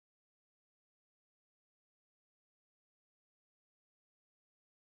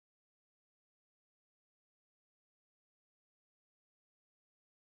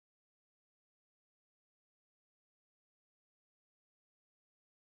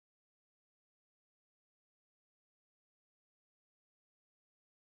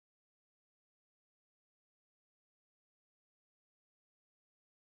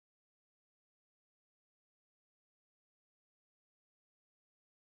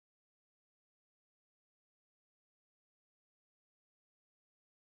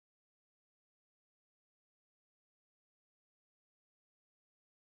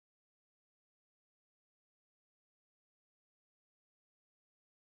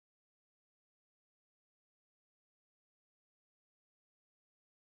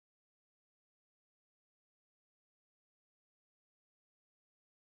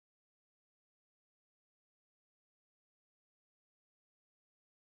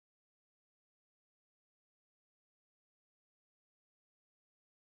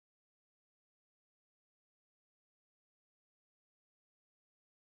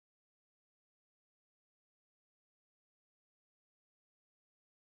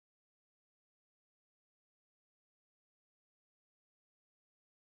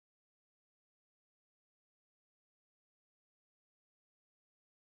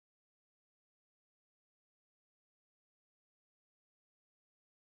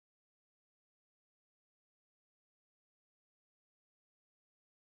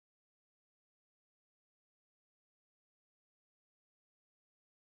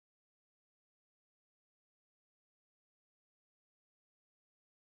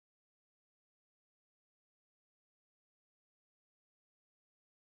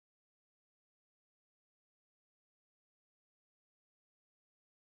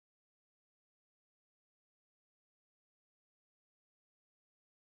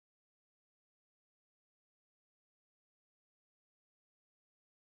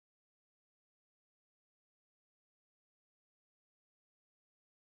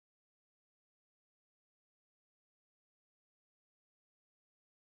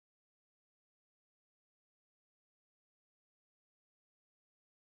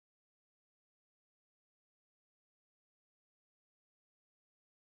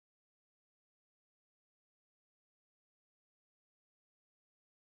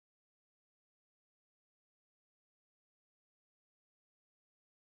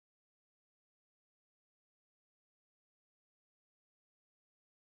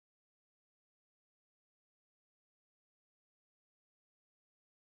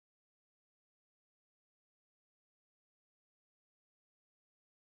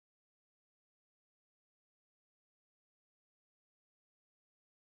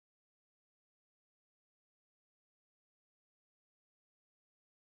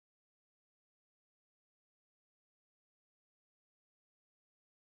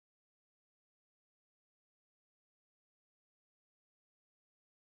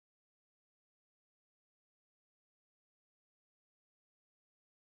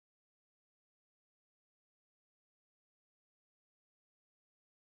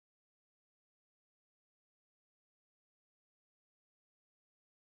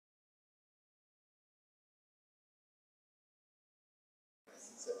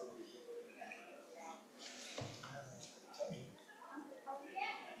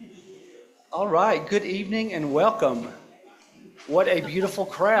All right, good evening and welcome. What a beautiful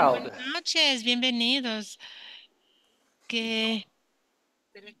crowd. Buenas noches, bienvenidos. Que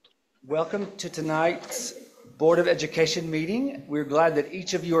Welcome to tonight's Board of Education meeting. We're glad that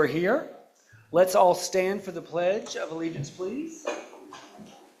each of you are here. Let's all stand for the Pledge of Allegiance, please.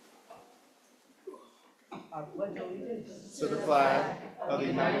 I pledge allegiance to the flag of the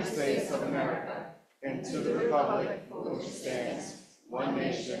United States of America and to the republic for which it stands, one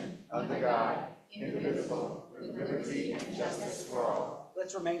nation, under God, indivisible, with liberty and justice for all.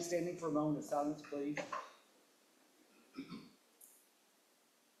 Let's remain standing for a moment of silence, please.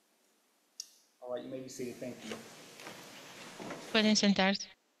 All right, you may be seated. Thank you. pueden sentarse.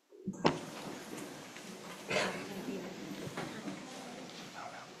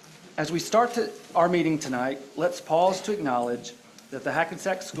 As we start our meeting tonight, let's pause to acknowledge that the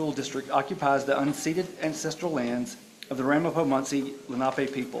Hackensack School District occupies the unceded ancestral lands of the Ramapo-Muncie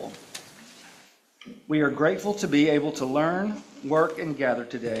Lenape people. We are grateful to be able to learn, work, and gather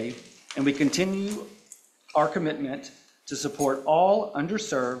today, and we continue our commitment to support all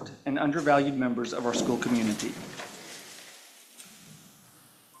underserved and undervalued members of our school community.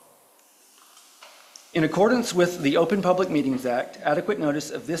 In accordance with the Open Public Meetings Act, adequate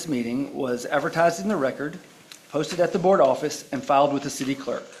notice of this meeting was advertised in the record, posted at the board office, and filed with the city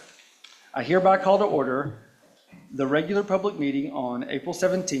clerk. I hereby call to order the regular public meeting on April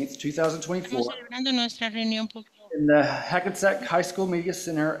 17th, 2024 Estamos celebrando nuestra reunión in the Hackensack High School Media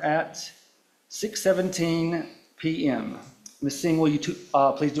Center at 6:17 p.m. Ms. Singh, will you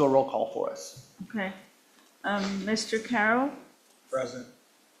please do a roll call for us? Okay. Mr. Carroll, Present.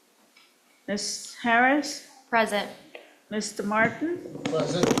 Ms. Harris, Present. Mr. Martin,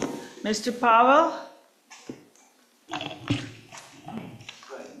 Present. Mr. Powell,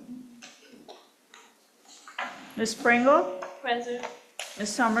 Ms. Pringle, Present. Ms.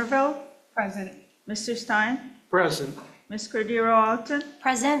 Somerville, Present. Mr. Stein, Present. Ms. Cordero Alton,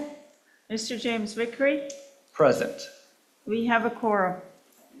 Present. Mr. James Vickery. Present. We have a quorum.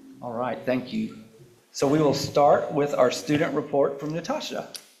 All right, thank you. So we will start with our student report from Natasha.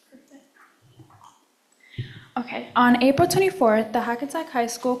 Okay, on April 24th, the Hackensack High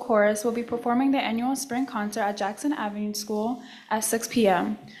School Chorus will be performing the annual spring concert at Jackson Avenue School at 6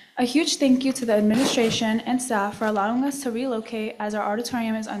 p.m. A huge thank you to the administration and staff for allowing us to relocate as our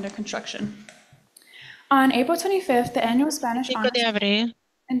auditorium is under construction. On April 25th, the annual Spanish 5 Honors de abril.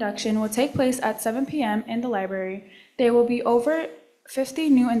 induction will take place at 7 p.m. in the library. There will be over 50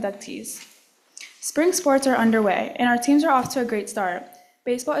 new inductees. Spring sports are underway, and our teams are off to a great start.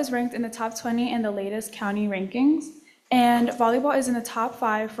 Baseball is ranked in the top 20 in the latest county rankings, and volleyball is in the top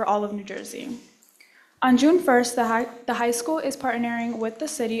 5 for all of New Jersey. On June 1st, the high school is partnering with the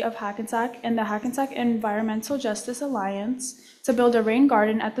city of Hackensack and the Hackensack Environmental Justice Alliance to build a rain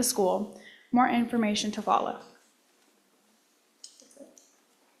garden at the school. More information to follow.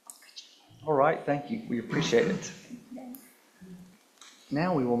 All right, thank you. We appreciate it.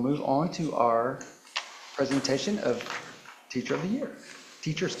 Now we will move on to our presentation of Teachers of the Year.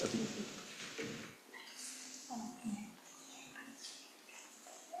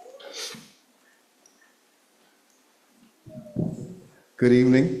 Good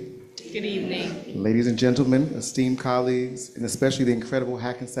evening. Good evening. Ladies and gentlemen, esteemed colleagues, and especially the incredible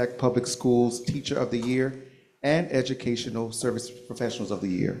Hackensack Public Schools Teacher of the Year and Educational Service Professionals of the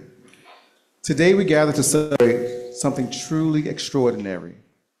Year. Today we gather to celebrate something truly extraordinary: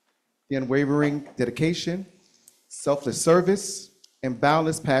 the unwavering dedication, selfless service, and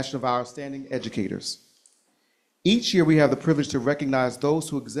boundless passion of our outstanding educators. Each year we have the privilege to recognize those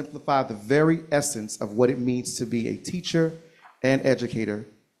who exemplify the very essence of what it means to be a teacher and educator,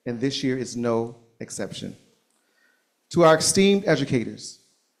 and this year is no exception. To our esteemed educators,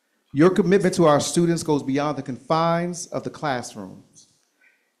 your commitment to our students goes beyond the confines of the classrooms.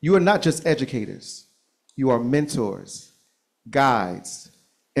 You are not just educators, you are mentors, guides,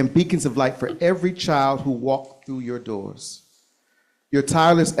 and beacons of light for every child who walked through your doors. Your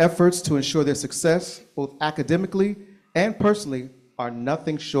tireless efforts to ensure their success, both academically and personally, are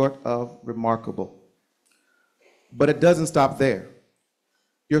nothing short of remarkable. But it doesn't stop there.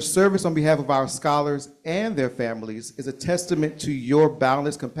 Your service on behalf of our scholars and their families is a testament to your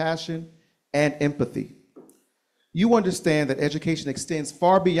boundless compassion and empathy. You understand that education extends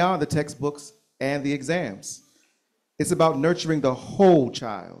far beyond the textbooks and the exams. It's about nurturing the whole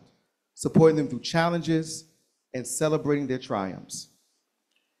child, supporting them through challenges, and celebrating their triumphs.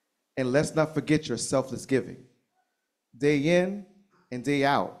 And let's not forget your selfless giving. Day in and day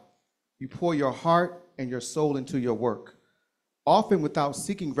out, you pour your heart and your soul into your work, often without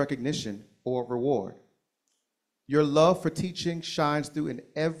seeking recognition or reward. Your love for teaching shines through in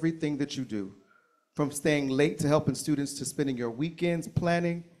everything that you do, from staying late to helping students to spending your weekends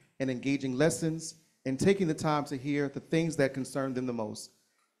planning and engaging lessons and taking the time to hear the things that concern them the most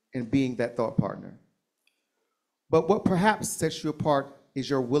and being that thought partner. But what perhaps sets you apart is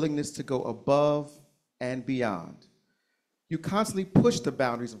your willingness to go above and beyond. You constantly push the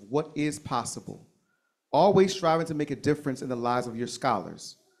boundaries of what is possible, always striving to make a difference in the lives of your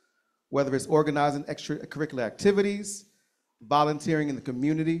scholars, whether it's organizing extracurricular activities, volunteering in the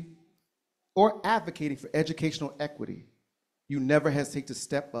community, or advocating for educational equity. You never hesitate to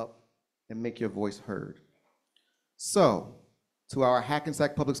step up and make your voice heard. So, to our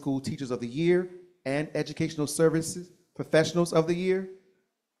Hackensack Public School Teachers of the Year and Educational Services Professionals of the Year,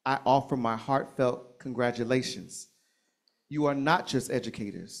 I offer my heartfelt congratulations. You are not just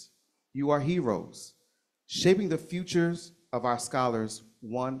educators, you are heroes, shaping the futures of our scholars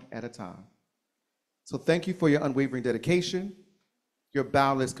one at a time. So thank you for your unwavering dedication, your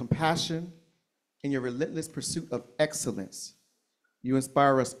boundless compassion, and your relentless pursuit of excellence. You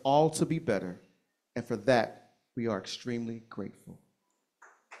inspire us all to be better, and for that, we are extremely grateful.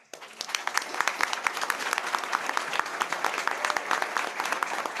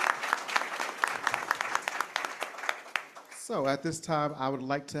 So at this time, I would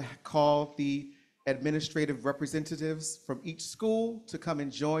like to call the administrative representatives from each school to come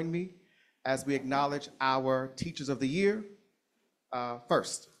and join me as we acknowledge our Teachers of the Year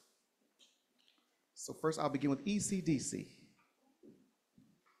first. So first, I'll begin with ECDC.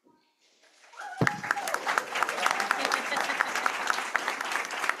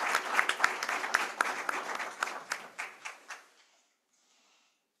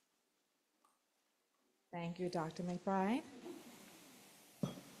 Thank you, Dr. McBride.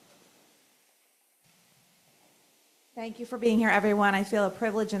 Thank you for being here, everyone. I feel a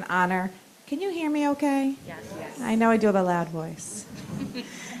privilege and honor. Can you hear me okay? Yes. I know I do have a loud voice.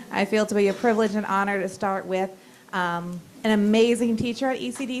 I feel to be a privilege and honor to start with an amazing teacher at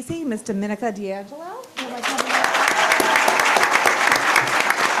ECDC, Ms. Dominica D'Angelo.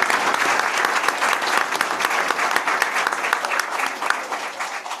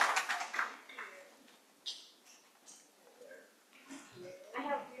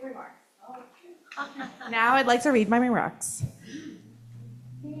 Now I'd like to read my remarks.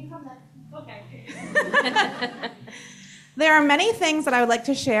 There are many things that I would like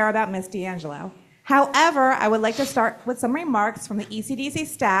to share about Ms. D'Angelo. However, I would like to start with some remarks from the ECDC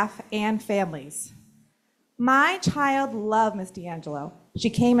staff and families. My child loved Ms. D'Angelo. She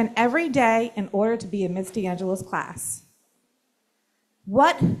came in every day in order to be in Ms. D'Angelo's class.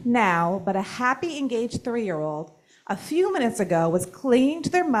 What now but a happy engaged 3-year-old a few minutes ago was clinging to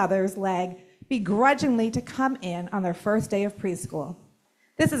their mother's leg begrudgingly to come in on their first day of preschool.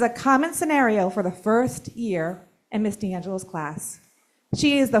 This is a common scenario for the first year in Ms. D'Angelo's class.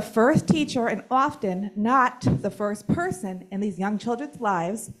 She is the first teacher and often not the first person in these young children's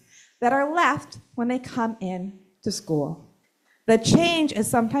lives that are left when they come in to school. The change is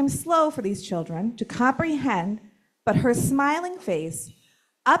sometimes slow for these children to comprehend, but her smiling face,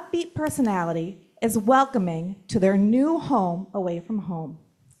 upbeat personality is welcoming to their new home away from home.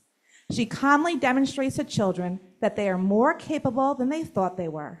 She calmly demonstrates to children that they are more capable than they thought they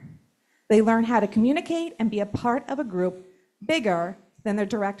were. They learn how to communicate and be a part of a group bigger than their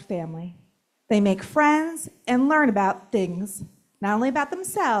direct family. They make friends and learn about things, not only about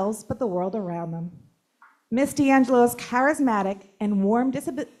themselves, but the world around them. Ms. D'Angelo's charismatic and warm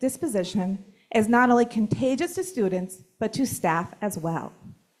disposition is not only contagious to students, but to staff as well.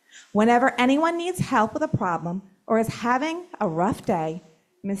 Whenever anyone needs help with a problem or is having a rough day,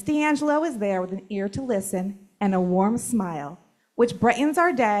 Ms. D'Angelo is there with an ear to listen and a warm smile, which brightens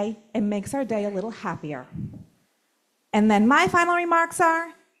our day and makes our day a little happier. And then my final remarks are,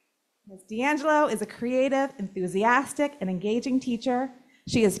 Ms. D'Angelo is a creative, enthusiastic, and engaging teacher.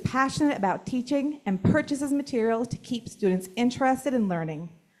 She is passionate about teaching and purchases materials to keep students interested in learning.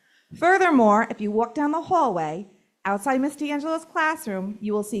 Furthermore, if you walk down the hallway, outside Ms. D'Angelo's classroom,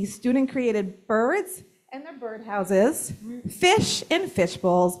 you will see student-created birds and their birdhouses, fish in fish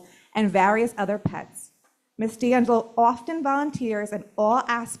bowls, and various other pets. Ms. D'Angelo often volunteers in all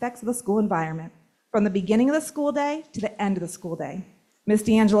aspects of the school environment, from the beginning of the school day to the end of the school day. Ms.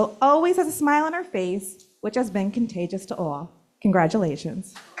 D'Angelo always has a smile on her face, which has been contagious to all.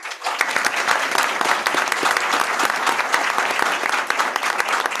 Congratulations.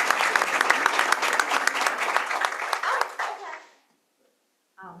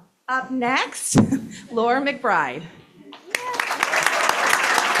 Up next, Laura McBride.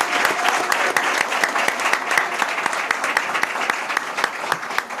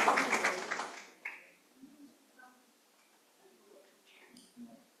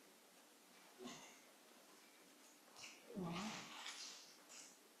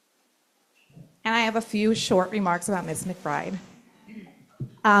 I have a few short remarks about Ms. McBride.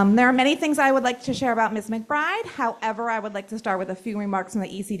 There are many things I would like to share about Ms. McBride. However, I would like to start with a few remarks from the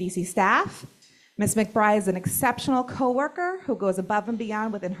ECDC staff. Ms. McBride is an exceptional coworker who goes above and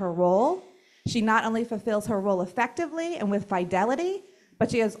beyond within her role. She not only fulfills her role effectively and with fidelity,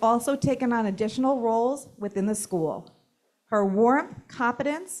 but she has also taken on additional roles within the school. Her warmth,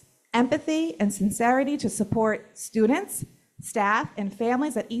 competence, empathy, and sincerity to support students, staff, and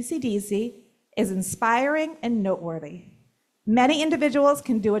families at ECDC is inspiring and noteworthy. Many individuals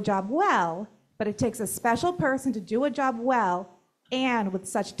can do a job well, but it takes a special person to do a job well and with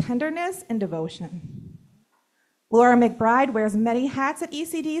such tenderness and devotion. Laura McBride wears many hats at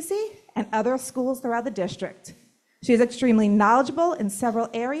ECDC and other schools throughout the district. She is extremely knowledgeable in several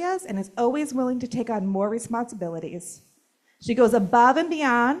areas and is always willing to take on more responsibilities. She goes above and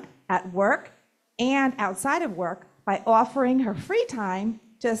beyond at work and outside of work by offering her free time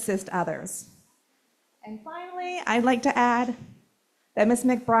to assist others. And finally, I'd like to add that Ms.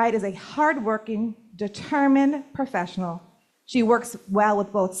 McBride is a hardworking, determined professional. She works well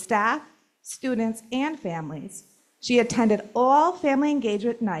with both staff, students, and families. She attended all family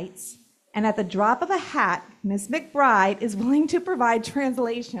engagement nights, and at the drop of a hat, Ms. McBride is willing to provide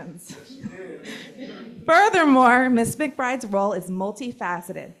translations. Furthermore, Ms. McBride's role is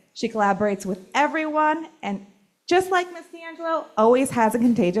multifaceted. She collaborates with everyone, and just like Ms. D'Angelo, always has a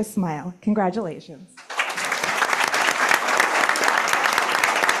contagious smile. Congratulations.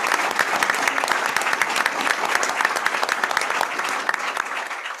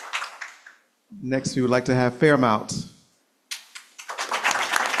 Next, we would like to have Fairmount.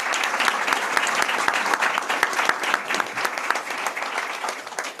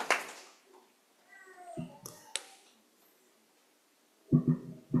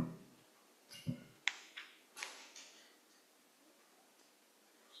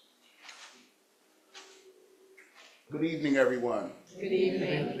 Good evening, everyone. Good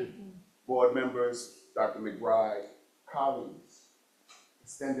evening. Board members, Dr. McBride, colleagues,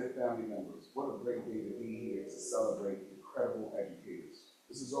 extended family members, what a great day to be here to celebrate incredible educators.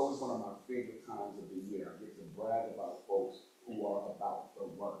 This is always one of my favorite times of the year. I get to brag about folks who are about the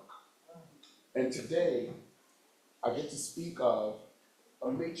work. And today, I get to speak of a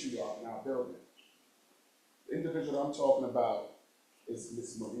matriarch in our building. The individual I'm talking about is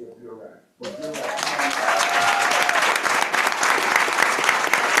Ms. Maria Burak. Ms. Burak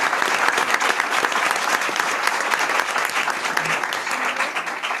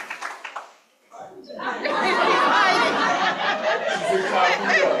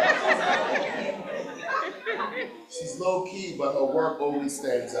she's low key, but her work always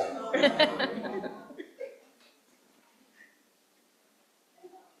stands out.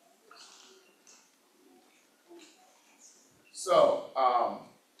 So,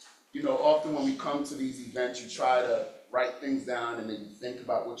 often when we come to these events, you try to write things down and then you think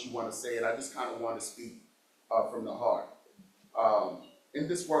about what you want to say, and I just kind of want to speak from the heart. In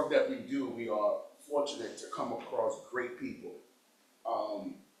this work that we do, we are fortunate to come across great people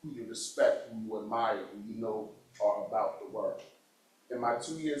who you respect, who you admire, who you know are about the work. In my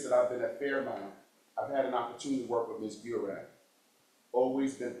 2 years that I've been at Fairmount, I've had an opportunity to work with Ms. Burak.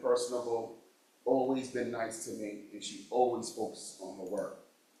 Always been personable, always been nice to me, and she always focused on her work.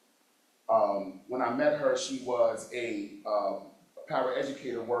 When I met her, she was a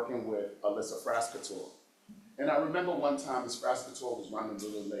paraeducator working with Alyssa Frascator. And I remember one time Ms. Frascator was running a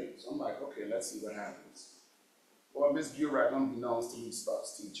little late. So I'm like, okay, let's see what happens. Well, Ms. Burak, unbeknownst to me,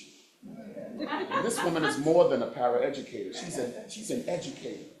 starts teaching. And this woman is more than a paraeducator. She's an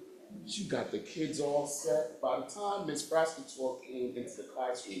educator. She got the kids all set. By the time Ms. Frascator came into the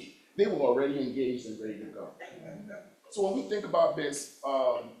classroom, they were already engaged and ready to go. So when we think about Ms.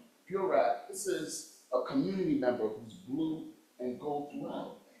 Burak, this is a community member who's blue and gold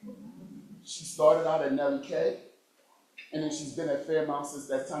throughout. She started out at Nellie K, and then she's been at Fairmount since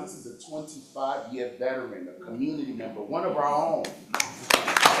that time. This is a 25-year veteran, a community member, one of our own.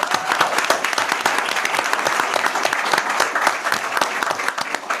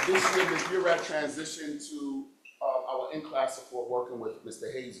 This year, Ms. Burak transitioned to our in-class support working with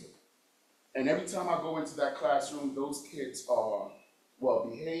Mr. Hazel. And every time I go into that classroom, those kids are well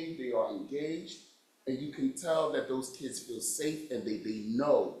behaved, they are engaged, and you can tell that those kids feel safe and they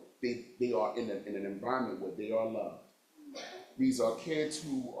know they are in an environment where they are loved. These are kids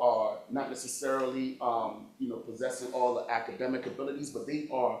who are not necessarily possessing all the academic abilities, but they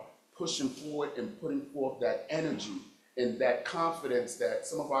are pushing forward and putting forth that energy and that confidence that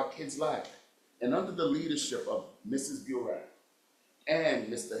some of our kids lack. And under the leadership of Mrs. Burak and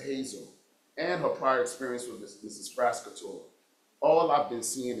Mr. Hazel and her prior experience with Mrs. Frascator, all I've been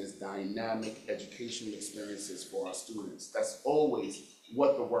seeing is dynamic educational experiences for our students. That's always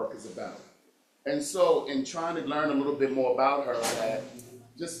what the work is about. And so in trying to learn a little bit more about her, I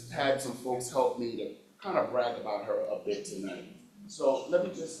just had some folks help me to kind of brag about her a bit tonight. So let me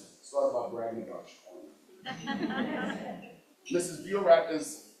just start by bragging about you. Mrs. Burak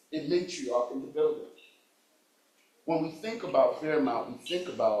is a matriarch in the building. When we think about Fairmount, we think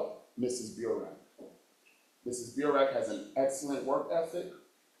about Mrs. Burak. Mrs. Burak has an excellent work ethic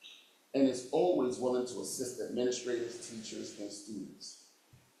and is always willing to assist administrators, teachers, and students.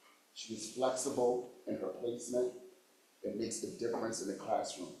 She is flexible in her placement and makes a difference in the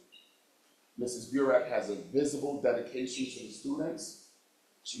classroom. Mrs. Burak has a visible dedication to the students.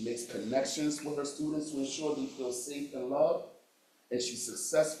 She makes connections with her students to ensure they feel safe and loved, and she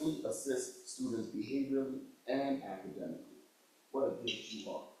successfully assists students behaviorally and academically. What a gift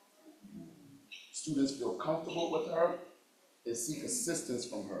you are. Students feel comfortable with her and seek assistance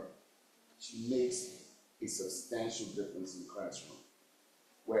from her. She makes a substantial difference in the classroom.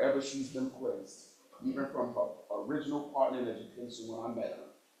 Wherever she's been placed, even from her original partner in education when I met her,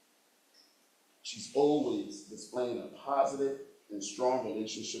 she's always displaying a positive and strong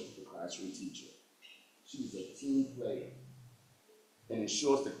relationship with the classroom teacher. She's a team player and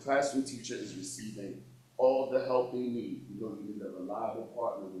ensures the classroom teacher is receiving all the help they need. You know, you need a reliable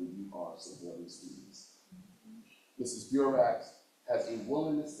partner when you are supporting students. Mrs. Burak has a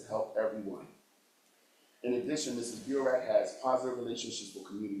willingness to help everyone. In addition, Mrs. Burak has positive relationships with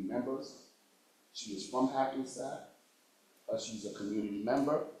community members. She is from Hackensack. She's a community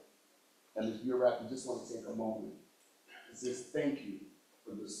member. And Ms. Burak, we just want to take a moment to say thank you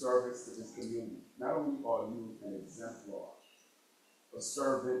for your service to this community. Not only are you an exemplar, a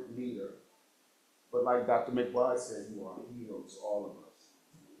servant leader, but like Dr. McBride said, you are a hero to all of us.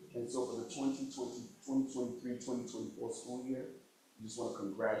 And so for the 2023-2024 school year, we just want to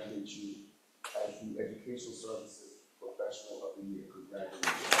congratulate you as the Educational Services Professional of the Year. Congratulations.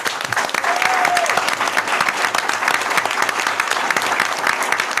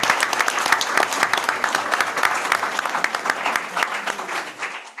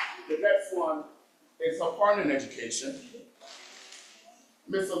 The next one is her partner in education,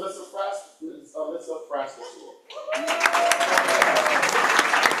 Miss Alyssa Frascator.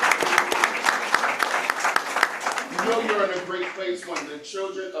 You know you're in a great place when the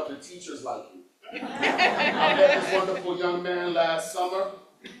children of the teachers like you. I met this wonderful young man last summer,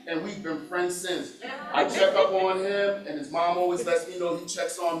 and we've been friends since. I check up on him, and his mom always lets me know he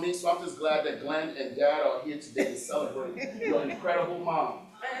checks on me, so I'm just glad that Glenn and Dad are here today to celebrate your incredible mom.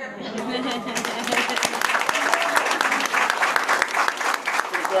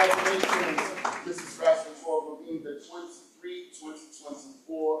 Congratulations, Mrs. Frascator, for being the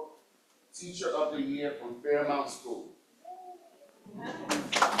 2023-2024 Teacher of the Year from Fairmount School. What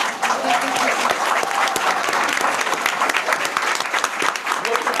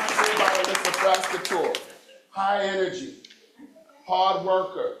can I say about Alyssa Frascator? High energy, hard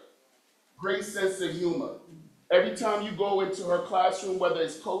worker, great sense of humor. Every time you go into her classroom, whether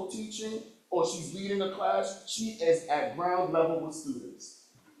it's co-teaching or she's leading a class, she is at ground level with students.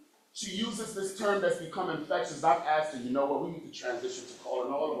 She uses this term that's become infectious. I've asked her, you know what, we need to transition to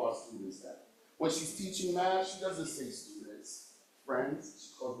calling all of our students that. When she's teaching math, she doesn't say students, friends,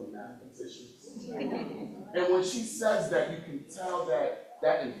 she calls them mathematicians. And when she says that, you can tell that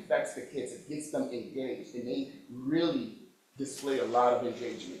that infects the kids, it gets them engaged, and they really display a lot of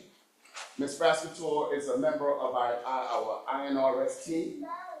engagement. Ms. Frascator is a member of our INRS team.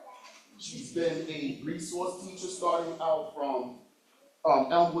 She's been a resource teacher starting out from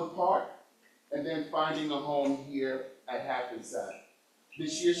Elmwood Park, and then finding a home here at Hackensack.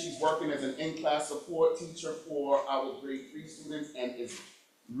 This year, she's working as an in-class support teacher for our grade 3 students and is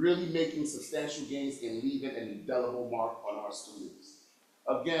really making substantial gains and leaving an indelible mark on our students.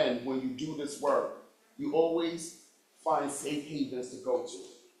 Again, when you do this work, you always find safe havens to go to.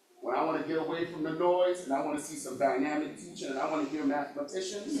 When I want to get away from the noise and I want to see some dynamic teaching and I want to hear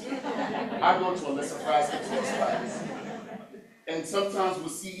mathematicians, I go to Alyssa Frascator's class. And sometimes we'll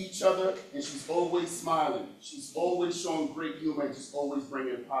see each other and she's always smiling. She's always showing great humor and just always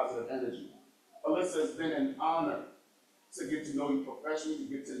bringing positive energy. Alyssa, it's been an honor to get to know you professionally, to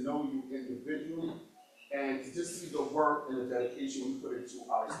get to know you individually, and to just see the work and the dedication we put into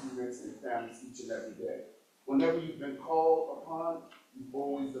our students and families each and every day. Whenever you've been called upon, you've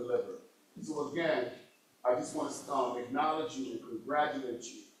always delivered. So again, I just want to acknowledge you and congratulate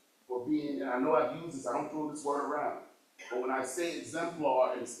you for being, and I know I've used this, I don't throw this word around, but when I say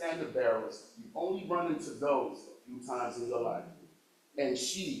exemplar and standard bearers, you only run into those a few times in your life. And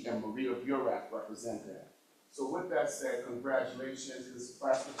she and Maria Burak represent that. So with that said, congratulations, Ms.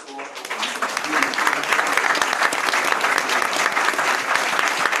 Pascator.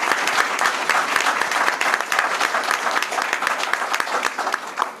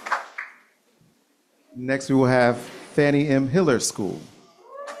 Next, we will have Fannie M. Hiller School.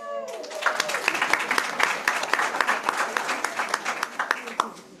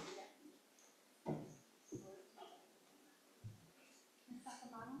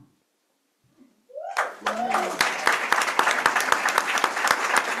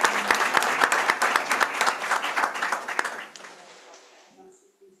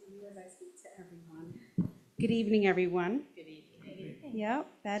 Good evening, everyone. Good evening. Yep,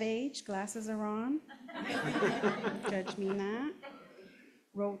 that age, glasses are on. Judge me not.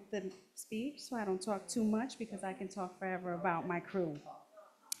 Wrote the speech, so I don't talk too much because I can talk forever about my crew.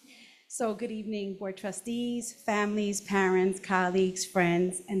 So good evening, board trustees, families, parents, colleagues,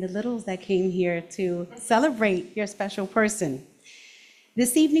 friends, and the littles that came here to celebrate your special person.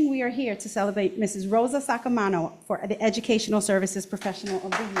 This evening, we are here to celebrate Mrs. Rosa Sacamano for the Educational Services Professional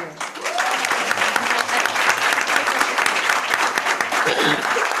of the Year.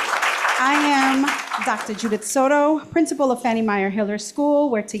 I am Dr. Judith Soto, principal of Fannie Meyer Hiller School,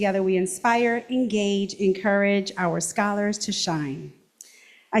 where together we inspire, engage, encourage our scholars to shine.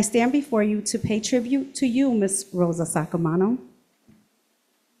 I stand before you to pay tribute to you, Ms. Rosa Sacamano.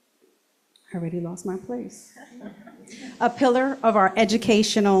 I already lost my place. A pillar of our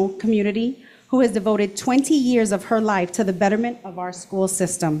educational community who has devoted 20 years of her life to the betterment of our school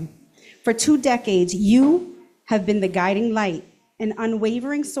system. For 2 decades, you have been the guiding light, an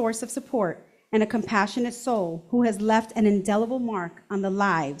unwavering source of support, and a compassionate soul who has left an indelible mark on the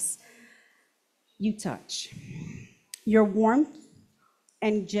lives you touch. Your warmth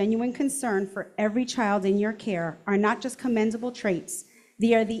and genuine concern for every child in your care are not just commendable traits,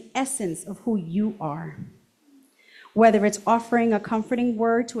 they are the essence of who you are. Whether it's offering a comforting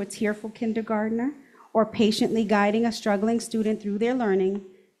word to a tearful kindergartner or patiently guiding a struggling student through their learning,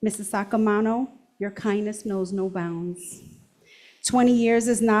 Mrs. Sacamano, your kindness knows no bounds. 20 years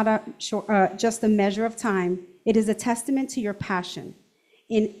is not just a measure of time. It is a testament to your passion.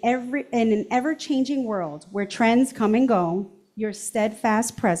 In an ever-changing world where trends come and go, your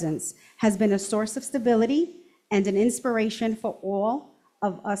steadfast presence has been a source of stability and an inspiration for all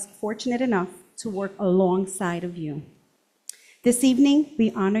of us fortunate enough to work alongside of you. This evening,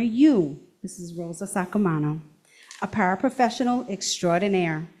 we honor you, Mrs. Rosa Sacamano, a paraprofessional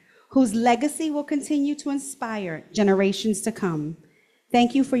extraordinaire whose legacy will continue to inspire generations to come.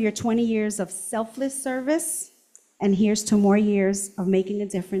 Thank you for your 20 years of selfless service, and here's to more years of making a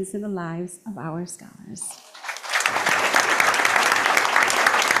difference in the lives of our scholars.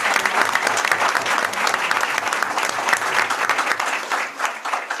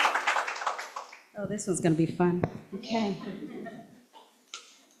 Oh, this one's gonna be fun. Okay.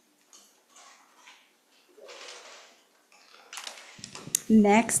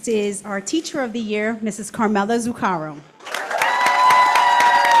 Next is our Teacher of the Year, Mrs. Carmela Zuccaro.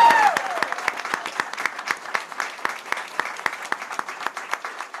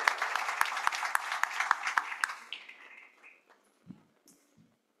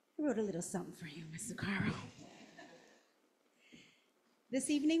 I wrote a little something for you, Ms. Zuccaro. This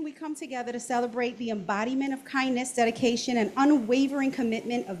evening, we come together to celebrate the embodiment of kindness, dedication, and unwavering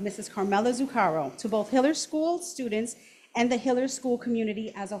commitment of Mrs. Carmela Zuccaro to both Hiller School students and the Hiller School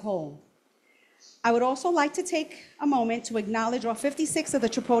community as a whole. I would also like to take a moment to acknowledge all 56 of the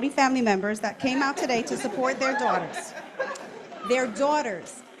Tripodi family members that came out today to support their daughters. Their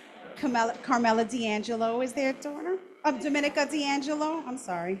daughters, Carmela D'Angelo is their daughter? Dominica D'Angelo, I'm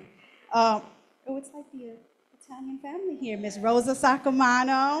sorry. Oh, it's like the Italian family here. Miss Rosa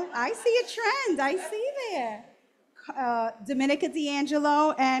Sacamano, I see a trend, I see there. Dominica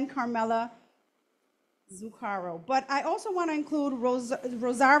D'Angelo and Carmela Zuccaro. But I also want to include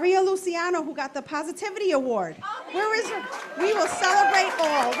Rosaria Luciano, who got the Positivity Award. Where is her? We will celebrate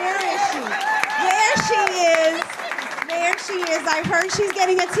all. Where is she? There she is. There she is. I heard she's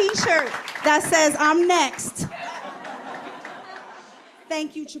getting a t-shirt that says, "I'm next."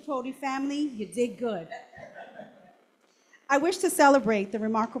 Thank you, Tripodi family. You did good. I wish to celebrate the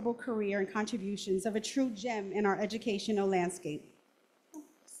remarkable career and contributions of a true gem in our educational landscape.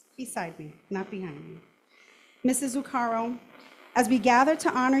 Beside me, not behind me. Mrs. Zuccaro, as we gather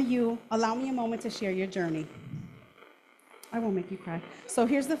to honor you, allow me a moment to share your journey. I won't make you cry. So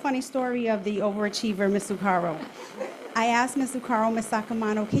here's the funny story of the overachiever, Ms. Zuccaro. I asked Ms. Zuccaro, Ms.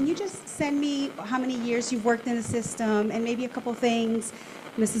 Sacamano, can you just send me how many years you've worked in the system and maybe a couple things?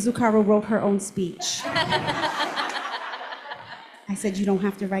 Mrs. Zuccaro wrote her own speech. I said, you don't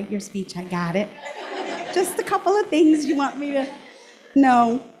have to write your speech, I got it. Just a couple of things you want me to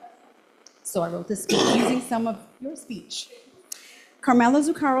know. So I wrote this speech using some of your speech. Carmela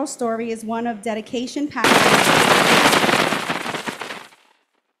Zuccaro's story is one of dedication, passion.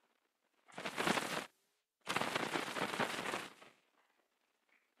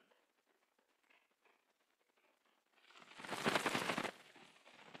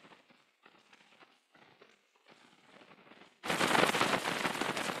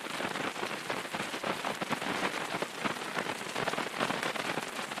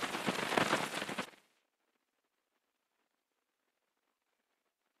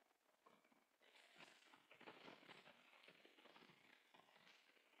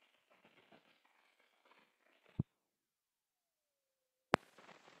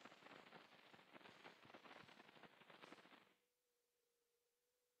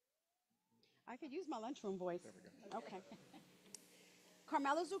 I could use my lunchroom voice. Okay.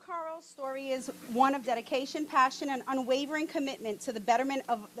 Carmela Zuccaro's story is one of dedication, passion, and unwavering commitment to the betterment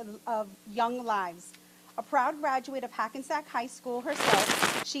of young lives. A proud graduate of Hackensack High School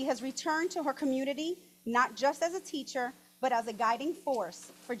herself, she has returned to her community not just as a teacher, but as a guiding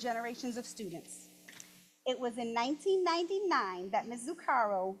force for generations of students. It was in 1999 that Ms.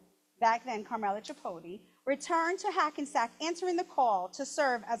 Zuccaro, back then Carmela Tripodi, returned to Hackensack, answering the call to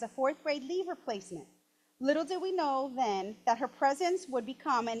serve as a fourth grade leave replacement. Little did we know then that her presence would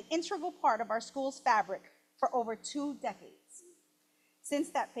become an integral part of our school's fabric for over 2 decades.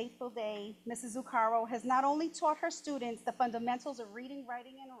 Since that fateful day, Mrs. Zuccaro has not only taught her students the fundamentals of reading,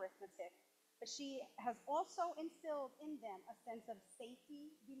 writing, and arithmetic, but she has also instilled in them a sense of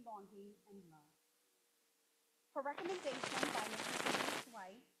safety, belonging, and love. For recommendation by Mrs.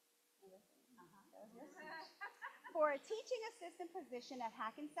 White, for a teaching assistant position at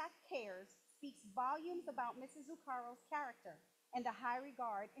Hackensack Cares speaks volumes about Mrs. Zuccaro's character and the high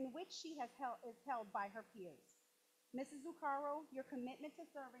regard in which she is held by her peers. Mrs. Zuccaro, your commitment to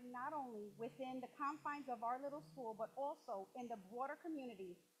serving not only within the confines of our little school, but also in the broader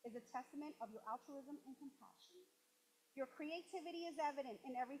community is a testament of your altruism and compassion. Your creativity is evident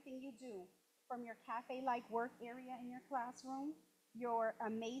in everything you do, from your cafe-like work area in your classroom, your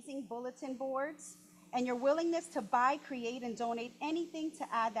amazing bulletin boards, and your willingness to buy, create, and donate anything to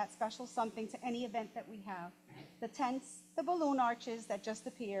add that special something to any event that we have. The tents, the balloon arches that just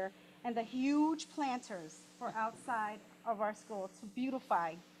appear, and the huge planters for outside of our school to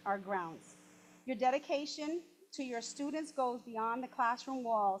beautify our grounds. Your dedication to your students goes beyond the classroom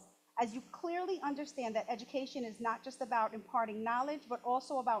walls, as you clearly understand that education is not just about imparting knowledge, but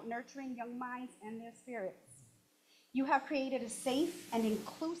also about nurturing young minds and their spirits. You have created a safe and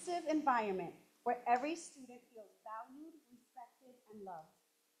inclusive environment where every student feels valued, respected, and loved.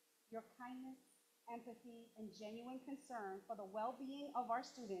 Your kindness, empathy, and genuine concern for the well-being of our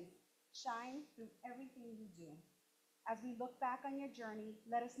students shine through everything you do. As we look back on your journey,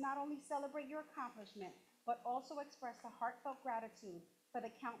 let us not only celebrate your accomplishment, but also express a heartfelt gratitude for the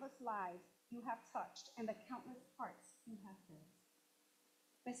countless lives you have touched and the countless hearts you have filled.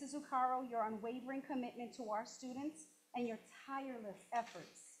 Mrs. Zuccaro, your unwavering commitment to our students and your tireless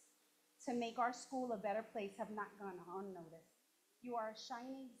efforts to make our school a better place have not gone unnoticed. You are a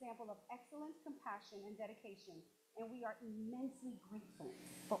shining example of excellence, compassion, and dedication, and we are immensely grateful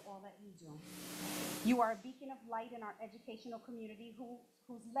for all that you do. You are a beacon of light in our educational community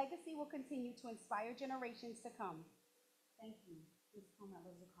whose legacy will continue to inspire generations to come. Thank you, Ms.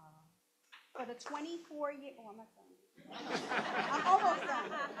 Carmela Zuccaro. For the 24 years, oh, I'm not done. I'm almost done.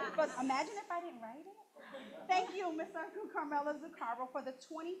 But imagine if I didn't write it. Thank you, Ms. Carmela Zuccaro, for the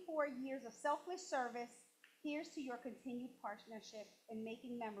 24 years of selfless service. Here's to your continued partnership in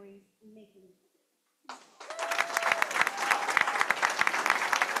making memories and making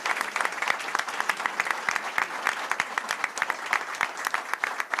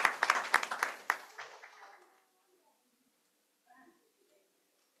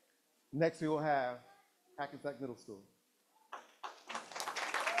Next, we will have Hackensack Middle School.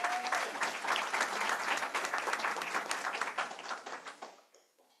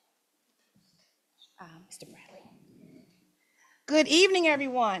 Mr. Bradley. Good evening,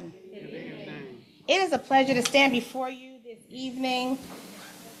 everyone. Good evening. It is a pleasure to stand before you this evening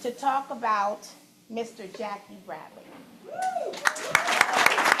to talk about Mr. Jackie Bradley.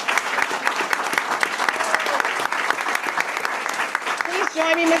 Please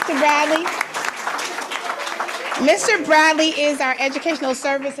join me, Mr. Bradley. Mr. Bradley is our Educational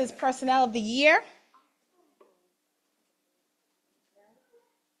Services Personnel of the Year.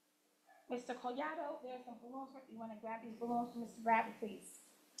 Mr. Collado, there's some balloons. You want to grab these balloons from Mr. Bradley, please?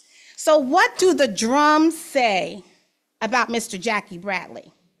 So what do the drums say about Mr. Jackie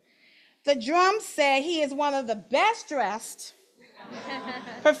Bradley? The drums say he is one of the best dressed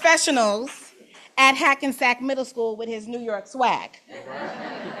professionals at Hackensack Middle School with his New York swag.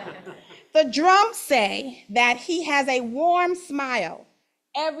 The drums say that he has a warm smile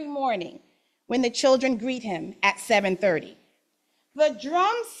every morning when the children greet him at 7:30. The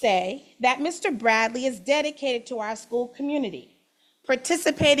drums say that Mr. Bradley is dedicated to our school community,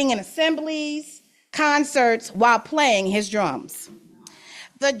 participating in assemblies, concerts while playing his drums.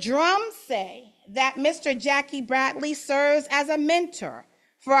 The drums say that Mr. Jackie Bradley serves as a mentor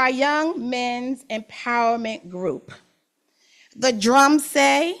for our young men's empowerment group. The drums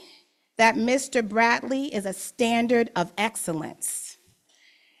say that Mr. Bradley is a standard of excellence.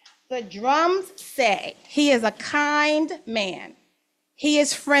 The drums say he is a kind man. He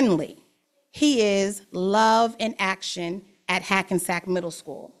is friendly. He is love in action at Hackensack Middle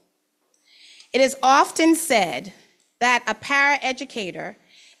School. It is often said that a paraeducator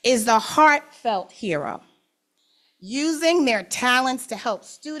is the heartfelt hero, using their talents to help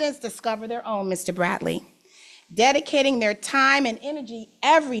students discover their own, Mr. Bradley, dedicating their time and energy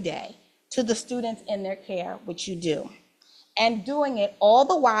every day to the students in their care, which you do, and doing it all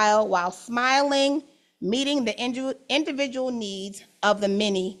the while smiling, meeting the individual needs of the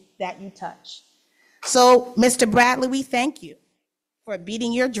many that you touch. So, Mr. Bradley, we thank you for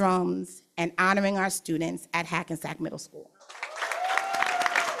beating your drums and honoring our students at Hackensack Middle School.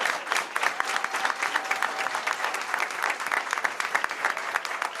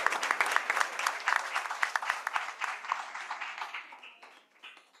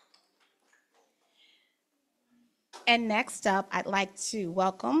 And next up, I'd like to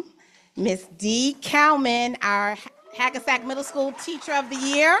welcome Ms. Dee Cowman, our Hackensack Middle School Teacher of the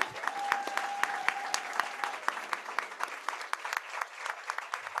Year.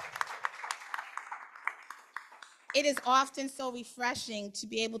 It is often so refreshing to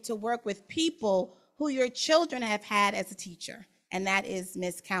be able to work with people who your children have had as a teacher, and that is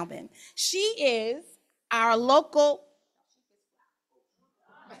Ms. Cowman. She is our local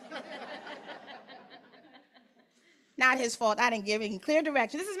not his fault, I didn't give him clear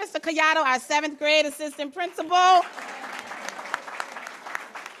direction. This is Mr. Collado, our 7th grade assistant principal.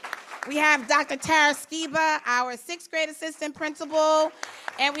 We have Dr. Tara Skiba, our 6th grade assistant principal.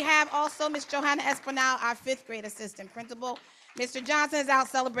 And we have also Ms. Johanna Espinal, our 5th grade assistant principal. Mr. Johnson is out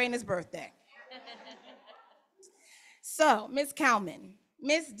celebrating his birthday. So, Ms. Cowman,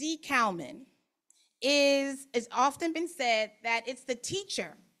 Ms. Dee Cowman it's often been said that it's the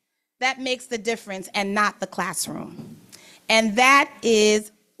teacher that makes the difference and not the classroom. And that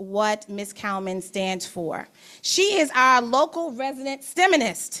is what Ms. Cowman stands for. She is our local resident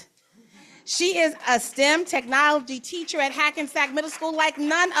STEMinist. She is a STEM technology teacher at Hackensack Middle School like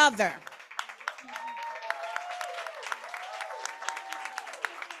none other.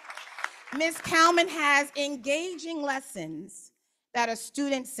 Ms. Cowman has engaging lessons that are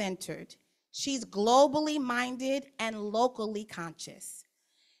student-centered. She's globally minded and locally conscious.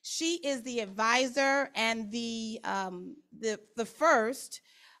 She is the advisor and the first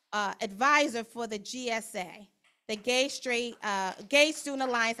advisor for the GSA, the Gay Student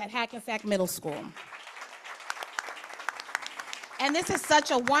Alliance at Hackensack Middle School. And this is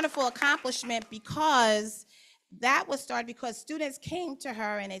such a wonderful accomplishment because that was started because students came to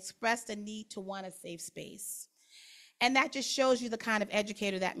her and expressed a need to want a safe space. And that just shows you the kind of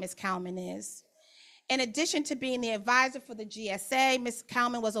educator that Ms. Cowman is. In addition to being the advisor for the GSA, Ms.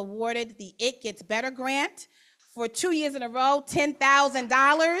 Cowman was awarded the It Gets Better grant for 2 years in a row,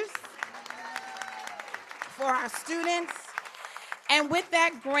 $10,000 for our students. And with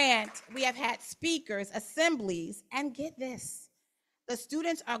that grant, we have had speakers, assemblies, and get this, the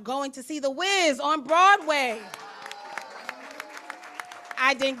students are going to see The Wiz on Broadway.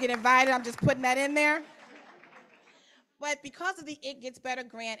 I didn't get invited, I'm just putting that in there. But because of the It Gets Better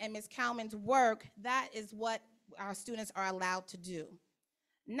grant and Ms. Cowman's work, that is what our students are allowed to do.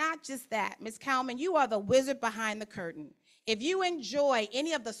 Not just that, Ms. Cowman, you are the wizard behind the curtain. If you enjoy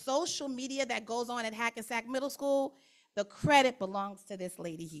any of the social media that goes on at Hackensack Middle School, the credit belongs to this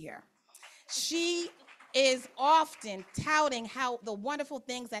lady here. She is often touting how the wonderful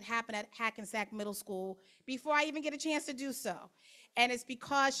things that happen at Hackensack Middle School before I even get a chance to do so. And it's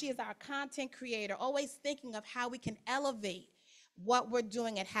because she is our content creator, always thinking of how we can elevate what we're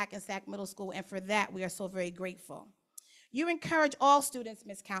doing at Hackensack Middle School, and for that, we are so very grateful. You encourage all students,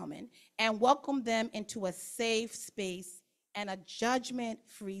 Ms. Cowman, and welcome them into a safe space and a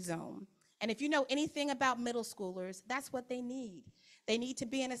judgment-free zone. And if you know anything about middle schoolers, that's what they need. They need to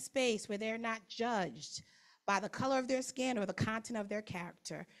be in a space where they're not judged by the color of their skin or the content of their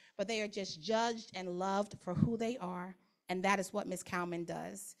character, but they are just judged and loved for who they are. And that is what Ms. Cowman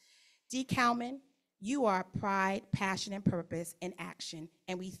does. Dee Cowman, you are pride, passion, and purpose in action,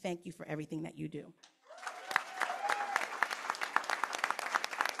 and we thank you for everything that you do.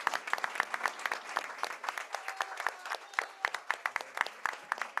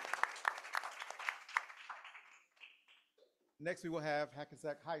 Next, we will have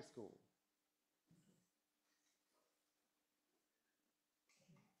Hackensack High School.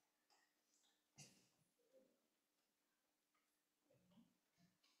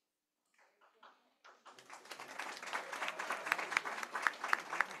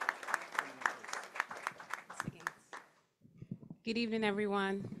 Good evening,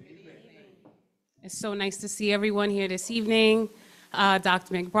 everyone. It's so nice to see everyone here this evening.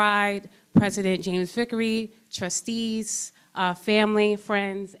 Dr. McBride, President James Vickery, trustees, family,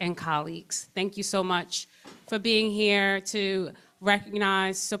 friends, and colleagues. Thank you so much for being here to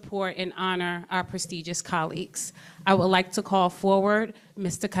recognize, support, and honor our prestigious colleagues. I would like to call forward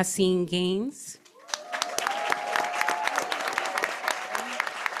Mr. Cassine Gaines.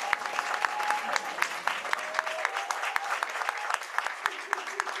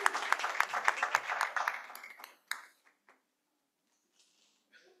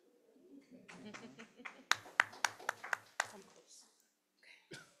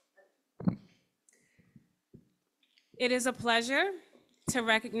 It is a pleasure to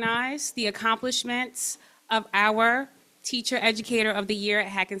recognize the accomplishments of our Teacher Educator of the Year at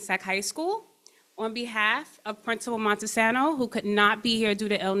Hackensack High School. On behalf of Principal Montesano, who could not be here due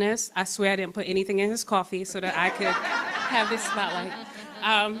to illness, I swear I didn't put anything in his coffee so that I could have this spotlight.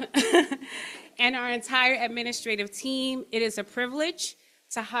 And our entire administrative team, it is a privilege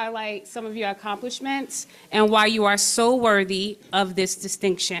to highlight some of your accomplishments and why you are so worthy of this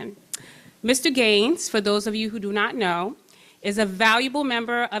distinction. Mr. Gaines, for those of you who do not know, is a valuable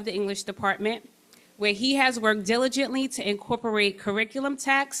member of the English department, where he has worked diligently to incorporate curriculum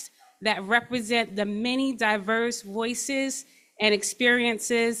texts that represent the many diverse voices and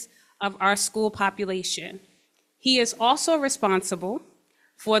experiences of our school population. He is also responsible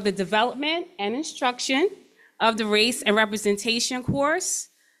for the development and instruction of the Race and Representation course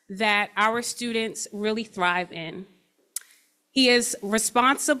that our students really thrive in. He is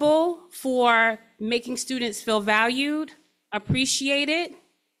responsible for making students feel valued, appreciated,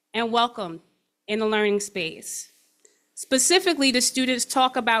 and welcomed in the learning space. Specifically, the students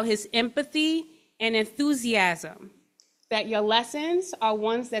talk about his empathy and enthusiasm, that your lessons are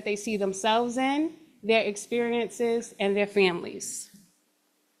ones that they see themselves in, their experiences, and their families.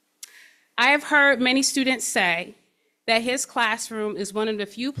 I have heard many students say that his classroom is one of the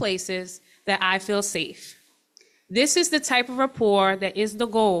few places that I feel safe. This is the type of rapport that is the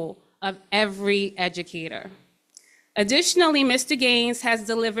goal of every educator. Additionally, Mr. Gaines has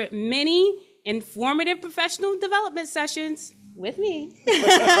delivered many informative professional development sessions with me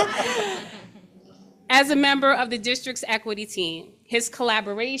as a member of the district's equity team. His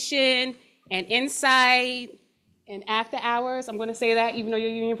collaboration and insight and after hours, I'm going to say that even though you're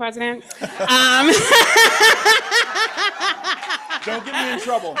union president. Don't get me in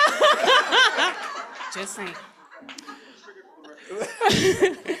trouble. Just saying.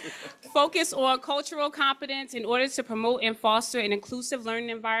 Focus on cultural competence in order to promote and foster an inclusive learning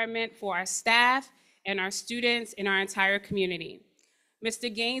environment for our staff and our students in our entire community.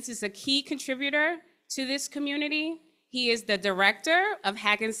 Mr. Gaines is a key contributor to this community. He is the director of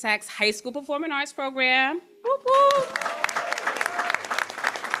Hackensack's High School Performing Arts Program. Whoop, whoop.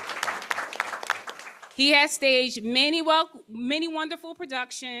 He has staged many wonderful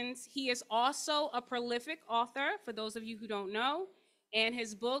productions. He is also a prolific author, for those of you who don't know, and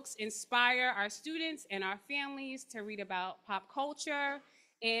his books inspire our students and our families to read about pop culture.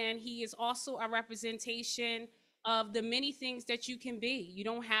 And he is also a representation of the many things that you can be. You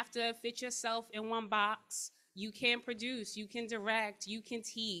don't have to fit yourself in one box. You can produce, you can direct, you can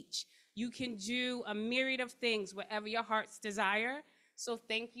teach, you can do a myriad of things, whatever your heart's desire. So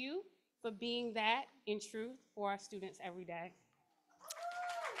thank you for being that in truth for our students every day.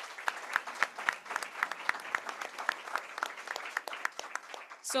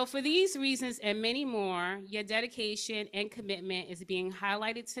 So for these reasons and many more, your dedication and commitment is being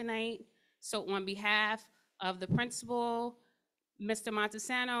highlighted tonight. So on behalf of the principal, Mr.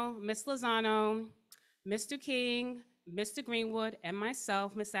 Montesano, Ms. Lozano, Mr. King, Mr. Greenwood, and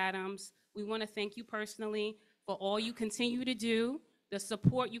myself, Ms. Adams, we want to thank you personally for all you continue to do, the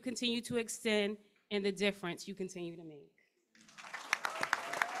support you continue to extend, and the difference you continue to make.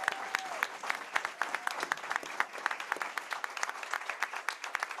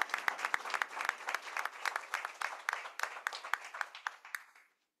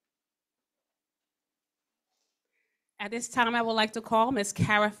 At this time, I would like to call Ms.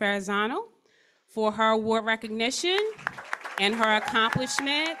 Cara Ferrazano for her award recognition and her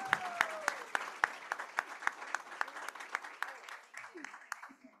accomplishment.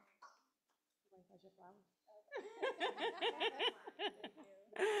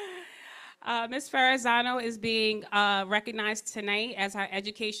 Ms. Ferrazano is being recognized tonight as our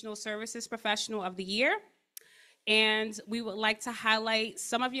Educational Services Professional of the Year. And we would like to highlight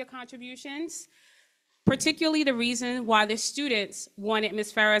some of your contributions, particularly the reason why the students wanted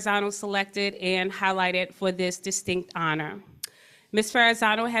Ms. Ferrazano selected and highlighted for this distinct honor. Ms.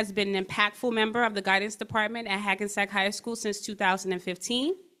 Ferrazano has been an impactful member of the guidance department at Hackensack High School since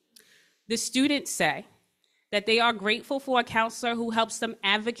 2015. The students say that they are grateful for a counselor who helps them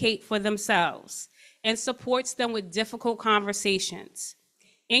advocate for themselves and supports them with difficult conversations.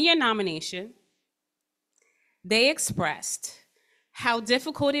 In your nomination, they expressed how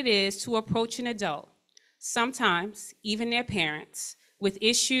difficult it is to approach an adult, sometimes even their parents, with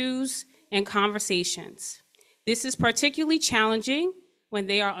issues and conversations. This is particularly challenging when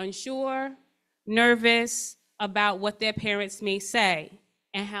they are unsure, nervous about what their parents may say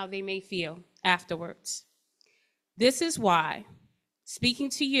and how they may feel afterwards. This is why speaking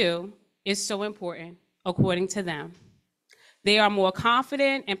to you is so important, according to them. They are more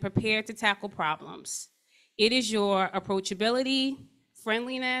confident and prepared to tackle problems. It is your approachability,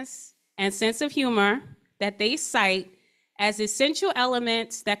 friendliness, and sense of humor that they cite as essential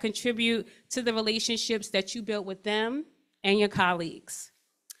elements that contribute to the relationships that you built with them and your colleagues.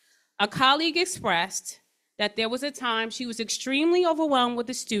 A colleague expressed that there was a time she was extremely overwhelmed with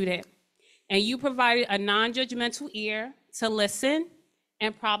a student, and you provided a non-judgmental ear to listen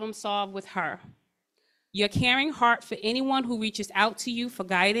and problem solve with her. Your caring heart for anyone who reaches out to you for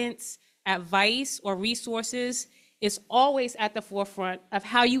guidance, advice, or resources is always at the forefront of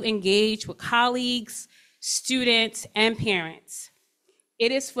how you engage with colleagues, students, and parents.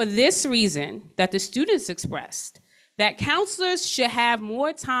 It is for this reason that the students expressed that counselors should have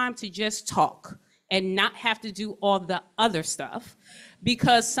more time to just talk and not have to do all the other stuff,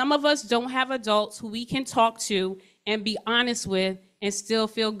 because some of us don't have adults who we can talk to and be honest with and still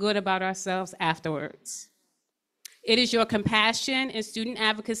feel good about ourselves afterwards. It is your compassion and student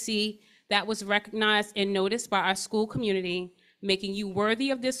advocacy that was recognized and noticed by our school community, making you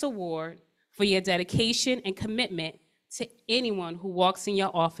worthy of this award for your dedication and commitment to anyone who walks in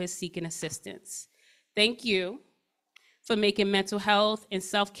your office seeking assistance. Thank you for making mental health and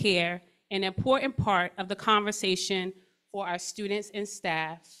self-care an important part of the conversation for our students and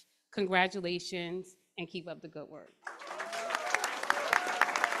staff. Congratulations, and keep up the good work.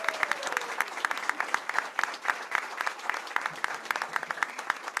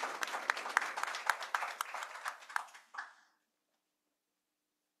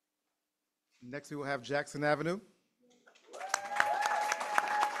 Next, we will have Jackson Avenue.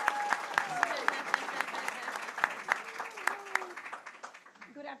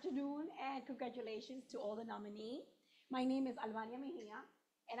 Good afternoon and congratulations to all the nominees. My name is Albania Mejia,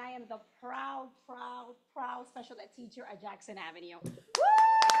 and I am the proud special ed teacher at Jackson Avenue.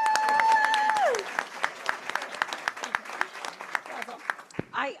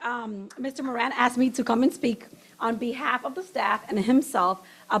 Mr. Moran asked me to come and speak on behalf of the staff and himself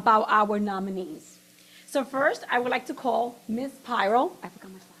about our nominees. So first, I would like to call Ms. Pyro. I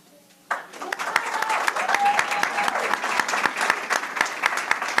forgot my slide.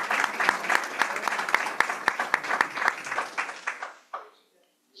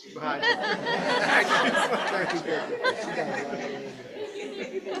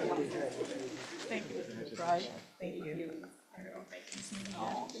 Thank you. Right. Thank you.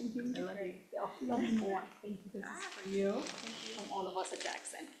 Oh, thank you. I love you more. Thank you. This is for you. From all of us at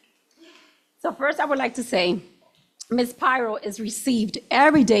Jackson. So first, I would like to say, Ms. Pyro is received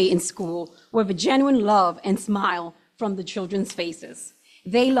every day in school with a genuine love and smile from the children's faces.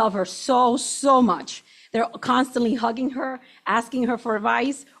 They love her so, so much. They're constantly hugging her, asking her for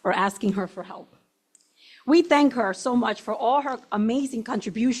advice, or asking her for help. We thank her so much for all her amazing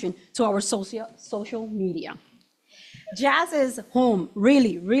contribution to our social media. Jazz is home,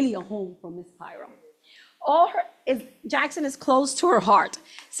 really, really a home for Ms. Pyro. Jackson is close to her heart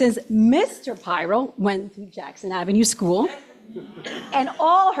since Mr. Pyro went to Jackson Avenue School and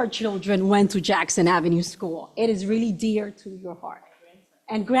all her children went to Jackson Avenue School. It is really dear to your heart.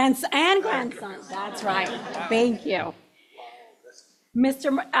 And grandson, that's right. Thank you.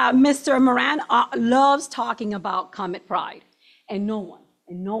 Mr. Moran loves talking about Comet Pride, and no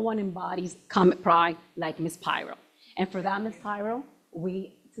one embodies Comet Pride like Ms. Pyro. And for that, Ms. Pyro,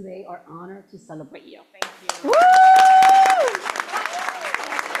 we today are honored to celebrate you. Thank you. Woo!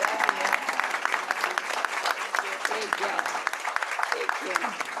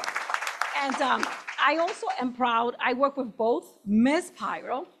 I also am proud, I work with both Ms.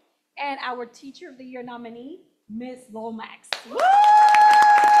 Pyro and our Teacher of the Year nominee, Ms. Lomax. Woo! Ms.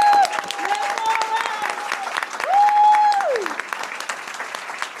 Lomax! Woo!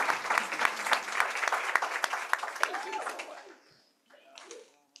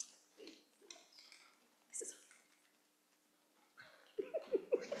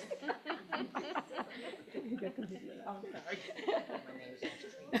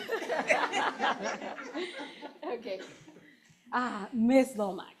 Okay. Ms.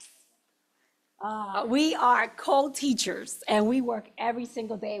 Lomax. We are co-teachers and we work every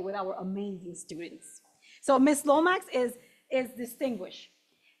single day with our amazing students. So Ms. Lomax is distinguished.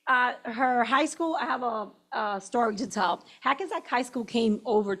 Her high school, I have a story to tell. Hackensack High School came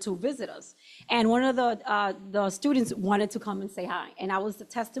over to visit us, and one of the students wanted to come and say hi, and I was the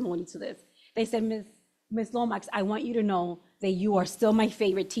testimony to this. They said, Ms. Lomax, I want you to know that you are still my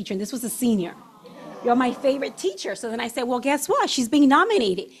favorite teacher, and this was a senior. You're my favorite teacher. So then I said, well, guess what? She's being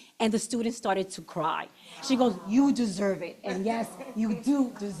nominated. And the student started to cry. She goes, you deserve it. And yes, you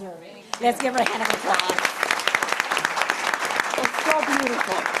do deserve it. Let's give her a hand of applause. It's so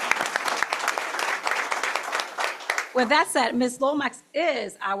beautiful. With that said, Ms. Lomax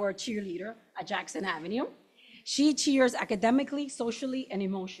is our cheerleader at Jackson Avenue. She cheers academically, socially, and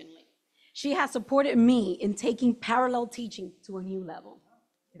emotionally. She has supported me in taking parallel teaching to a new level.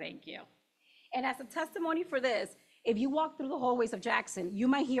 Thank you. And as a testimony for this, if you walk through the hallways of Jackson, you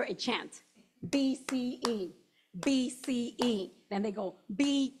might hear a chant, BCE, BCE. Then they go,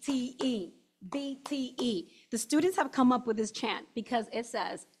 BTE, BTE. The students have come up with this chant because it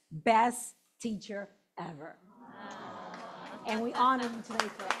says, best teacher ever. And we honor you today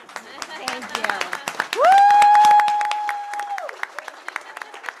for that. Thank you. Woo!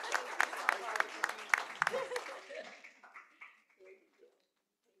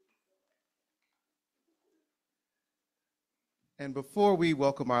 And before we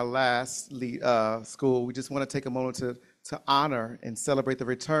welcome our last school, we just want to take a moment to honor and celebrate the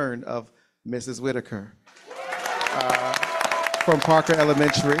return of Mrs. Whitaker from Parker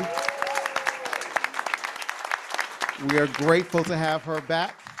Elementary. We are grateful to have her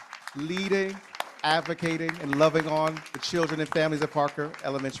back, leading, advocating, and loving on the children and families at Parker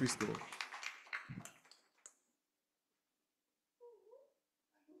Elementary School.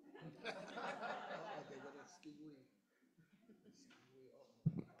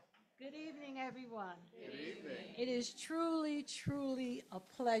 Good evening, everyone. Good evening. It is truly, truly a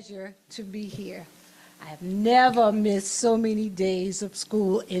pleasure to be here. I have never missed so many days of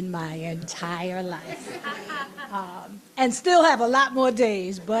school in my entire life. And still have a lot more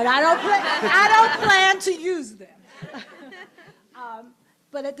days, but I don't plan to use them.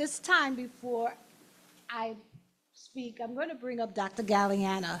 But at this time, before I speak, I'm going to bring up Dr.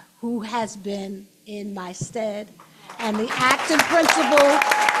 Galliana, who has been in my stead and the acting principal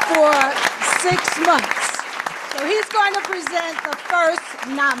for 6 months. So he's going to present the first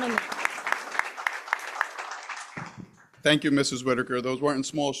nominee. Thank you, Mrs. Whitaker. Those weren't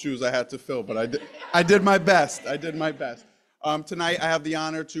small shoes I had to fill, but I did my best. I did my best. Tonight, I have the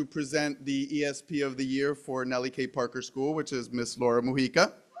honor to present the ESP of the Year for Nellie K. Parker School, which is Miss Laura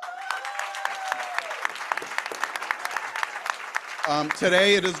Mujica.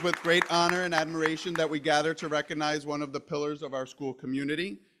 Today, it is with great honor and admiration that we gather to recognize one of the pillars of our school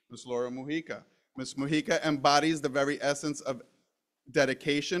community, Miss Laura Mujica. Miss Mujica embodies the very essence of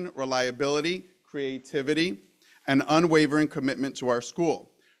dedication, reliability, creativity, and unwavering commitment to our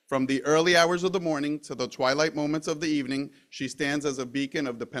school. From the early hours of the morning to the twilight moments of the evening, she stands as a beacon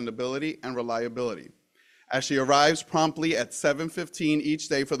of dependability and reliability. As she arrives promptly at 7:15 each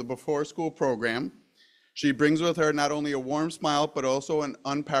day for the before-school program, she brings with her not only a warm smile, but also an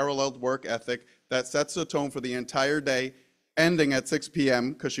unparalleled work ethic that sets the tone for the entire day, ending at 6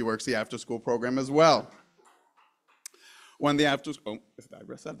 p.m. because she works the after-school program as well. When the after-school,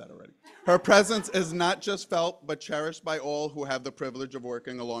 I said that already. Her presence is not just felt, but cherished by all who have the privilege of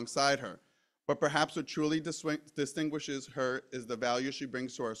working alongside her. But perhaps what truly distinguishes her is the value she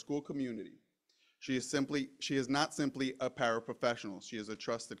brings to our school community. She is not simply a paraprofessional. She is a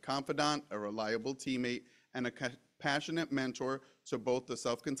trusted confidant, a reliable teammate, and a passionate mentor to both the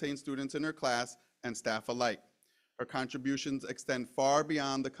self-contained students in her class and staff alike. Her contributions extend far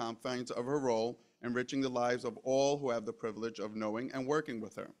beyond the confines of her role, enriching the lives of all who have the privilege of knowing and working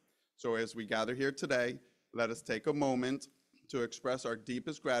with her. So as we gather here today, let us take a moment to express our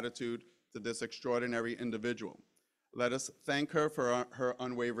deepest gratitude to this extraordinary individual. Let us thank her for her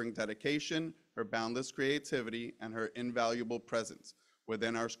unwavering dedication, her boundless creativity, and her invaluable presence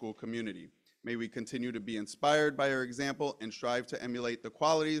within our school community. May we continue to be inspired by her example and strive to emulate the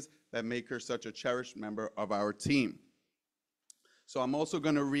qualities that make her such a cherished member of our team. So I'm also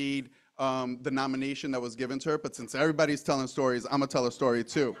going to read the nomination that was given to her, but since everybody's telling stories, I'm going to tell a story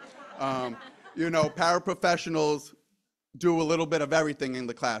too. You know, paraprofessionals do a little bit of everything in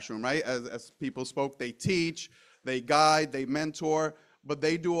the classroom, right? As people spoke, they teach, they guide, they mentor, but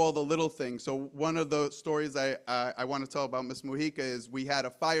they do all the little things. So one of the stories I want to tell about Ms. Mujica is we had a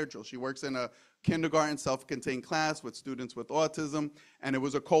fire drill. She works in a kindergarten self-contained class with students with autism, and it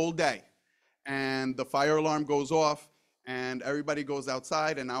was a cold day. And the fire alarm goes off, and everybody goes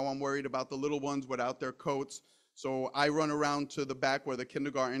outside, and now I'm worried about the little ones without their coats. So I run around to the back where the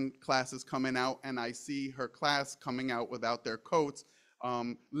kindergarten class is coming out, and I see her class coming out without their coats,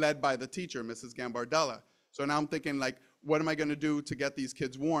 led by the teacher, Mrs. Gambardella. So now I'm thinking, like, what am I going to do to get these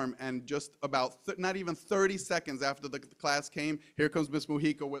kids warm? And just about not even 30 seconds after the class came, here comes Ms.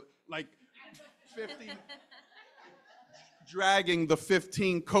 Mujica with like 50, dragging the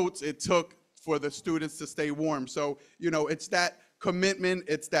 15 coats it took for the students to stay warm. So, you know, it's that commitment,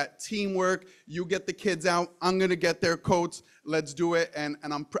 it's that teamwork. You get the kids out, I'm gonna get their coats, let's do it. And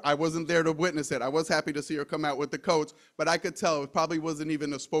I wasn't there to witness it. I was happy to see her come out with the coats, but I could tell it probably wasn't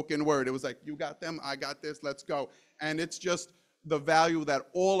even a spoken word. It was like, you got them, I got this, let's go. And it's just the value that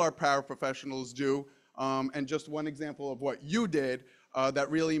all our paraprofessionals do. And just one example of what you did that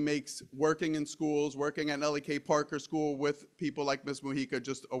really makes working in schools, working at Nellie K. Parker School with people like Ms. Mujica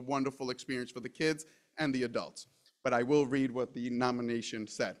just a wonderful experience for the kids and the adults. But I will read what the nomination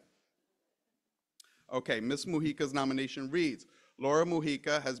said. Okay, Ms. Mujica's nomination reads, Laura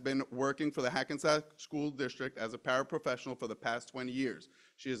Mujica has been working for the Hackensack School District as a paraprofessional for the past 20 years.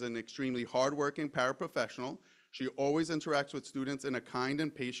 She is an extremely hardworking paraprofessional. She always interacts with students in a kind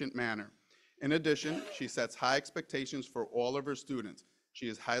and patient manner. In addition, she sets high expectations for all of her students. She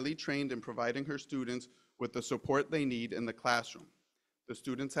is highly trained in providing her students with the support they need in the classroom. The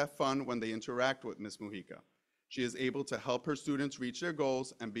students have fun when they interact with Ms. Mujica. She is able to help her students reach their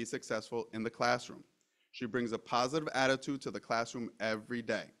goals and be successful in the classroom. She brings a positive attitude to the classroom every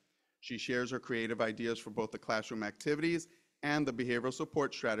day. She shares her creative ideas for both the classroom activities and the behavioral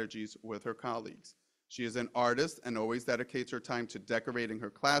support strategies with her colleagues. She is an artist and always dedicates her time to decorating her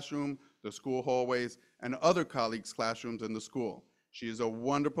classroom, the school hallways, and other colleagues' classrooms in the school. She is a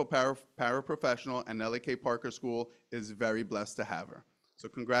wonderful paraprofessional, and Nellie K. Parker School is very blessed to have her. So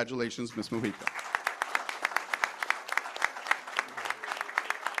congratulations, Ms. Mujica.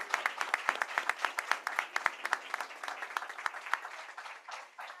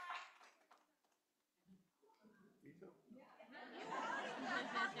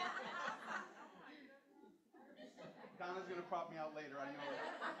 Donna's gonna prop me out later, I know it.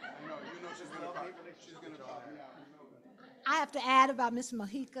 I know it. You know she's gonna prop me out. I have to add about Ms.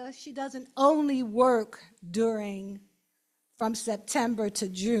 Mujica, she doesn't only work from September to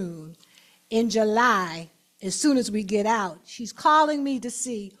June. In July, as soon as we get out, she's calling me to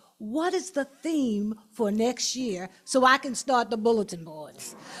see what is the theme for next year so I can start the bulletin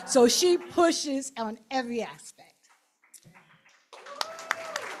boards. So she pushes on every aspect.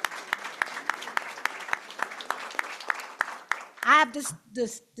 I have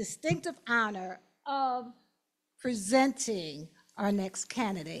this distinctive honor of presenting our next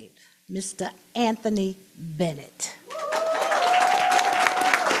candidate, Mr. Anthony Bennett.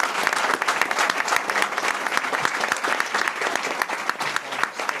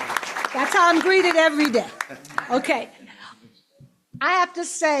 That's how I'm greeted every day. Okay. I have to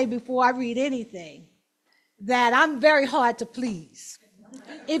say before I read anything that I'm very hard to please,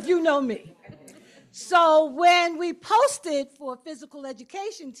 if you know me. So when we posted for a physical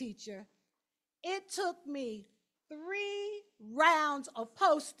education teacher, it took me 3 rounds of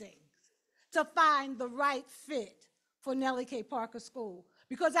postings to find the right fit for Nellie K. Parker School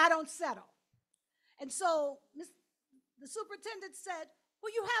because I don't settle. And so the superintendent said,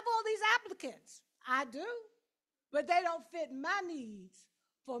 well, you have all these applicants. I do, but they don't fit my needs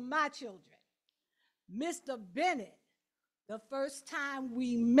for my children. Mr. Bennett, the first time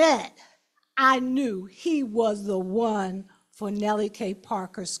we met, I knew he was the one for Nellie K.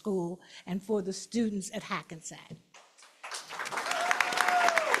 Parker School and for the students at Hackensack.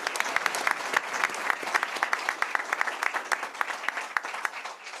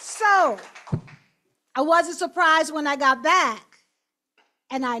 So I wasn't surprised when I got back,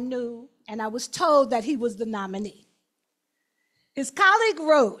 and I knew, and I was told that he was the nominee. His colleague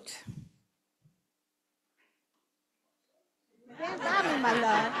wrote, my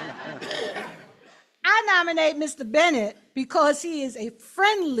love. I nominate Mr. Bennett because he is a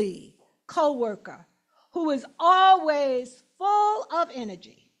friendly coworker who is always full of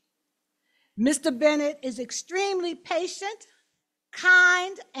energy. Mr. Bennett is extremely patient,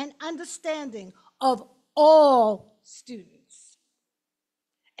 kind, and understanding of all students,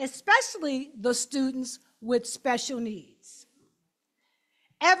 especially the students with special needs.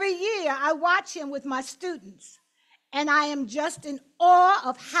 Every year, I watch him with my students, and I am just in awe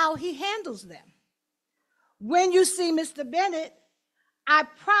of how he handles them. When you see Mr. Bennett, I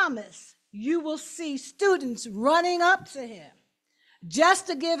promise you will see students running up to him just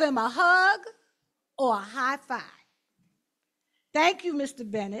to give him a hug or a high five. Thank you, Mr.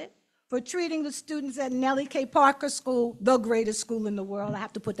 Bennett, for treating the students at Nellie K. Parker School, the greatest school in the world, I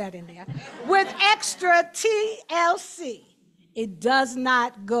have to put that in there, with extra TLC. It does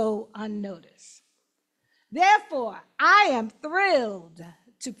not go unnoticed. Therefore, I am thrilled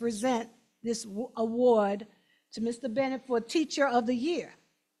to present this award to Mr. Bennett for Teacher of the Year.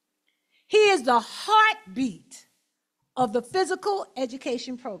 He is the heartbeat of the physical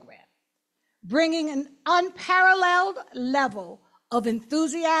education program, bringing an unparalleled level of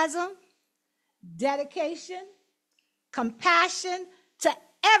enthusiasm, dedication, compassion to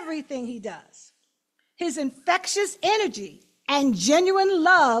everything he does. His infectious energy and genuine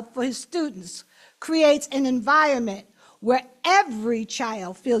love for his students creates an environment where every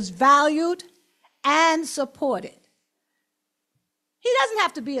child feels valued and supported. He doesn't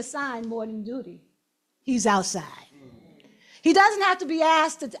have to be assigned morning duty. He's outside. He doesn't have to be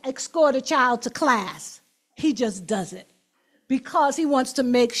asked to escort a child to class. He just does it because he wants to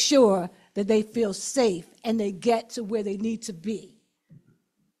make sure that they feel safe and they get to where they need to be.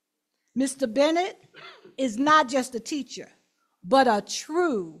 Mr. Bennett is not just a teacher, but a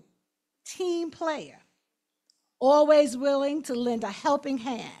true team player, always willing to lend a helping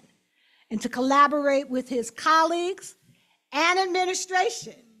hand and to collaborate with his colleagues and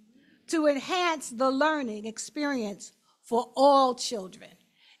administration to enhance the learning experience for all children.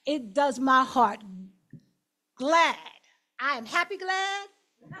 It does my heart glad. I am happy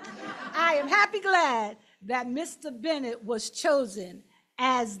glad that Mr. Bennett was chosen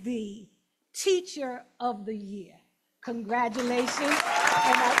as the Teacher of the Year. Congratulations, and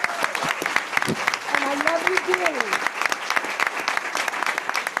I love you dearly.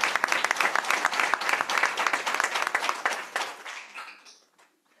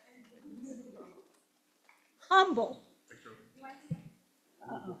 Humble.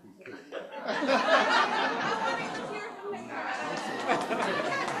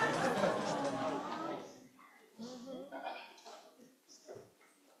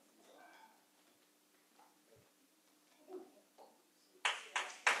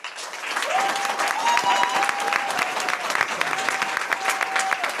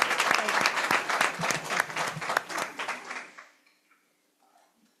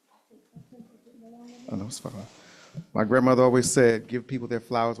 Oh, no, it's fine. My grandmother always said, give people their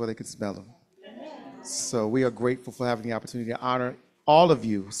flowers where they can smell them. So we are grateful for having the opportunity to honor all of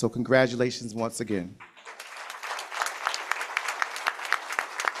you. So congratulations once again.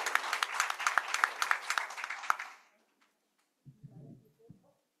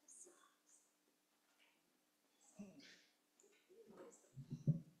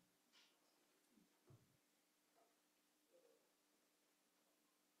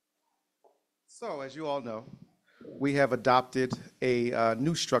 So, as you all know, we have adopted a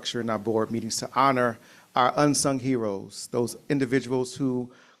new structure in our board meetings to honor our unsung heroes, those individuals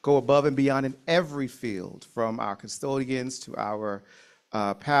who go above and beyond in every field, from our custodians to our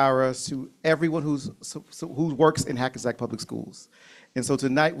paras to everyone who works in Hackensack Public Schools. And so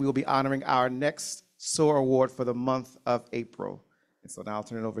tonight we will be honoring our next SOAR Award for the month of April. And so now I'll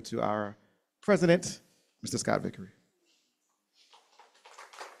turn it over to our president, Mr. Scott Vickery.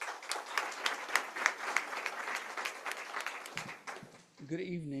 Good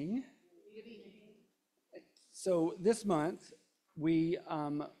evening. So this month, we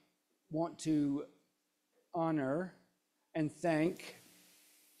want to honor and thank,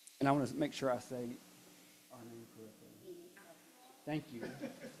 and I want to make sure I say our name correctly. Thank you.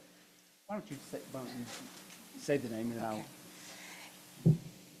 Why don't you say the name and then I'll...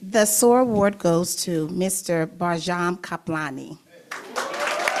 The SOAR Award goes to Mr. Barjam Kaplani,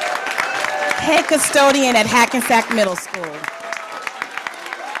 head custodian at Hackensack Middle School.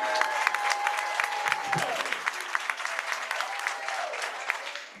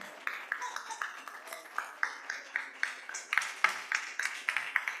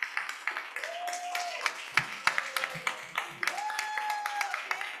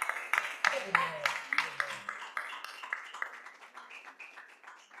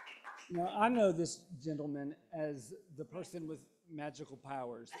 Now, I know this gentleman as the person with magical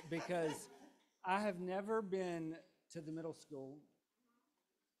powers because I have never been to the middle school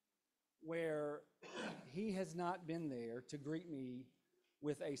where he has not been there to greet me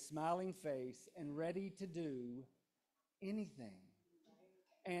with a smiling face and ready to do anything.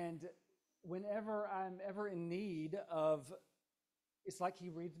 And whenever I'm ever in need of, it's like he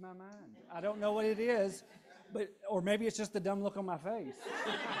reads my mind. I don't know what it is, or maybe it's just the dumb look on my face.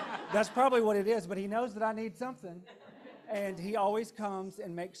 That's probably what it is, but he knows that I need something. And he always comes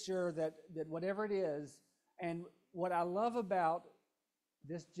and makes sure that whatever it is, and what I love about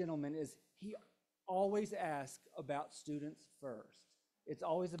this gentleman is he always asks about students first. It's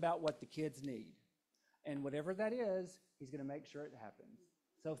always about what the kids need. And whatever that is, he's going to make sure it happens.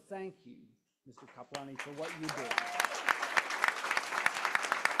 So thank you, Mr. Kaplani, for what you do.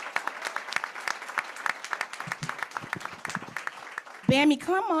 Bammy,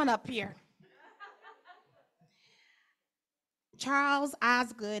 come on up here. Charles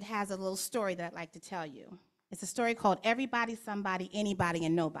Osgood has a little story that I'd like to tell you. It's a story called Everybody, Somebody, Anybody,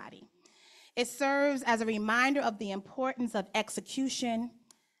 and Nobody. It serves as a reminder of the importance of execution,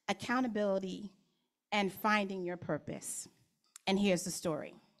 accountability, and finding your purpose. And here's the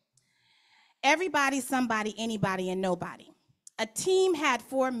story. Everybody, Somebody, Anybody, and Nobody. A team had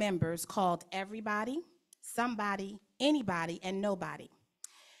 4 members called Everybody, Somebody, Anybody, and Nobody.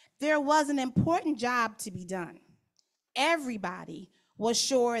 There was an important job to be done. Everybody was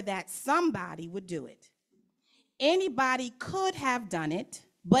sure that somebody would do it. Anybody could have done it,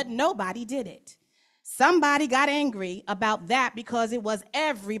 but nobody did it. Somebody got angry about that because it was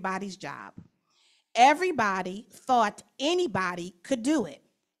everybody's job. Everybody thought anybody could do it.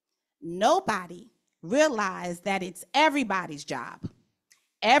 Nobody realized that it's everybody's job.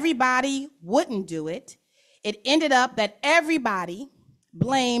 Everybody wouldn't do it. It ended up that everybody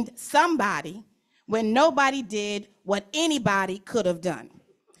blamed somebody when nobody did what anybody could have done.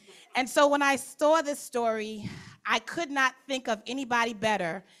 And so when I saw this story, I could not think of anybody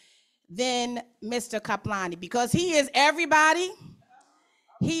better than Mr. Kaplani, because he is everybody.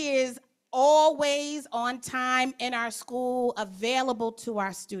 He is always on time in our school, available to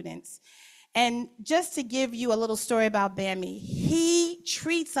our students. And just to give you a little story about Bammy, he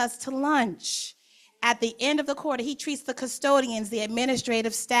treats us to lunch. At the end of the quarter, he treats the custodians, the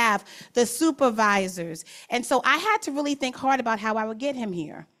administrative staff, the supervisors. And so I had to really think hard about how I would get him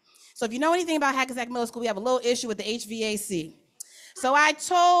here. So if you know anything about Hackensack Middle School, we have a little issue with the HVAC. So I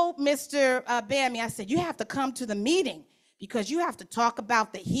told Mr. Bammy, I said, you have to come to the meeting because you have to talk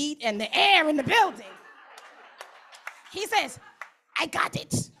about the heat and the air in the building. He says, I got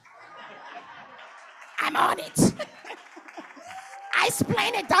it. I'm on it. I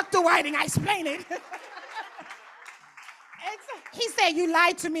explain it, Dr. Whiting, I explain it. He said, you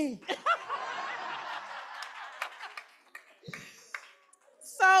lied to me.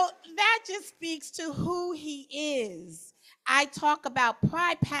 So that just speaks to who he is. I talk about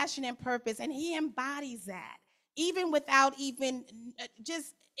pride, passion, and purpose, and he embodies that, even without even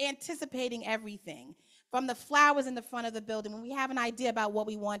just anticipating everything. From the flowers in the front of the building, when we have an idea about what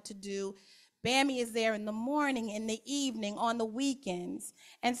we want to do, Bammy is there in the morning, in the evening, on the weekends.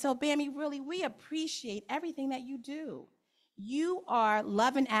 And so, Bammy, really, we appreciate everything that you do. You are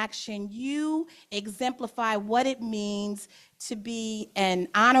love in action. You exemplify what it means to be an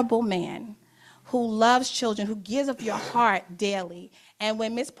honorable man who loves children, who gives of your heart daily. And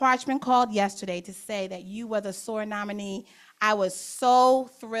when Ms. Parchman called yesterday to say that you were the SOAR nominee, I was so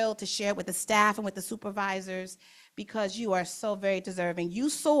thrilled to share it with the staff and with the supervisors, because you are so very deserving.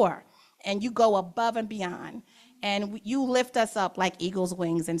 You soar and you go above and beyond, and you lift us up like eagle's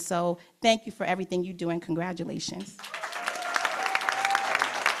wings. And so thank you for everything you do, and congratulations.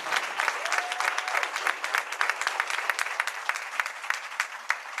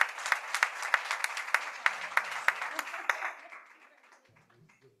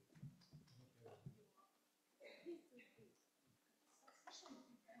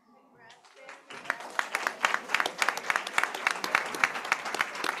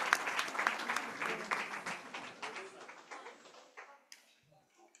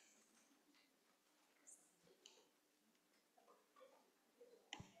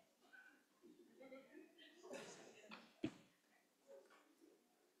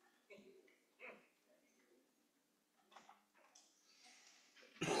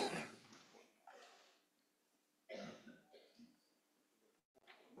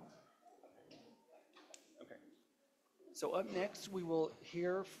 So up next, we will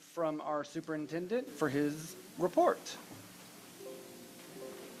hear from our superintendent for his report.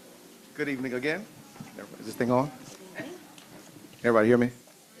 Good evening again. Is this thing on? Everybody hear me?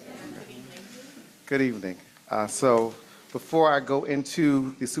 Good evening. So before I go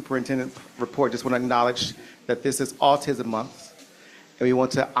into the superintendent report, just want to acknowledge that this is Autism Month. and we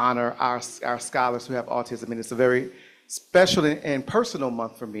want to honor our scholars who have autism. And it's a very special and personal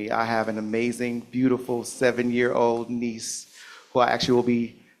month for me. I have an amazing, beautiful 7-year-old niece who I actually will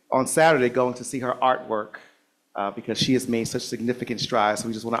be on Saturday going to see her artwork because she has made such significant strides. So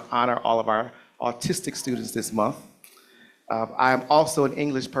we just want to honor all of our autistic students this month. I am also an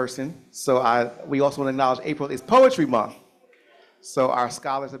English person, so we also want to acknowledge April is Poetry Month. So our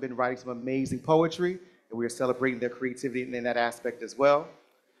scholars have been writing some amazing poetry, and we are celebrating their creativity in that aspect as well.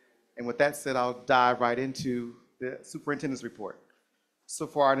 And with that said, I'll dive right into the superintendent's report. So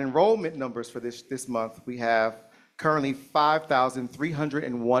for our enrollment numbers for this month, we have currently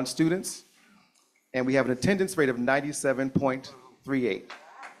 5,301 students, and we have an attendance rate of 97.38.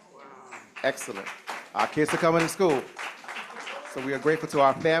 Excellent. Our kids are coming to school. So we are grateful to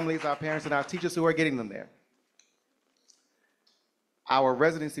our families, our parents, and our teachers who are getting them there. Our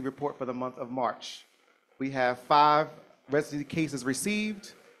residency report for the month of March. We have 5 residency cases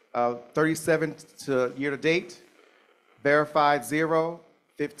received, 37 year to date, verified 0,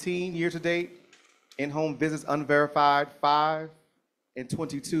 15 year to date, in-home visits unverified 5, and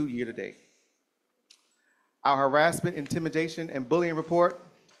 22 year to date. Our harassment, intimidation, and bullying report,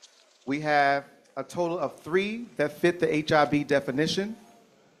 we have a total of 3 that fit the HIB definition.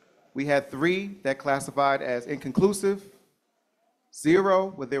 We had 3 that classified as inconclusive,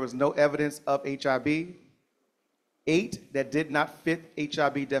 0 where there was no evidence of HIB, 8 that did not fit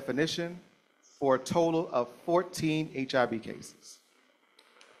HIB definition, for a total of 14 HIB cases.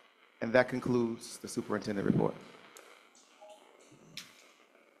 And that concludes the superintendent report.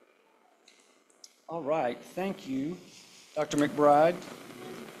 All right, thank you, Dr. McBride.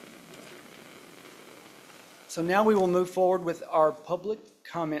 So now we will move forward with our public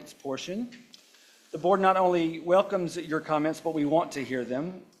comments portion. The board not only welcomes your comments, but we want to hear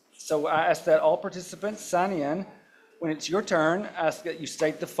them. So I ask that all participants sign in. When it's your turn, I ask that you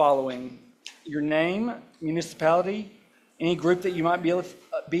state the following: your name, municipality, any group that you might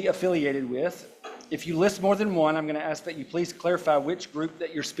be affiliated with. If you list more than one, I'm going to ask that you please clarify which group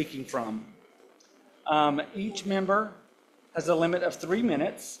that you're speaking from. Each member has a limit of 3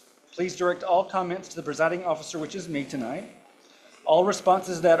 minutes. Please direct all comments to the presiding officer, which is me tonight. All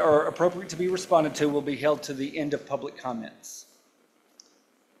responses that are appropriate to be responded to will be held to the end of public comments.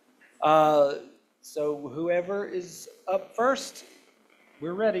 So whoever is up first,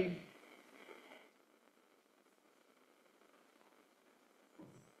 we're ready.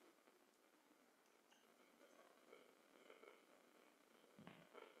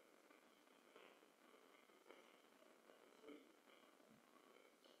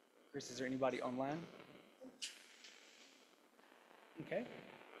 Chris, is there anybody online? Okay.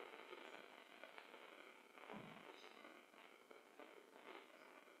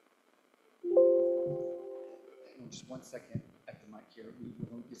 Just 1 second at the mic here. We're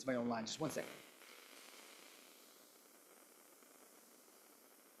going to get somebody online. Just 1 second.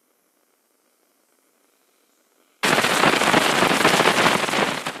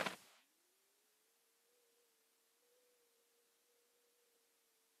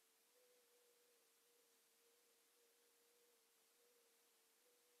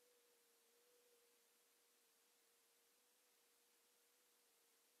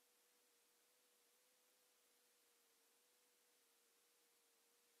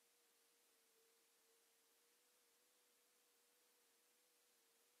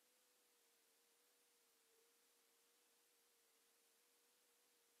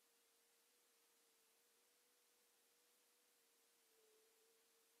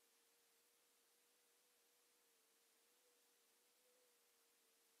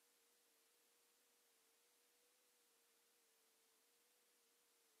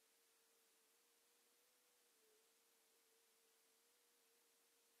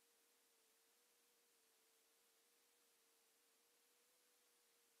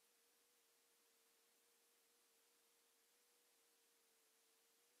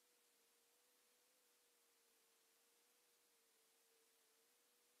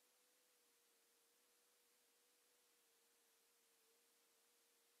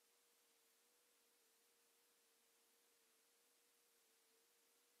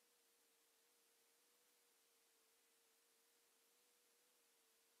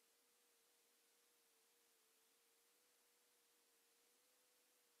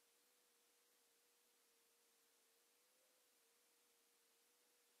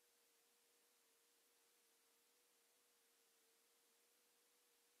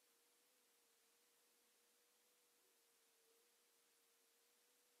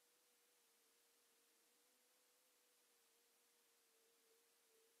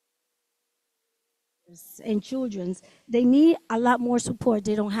 and children's, they need a lot more support.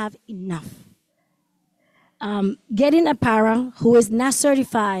 They don't have enough. Getting a para who is not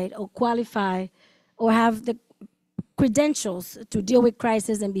certified or qualified or have the credentials to deal with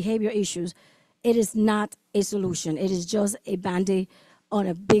crisis and behavior issues, it is not a solution. It is just a Band-Aid on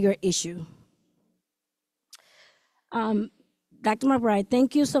a bigger issue. Dr. McBride,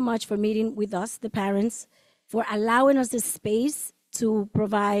 thank you so much for meeting with us, the parents, for allowing us the space to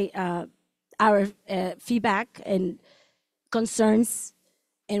provide our feedback and concerns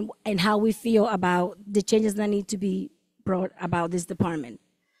and how we feel about the changes that need to be brought about this department.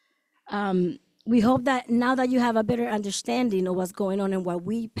 We hope that now that you have a better understanding of what's going on and what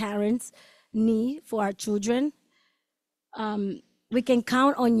we parents need for our children, we can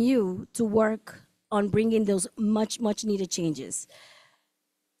count on you to work on bringing those much needed changes.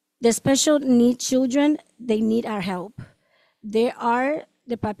 The special needs children, they need our help. They are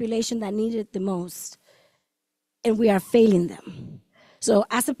the population that need it the most, and we are failing them. So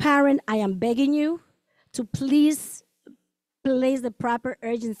as a parent, I am begging you to please place the proper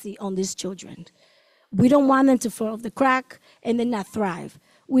urgency on these children. We don't want them to fall off the crack and then not thrive.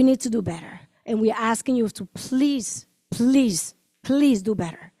 We need to do better. And we are asking you to please do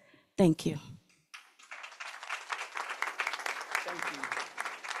better. Thank you. Thank you.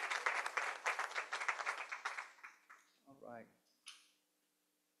 All right.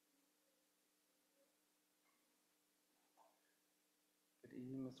 Good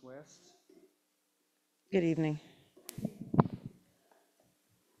evening, Ms. West. Good evening.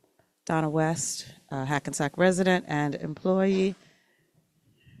 Donna West, Hackensack resident and employee.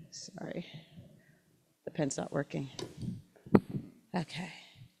 Sorry, the pen's not working. Okay.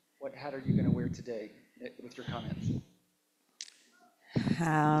 What hat are you going to wear today with your comments?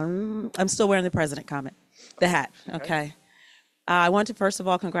 I'm still wearing the president comment, the hat, okay. I want to first of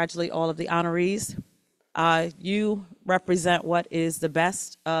all congratulate all of the honorees. You represent what is the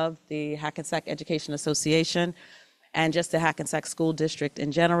best of the Hackensack Education Association and just the Hackensack School District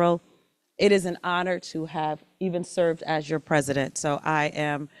in general. It is an honor to have even served as your president, so I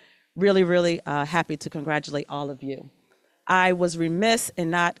am really happy to congratulate all of you. I was remiss in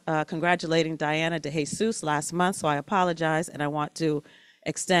not congratulating Diana De Jesus last month, so I apologize, and I want to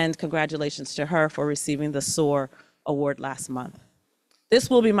extend congratulations to her for receiving the SOAR Award last month. This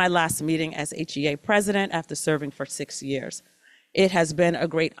will be my last meeting as HEA president after serving for 6 years. It has been a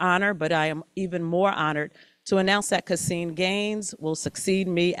great honor, but I am even more honored to announce that Cassine Gaines will succeed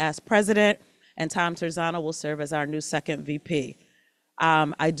me as president, and Tom Terzano will serve as our new second VP.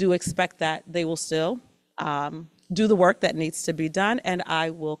 I do expect that they will still do the work that needs to be done, and I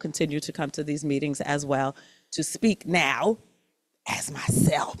will continue to come to these meetings as well to speak now as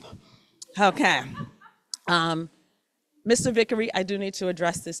myself. Okay. Mr. Vickery, I do need to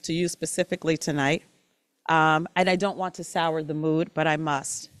address this to you specifically tonight, and I don't want to sour the mood, but I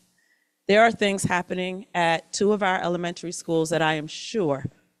must. There are things happening at 2 of our elementary schools that I am sure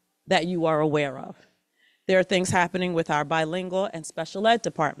that you are aware of. There are things happening with our bilingual and special ed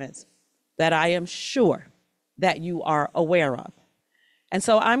departments that I am sure that you are aware of. And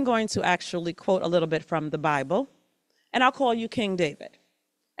so I'm going to actually quote a little bit from the Bible, and I'll call you King David,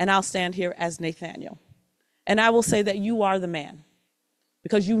 and I'll stand here as Nathaniel. And I will say that you are the man,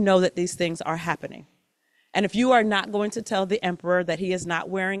 because you know that these things are happening. And if you are not going to tell the emperor that he is not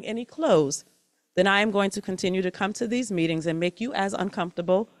wearing any clothes, then I am going to continue to come to these meetings and make you as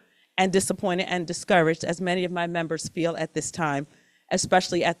uncomfortable and disappointed and discouraged as many of my members feel at this time,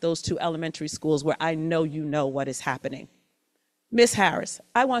 especially at those 2 elementary schools where I know you know what is happening. Ms. Harris,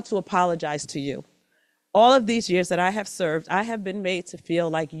 I want to apologize to you. All of these years that I have served, I have been made to feel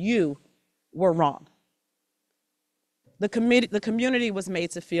like you were wrong. The community was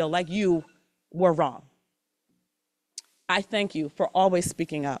made to feel like you were wrong. I thank you for always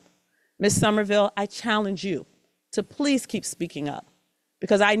speaking up. Ms. Somerville, I challenge you to please keep speaking up,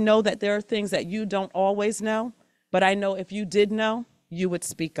 because I know that there are things that you don't always know, but I know if you did know, you would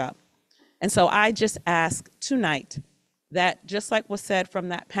speak up. And so I just ask tonight that, just like was said from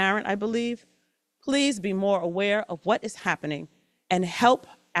that parent, I believe, please be more aware of what is happening and help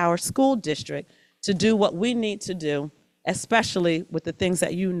our school district to do what we need to do, especially with the things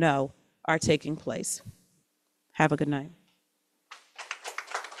that you know are taking place. Have a good night.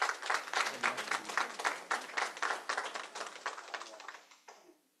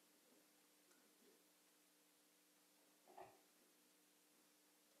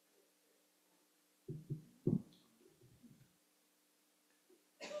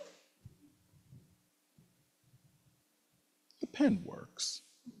 The pen works.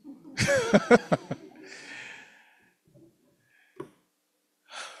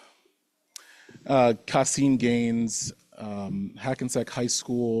 Kasim Gaines, Hackensack High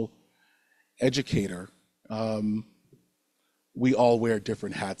School educator, we all wear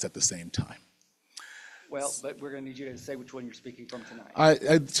different hats at the same time. Well, but we're going to need you to say which one you're speaking from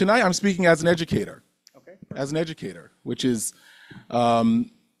tonight. Tonight I'm speaking as an educator. Okay. As an educator, which is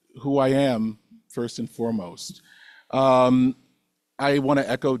who I am first and foremost. I want to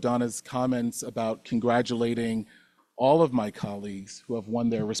echo Donna's comments about congratulating all of my colleagues who have won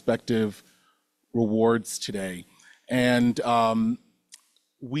their respective rewards today. And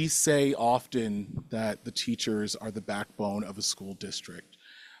we say often that the teachers are the backbone of a school district.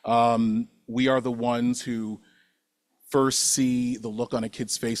 We are the ones who first see the look on a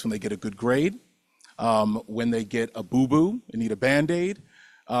kid's face when they get a good grade, when they get a boo-boo and need a Band-Aid,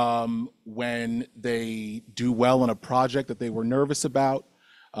 when they do well on a project that they were nervous about,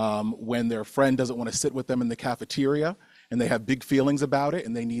 when their friend doesn't want to sit with them in the cafeteria and they have big feelings about it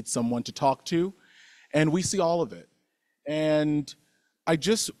and they need someone to talk to. And we see all of it. And I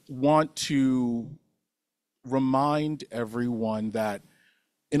just want to remind everyone that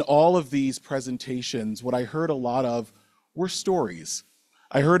in all of these presentations, what I heard a lot of were stories.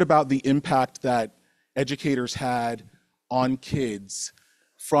 I heard about the impact that educators had on kids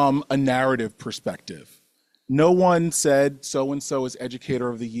from a narrative perspective. No one said so-and-so is Educator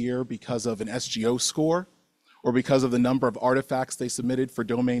of the Year because of an SGO score or because of the number of artifacts they submitted for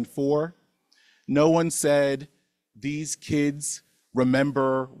Domain 4. No one said these kids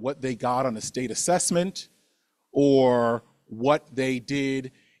remember what they got on a state assessment or what they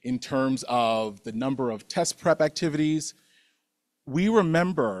did in terms of the number of test prep activities. We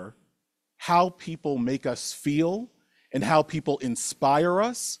remember how people make us feel and how people inspire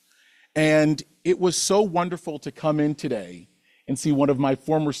us. And it was so wonderful to come in today and see one of my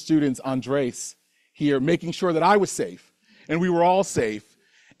former students, Andres, here making sure that I was safe and we were all safe.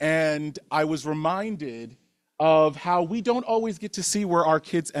 And I was reminded of how we don't always get to see where our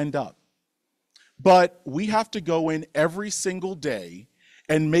kids end up. But we have to go in every single day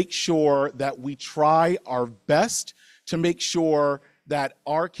and make sure that we try our best to make sure that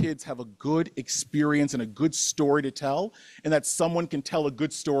our kids have a good experience and a good story to tell, and that someone can tell a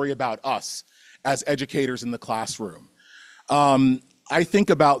good story about us as educators in the classroom. I think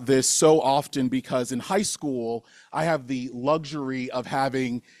about this so often because in high school, I have the luxury of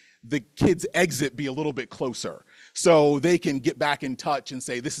having the kids' exit be a little bit closer so they can get back in touch and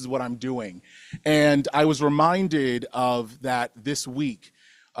say, this is what I'm doing. And I was reminded of that this week,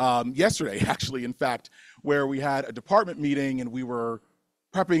 yesterday actually, in fact, where we had a department meeting and we were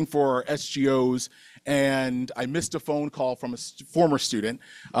prepping for SGOs, and I missed a phone call from a former student,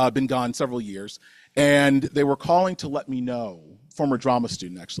 been gone several years, and they were calling to let me know, former drama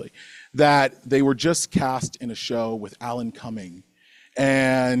student actually, that they were just cast in a show with Alan Cumming,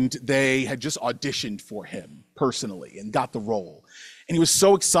 and they had just auditioned for him personally and got the role. And he was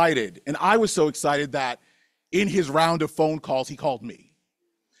so excited, and I was so excited that in his round of phone calls, he called me.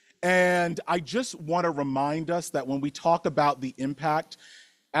 And I just want to remind us that when we talk about the impact,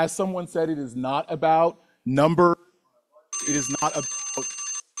 as someone said, it is not about number, it is not about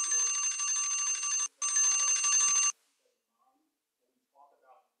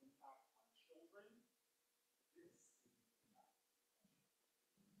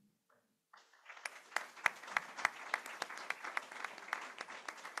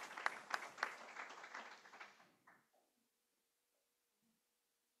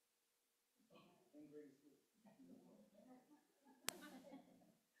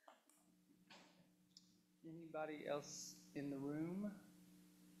Anybody else in the room?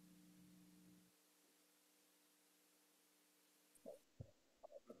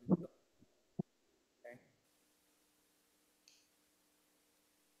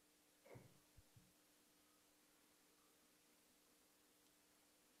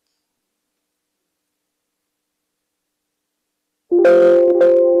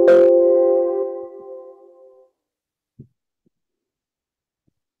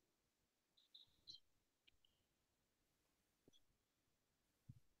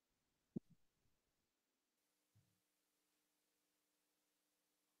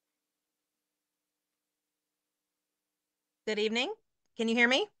 Good evening. Can you hear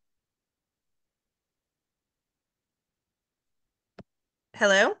me?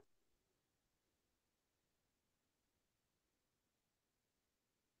 Hello?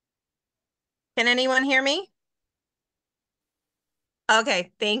 Can anyone hear me?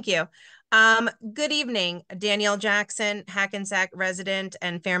 Okay, thank you. Good evening, Danielle Jackson, Hackensack resident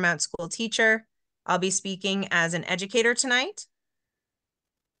and Fairmount school teacher. I'll be speaking as an educator tonight.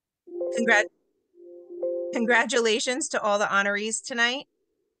 Congratulations to all the honorees tonight.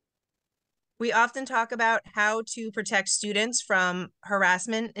 We often talk about how to protect students from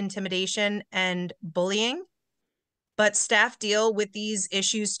harassment, intimidation, and bullying, but staff deal with these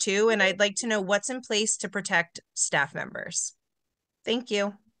issues too, and I'd like to know what's in place to protect staff members. Thank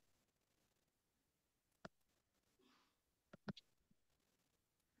you.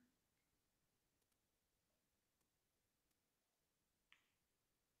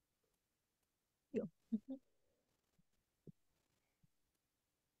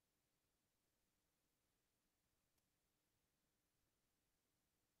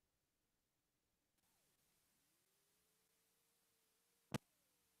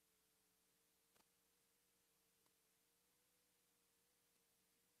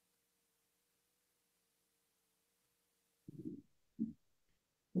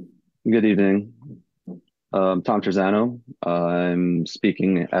 Good evening. Tom Terzano. I'm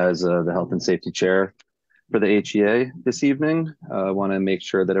speaking as the Health and Safety Chair for the HEA this evening. I want to make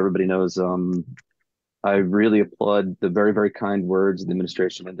sure that everybody knows I really applaud the very, very kind words the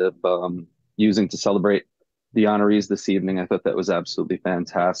administration ended up using to celebrate the honorees this evening. I thought that was absolutely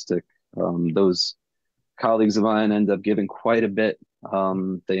fantastic. Those colleagues of mine end up giving quite a bit.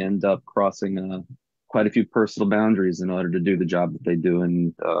 They end up crossing quite a few personal boundaries in order to do the job that they do,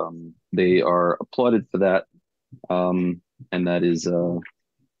 and they are applauded for that. And that is,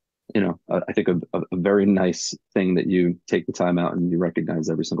 I think a very nice thing that you take the time out and you recognize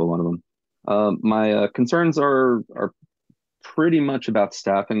every single one of them. My concerns are pretty much about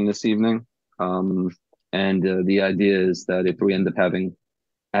staffing this evening. And the idea is that if we end up having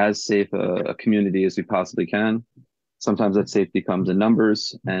as safe a community as we possibly can, sometimes that safety comes in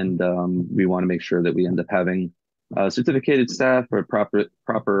numbers, and we want to make sure that we end up having certificated staff or proper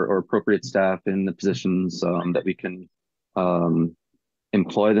or appropriate staff in the positions that we can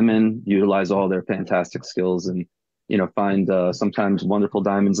employ them in, utilize all their fantastic skills, and find sometimes wonderful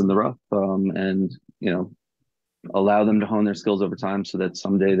diamonds in the rough, and allow them to hone their skills over time so that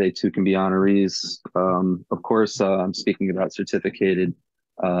someday they too can be honorees. Of course, I'm speaking about certificated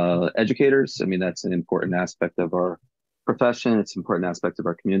educators. I mean, that's an important aspect of our profession. It's an important aspect of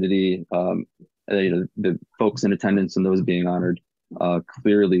our community. The folks in attendance and those being honored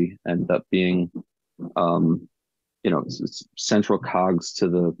clearly end up being, central cogs to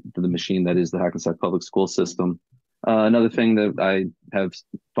the machine that is the Hackensack Public School System. Another thing that I have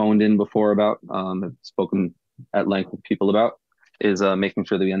phoned in before about, have spoken at length with people about, is making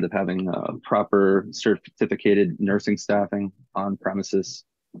sure that we end up having proper certificated nursing staffing on premises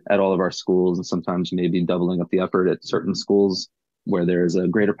at all of our schools, and sometimes maybe doubling up the effort at certain schools where there's a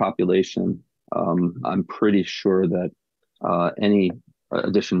greater population. I'm pretty sure that any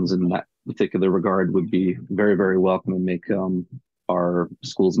additions in that particular regard would be very, very welcome and make our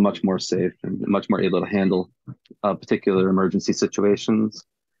schools much more safe and much more able to handle particular emergency situations.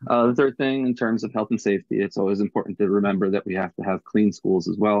 The third thing, in terms of health and safety, it's always important to remember that we have to have clean schools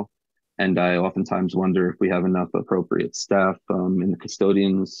as well. And I oftentimes wonder if we have enough appropriate staff in the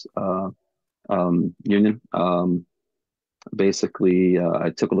custodians union. Basically,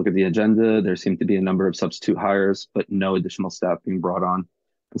 I took a look at the agenda. There seemed to be a number of substitute hires, but no additional staff being brought on.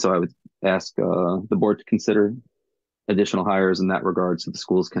 And so I would ask the board to consider additional hires in that regard so the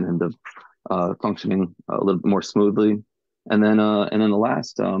schools can end up functioning a little bit more smoothly. And then the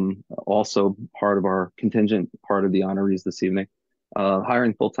last, also part of our contingent, part of the honorees this evening,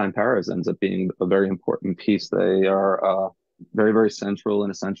 hiring full-time paras ends up being a very important piece. They are very, very central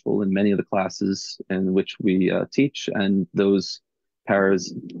and essential in many of the classes in which we teach, and those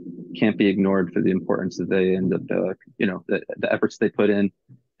paras can't be ignored for the importance that they end up, the efforts they put in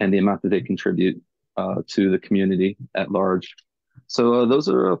and the amount that they contribute to the community at large. So those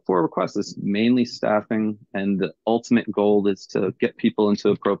are 4 requests. It's mainly staffing, and the ultimate goal is to get people into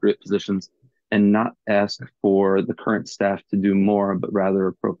appropriate positions and not ask for the current staff to do more, but rather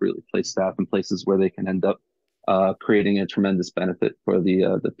appropriately place staff in places where they can end up creating a tremendous benefit for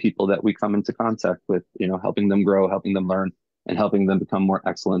the people that we come into contact with, helping them grow, helping them learn, and helping them become more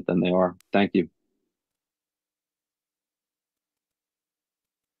excellent than they are. Thank you.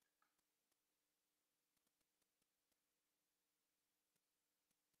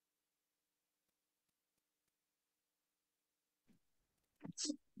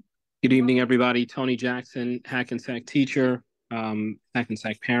 Good evening, everybody. Tony Jackson, Hackensack teacher,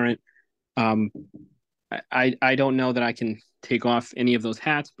 Hackensack parent. I don't know that I can take off any of those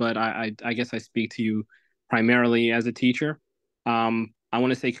hats, but I guess I speak to you primarily as a teacher. I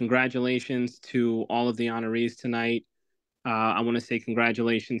want to say congratulations to all of the honorees tonight. I want to say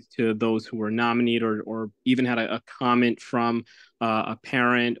congratulations to those who were nominated or even had a comment from a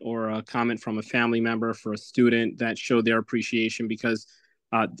parent or a comment from a family member for a student that showed their appreciation, because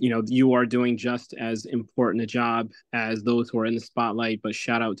You are doing just as important a job as those who are in the spotlight, but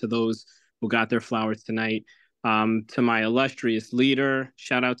shout out to those who got their flowers tonight. To my illustrious leader,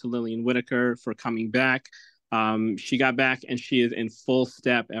 shout out to Lillian Whitaker for coming back. She got back and she is in full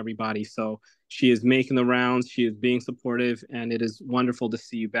step, everybody. So she is making the rounds, she is being supportive, and it is wonderful to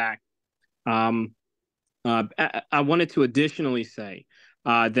see you back. I wanted to additionally say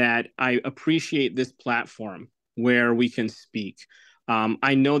that I appreciate this platform where we can speak.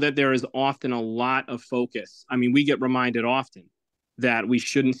 I know that there is often a lot of focus. I mean, we get reminded often that we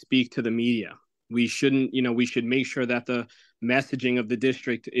shouldn't speak to the media. We shouldn't, we should make sure that the messaging of the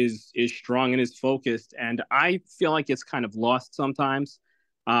district is strong and is focused. And I feel like it's kind of lost sometimes.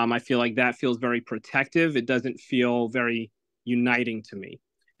 I feel like that feels very protective. It doesn't feel very uniting to me.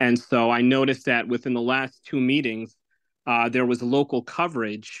 And so I noticed that within the last 2 meetings, there was local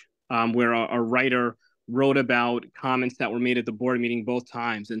coverage where a writer wrote about comments that were made at the board meeting both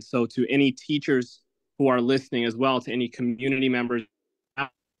times. And so to any teachers who are listening as well, to any community members,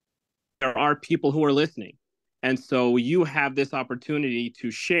 there are people who are listening. And so you have this opportunity to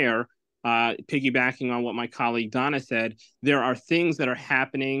share, piggybacking on what my colleague Donna said, there are things that are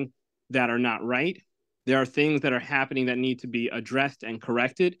happening that are not right. There are things that are happening that need to be addressed and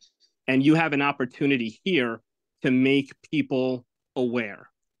corrected. And you have an opportunity here to make people aware.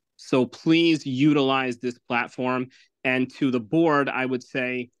 So please utilize this platform. And to the board, I would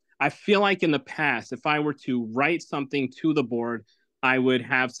say, I feel like in the past, if I were to write something to the board, I would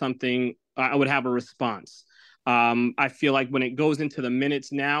have a response. I feel like when it goes into the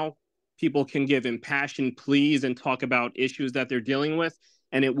minutes now, people can give impassioned pleas and talk about issues that they're dealing with,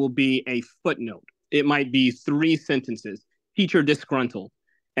 and it will be a footnote. It might be 3 sentences, teacher disgruntled.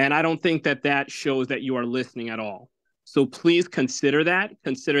 And I don't think that that shows that you are listening at all. So please consider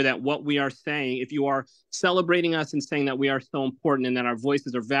that what we are saying, if you are celebrating us and saying that we are so important and that our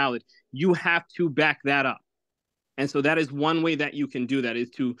voices are valid, you have to back that up. And so that is one way that you can do that, is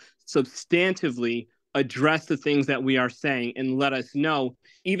to substantively address the things that we are saying and let us know,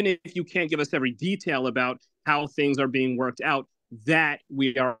 even if you can't give us every detail about how things are being worked out, that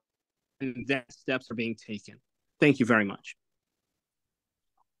we are, and that steps are being taken. Thank you very much.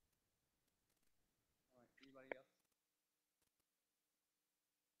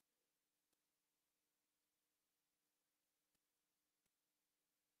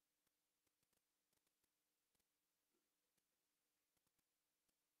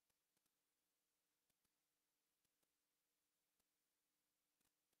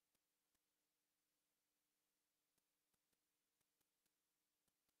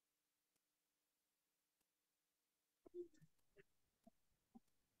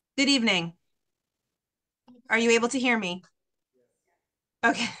 Good evening. Are you able to hear me?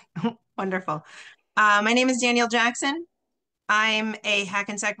 Okay, wonderful. My name is Danielle Jackson. I'm a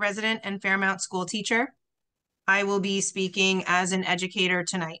Hackensack resident and Fairmount school teacher. I will be speaking as an educator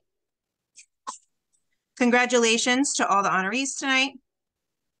tonight. Congratulations to all the honorees tonight.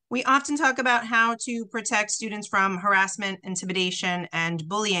 We often talk about how to protect students from harassment, intimidation, and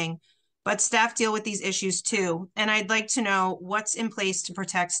bullying, but staff deal with these issues too. And I'd like to know what's in place to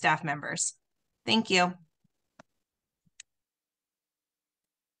protect staff members. Thank you. All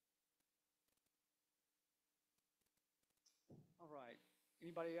right.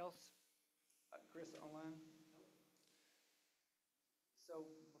 Anybody else? Chris, online? So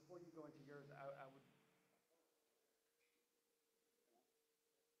before you go into yours, I would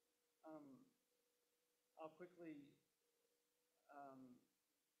I'll quickly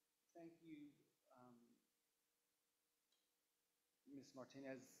thank you, Ms.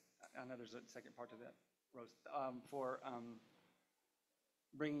 Martinez. I know there's a second part to that, Rose, for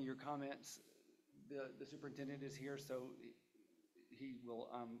bringing your comments. The superintendent is here, so he will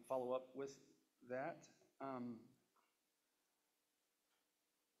follow up with that.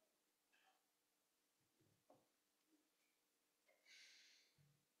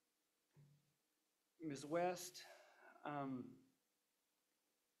 Ms. West, I'm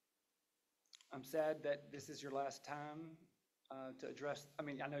sad that this is your last time to address, I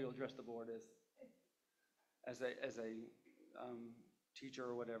mean, I know you'll address the board as a teacher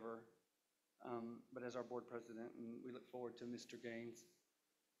or whatever, but as our board president, and we look forward to Mr. Gaines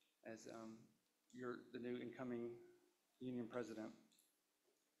as you're the new incoming union president.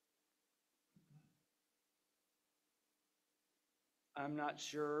 I'm not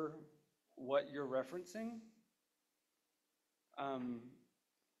sure what you're referencing.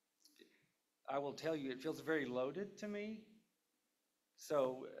 I will tell you, it feels very loaded to me.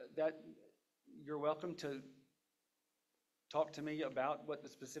 So that you're welcome to talk to me about what the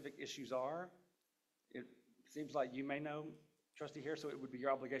specific issues are. It seems like you may know trustee here, so it would be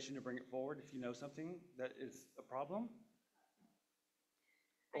your obligation to bring it forward if you know something that is a problem.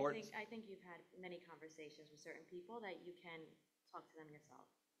 Or I think you've had many conversations with certain people that you can talk to them yourself.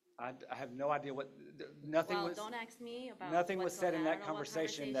 I have no idea what, nothing Well, was. don't ask me about Nothing was what's said going in on. I that don't know what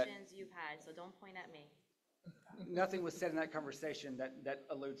conversation that, conversations you've had, so don't point at me. nothing was said in that conversation that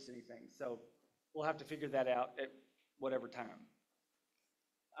alludes to anything. So we'll have to figure that out at whatever time.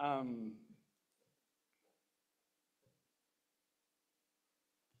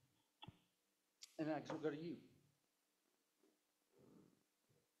 And I guess we'll go to you.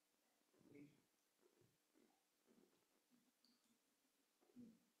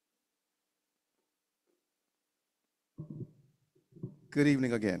 Good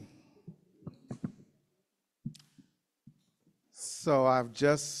evening again. So I've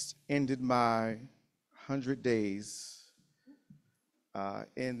just ended my 100 days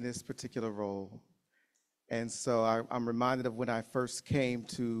in this particular role. And so I'm reminded of when I first came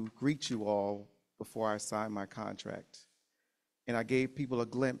to greet you all before I signed my contract. And I gave people a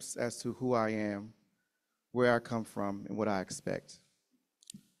glimpse as to who I am, where I come from, and what I expect.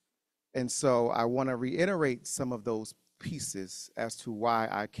 And so I want to reiterate some of those pieces as to why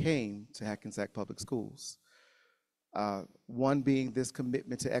I came to Hackensack Public Schools. One being this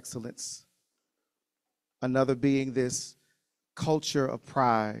commitment to excellence, another being this culture of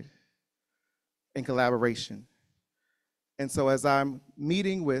pride and collaboration. And so as I'm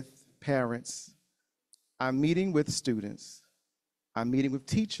meeting with parents, I'm meeting with students, I'm meeting with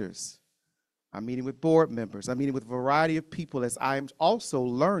teachers, I'm meeting with board members, I'm meeting with a variety of people as I'm also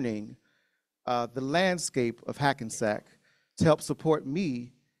learning the landscape of Hackensack to help support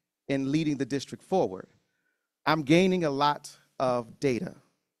me in leading the district forward. I'm gaining a lot of data.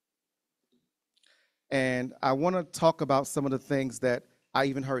 And I want to talk about some of the things that I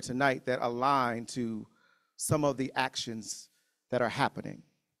even heard tonight that align to some of the actions that are happening.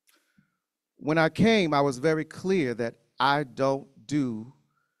 When I came, I was very clear that I don't do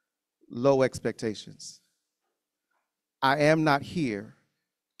low expectations. I am not here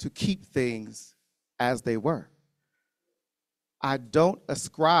to keep things as they were. I don't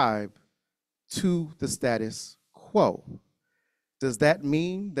ascribe to the status quo. Does that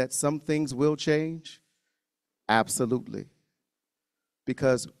mean that some things will change? Absolutely.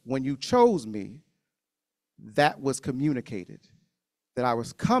 Because when you chose me, that was communicated, that I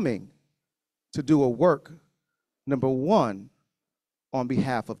was coming to do a work, number one, on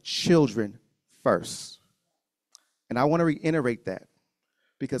behalf of children first. And I want to reiterate that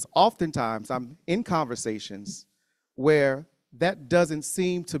because oftentimes I'm in conversations where that doesn't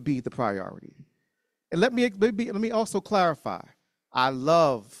seem to be the priority. And let me also clarify. I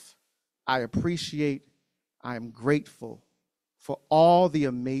love, I appreciate, I am grateful for all the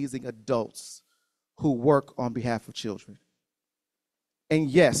amazing adults who work on behalf of children. And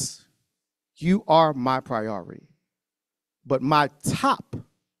yes, you are my priority. But my top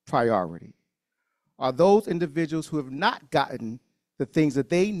priority are those individuals who have not gotten the things that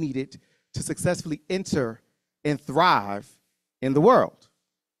they needed to successfully enter and thrive in the world.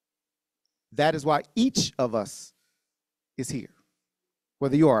 That is why each of us is here.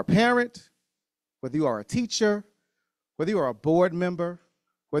 Whether you are a parent, whether you are a teacher, whether you are a board member,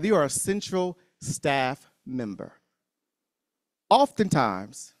 whether you are a central staff member.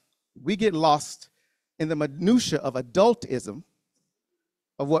 Oftentimes, we get lost in the minutia of adultism,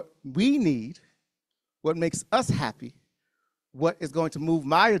 of what we need, what makes us happy, what is going to move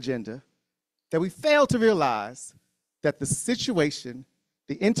my agenda, that we fail to realize that the situation,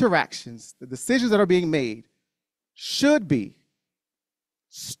 the interactions, the decisions that are being made should be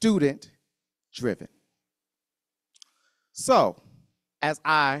student-driven. So, as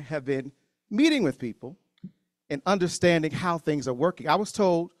I have been meeting with people and understanding how things are working, I was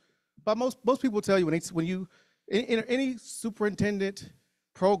told, but most people tell you when you in any superintendent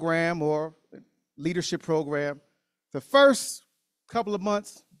program or leadership program, the first couple of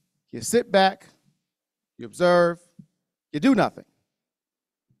months, you sit back, you observe, you do nothing,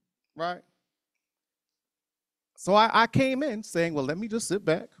 right? So I came in saying, well, let me just sit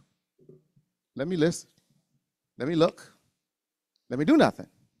back, let me listen, let me look, let me do nothing.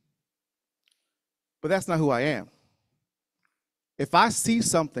 But that's not who I am. If I see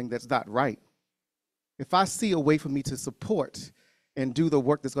something that's not right, if I see a way for me to support and do the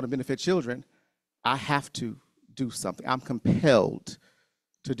work that's going to benefit children, I have to do something. I'm compelled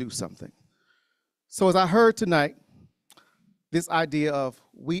to do something. So as I heard tonight, this idea of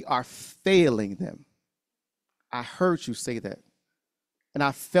we are failing them, I heard you say that, and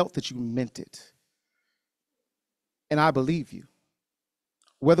I felt that you meant it. And I believe you.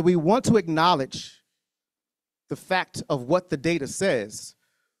 Whether we want to acknowledge the fact of what the data says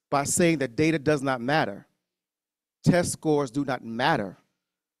by saying that data does not matter, test scores do not matter,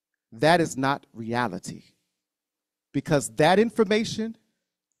 that is not reality. Because that information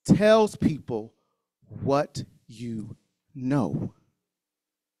tells people what you know.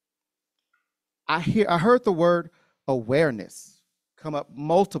 I heard the word awareness come up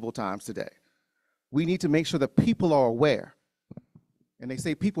multiple times today. We need to make sure that people are aware. And they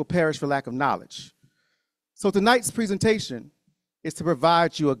say people perish for lack of knowledge. So tonight's presentation is to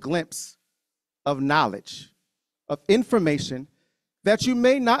provide you a glimpse of knowledge, of information that you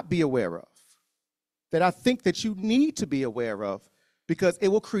may not be aware of, that I think that you need to be aware of, because it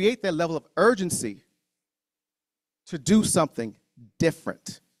will create that level of urgency to do something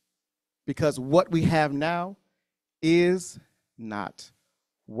different. Because what we have now is not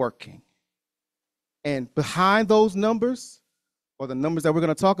working. And behind those numbers, or the numbers that we're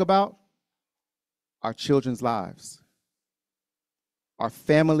going to talk about, are children's lives, our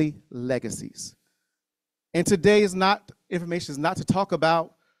family legacies. And today is not, information is not to talk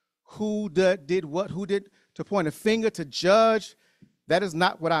about who did what, who did, to point a finger, to judge. That is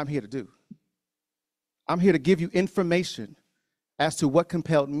not what I'm here to do. I'm here to give you information as to what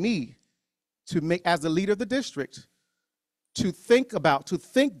compelled me to make, as the leader of the district, to think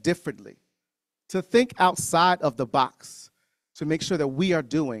differently, to think outside of the box, to make sure that we are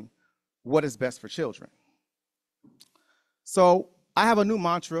doing what is best for children. So I have a new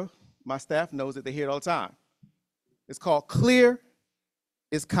mantra. My staff knows it, they hear it all the time. It's called clear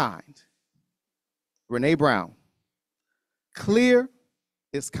is kind. Renee Brown. Clear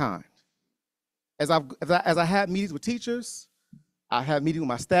is kind. As I had meetings with teachers, I have meetings with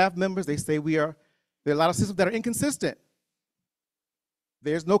my staff members, they say there are a lot of systems that are inconsistent.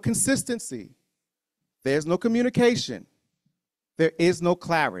 There's no consistency. There's no communication. There is no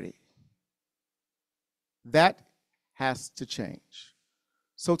clarity. That has to change.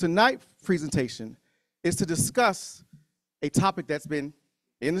 So tonight's presentation is to discuss a topic that's been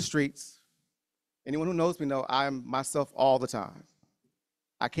in the streets. Anyone who knows me know I am myself all the time.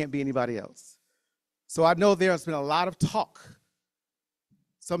 I can't be anybody else. So I know there has been a lot of talk,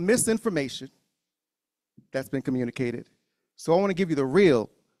 some misinformation that's been communicated. So I want to give you the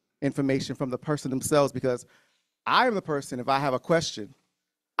real information from the person themselves, because I am the person, if I have a question,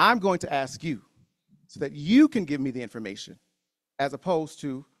 I'm going to ask you so that you can give me the information as opposed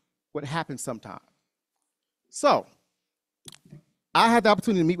to what happens sometimes. So I had the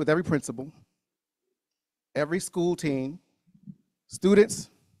opportunity to meet with every principal, every school team, students.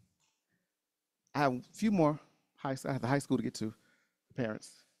 I have a few more, I have the high school to get to, parents.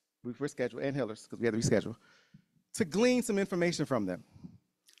 We rescheduled, and Hillers, because we had to reschedule, to glean some information from them.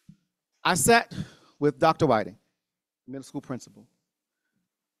 I sat with Dr. Whiting, middle school principal.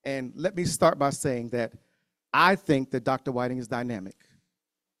 And let me start by saying that I think that Dr. Whiting is dynamic.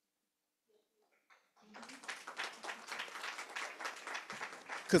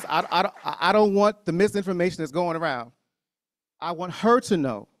 Because I don't want the misinformation that's going around. I want her to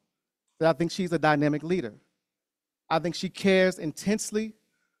know that I think she's a dynamic leader. I think she cares intensely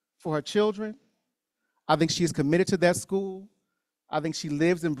for her children. I think she is committed to that school. I think she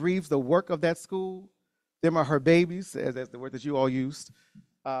lives and breathes the work of that school. Them are her babies, as the word that you all used.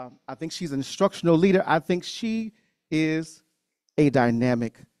 I think she's an instructional leader. I think she is a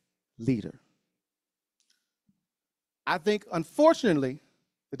dynamic leader. I think, unfortunately,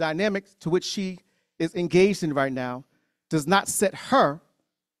 the dynamic to which she is engaged in right now does not set her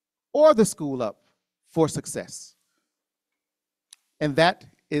or the school up for success. And that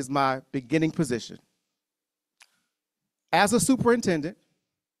is my beginning position. As a superintendent,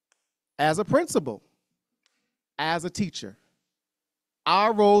 as a principal, as a teacher,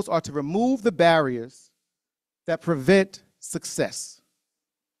 our roles are to remove the barriers that prevent success.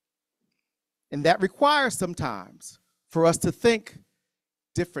 And that requires sometimes for us to think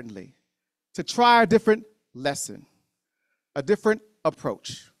differently, to try a different lesson, a different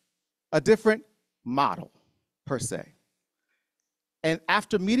approach, a different model, per se. And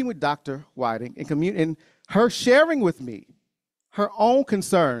after meeting with Dr. Whiting and her sharing with me her own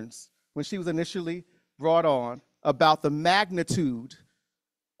concerns when she was initially brought on about the magnitude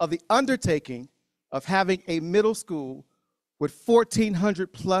of the undertaking of having a middle school with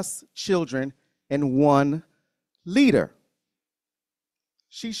 1,400 plus children and one leader.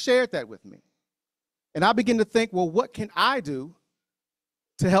 She shared that with me. And I began to think, well, what can I do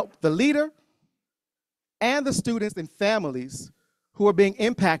to help the leader and the students and families who are being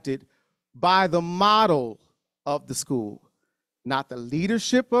impacted by the model of the school? Not the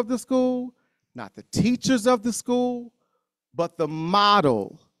leadership of the school, not the teachers of the school, but the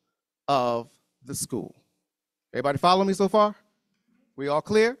model of the school. Everybody follow me so far? We all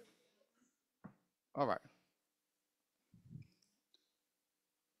clear? All right.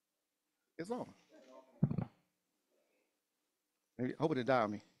 It's on. Maybe, hope it didn't die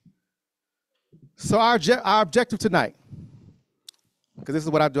on me. So our objective tonight, because this is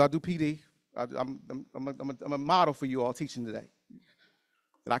what I do PD. I'm a model for you all teaching today,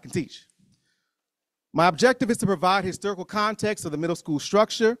 that I can teach. My objective is to provide historical context of the middle school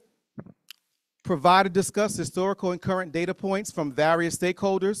structure, provide and discuss historical and current data points from various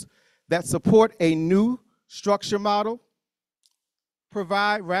stakeholders that support a new structure model,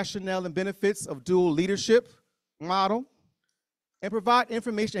 provide rationale and benefits of dual leadership model, and provide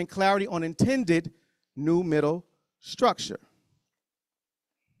information and clarity on intended new middle structure.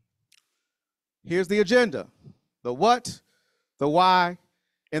 Here's the agenda: the what, the why,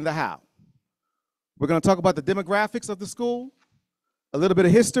 and the how. We're going to talk about the demographics of the school, a little bit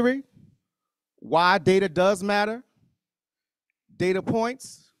of history, why data does matter, data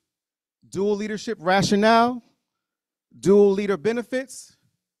points, dual leadership rationale, dual leader benefits,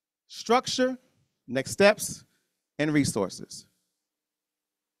 structure, next steps, and resources.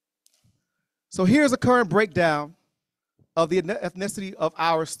 So here's a current breakdown of the ethnicity of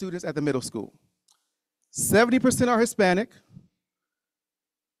our students at the middle school. 70% are Hispanic,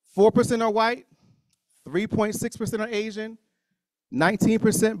 4% are white, 3.6% are Asian,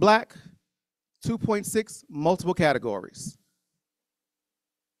 19% Black, 2.6 multiple categories.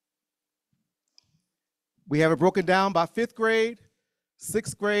 We have it broken down by 5th grade,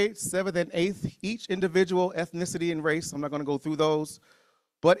 6th grade, 7th and 8th, each individual ethnicity and race. I'm not going to go through those.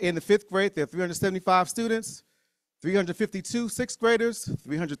 But in the 5th grade, there are 375 students, 352 6th graders,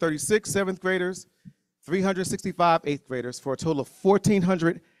 336 7th graders, 365 8th graders, for a total of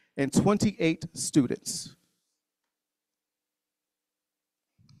 1,428 students.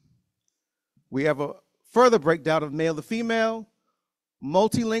 We have a further breakdown of male to female,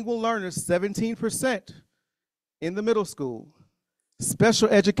 multilingual learners, 17% in the middle school. Special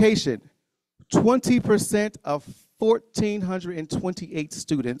education, 20% of 1,428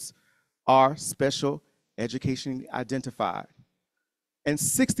 students are special education identified. And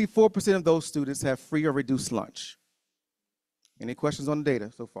 64% of those students have free or reduced lunch. Any questions on the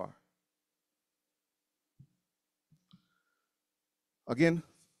data so far? Again,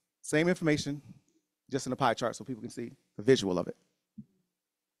 same information, just in a pie chart so people can see the visual of it.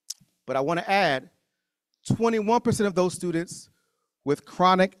 But I want to add 21% of those students with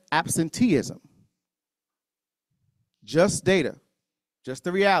chronic absenteeism. Just data, just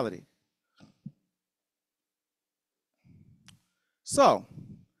the reality. So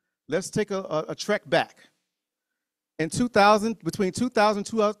let's take a trek back. In 2000, between 2000 and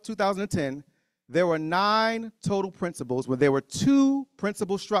 2010, there were 9 total principals where there were 2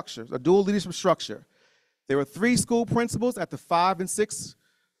 principal structures, a dual leadership structure. There were 3 school principals at the 5 and 6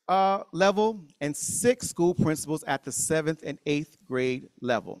 level and 6 school principals at the 7th and 8th grade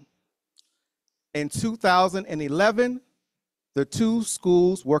level. In 2011, the 2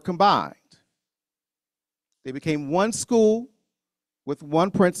 schools were combined. They became 1 school with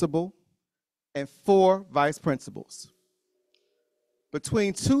 1 principal and 4 vice principals.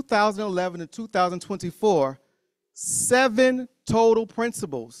 Between 2011 and 2024, 7 total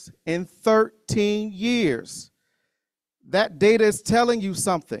principals in 13 years. That data is telling you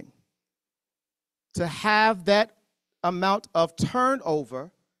something. To have that amount of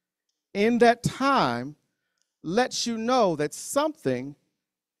turnover in that time lets you know that something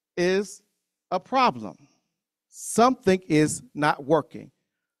is a problem. Something is not working.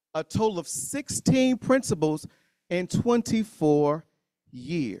 A total of 16 principals in 24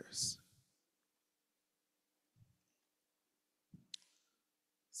 years.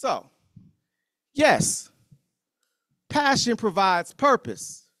 So, yes, passion provides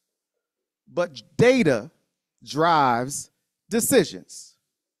purpose, but data drives decisions.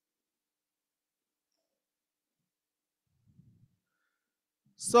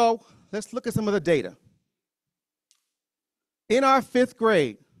 So, let's look at some of the data. In our 5th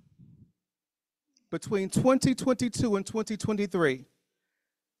grade, between 2022 and 2023,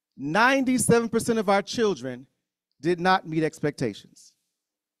 97% of our children did not meet expectations.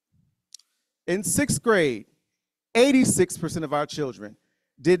 In 6th grade, 86% of our children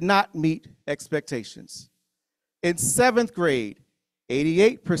did not meet expectations. In 7th grade,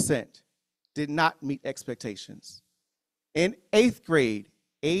 88% did not meet expectations. In 8th grade,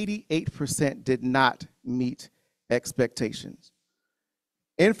 88% did not meet expectations.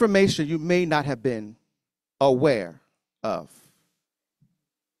 Information you may not have been aware of.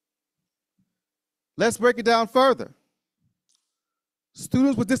 Let's break it down further.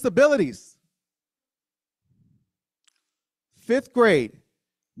 Students with disabilities. Fifth grade,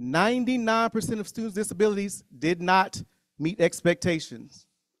 99% of students with disabilities did not meet expectations.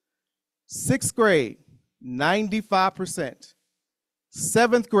 Sixth grade, 95%.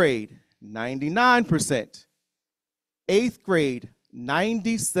 Seventh grade, 99%. Eighth grade,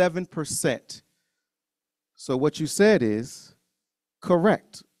 97%. So what you said is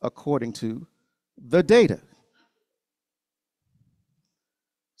correct according to the data.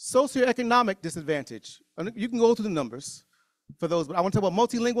 Socioeconomic disadvantage. You can go through the numbers for those, but I want to talk about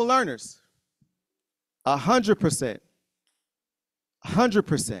multilingual learners. 100%,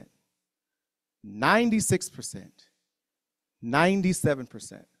 100%, 96%,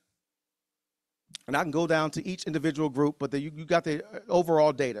 97%. And I can go down to each individual group, but you got the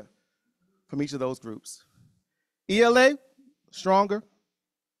overall data from each of those groups. ELA, stronger, a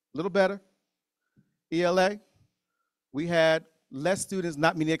little better. ELA, we had less students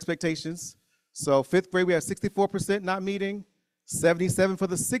not meeting expectations. So fifth grade, we had 64% not meeting, 77 for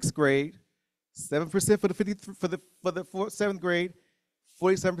the sixth grade, 7% for the seventh grade,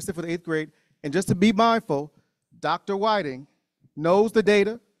 47% for the eighth grade. And just to be mindful, Dr. Whiting knows the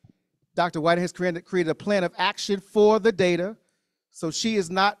data. Dr. Whiting has created a plan of action for the data. So she is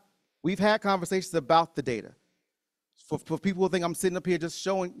not, we've had conversations about the data. For people who think I'm sitting up here just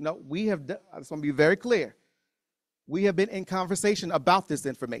showing, no, we have, I just want to be very clear. We have been in conversation about this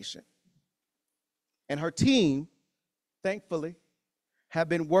information. And her team, thankfully, have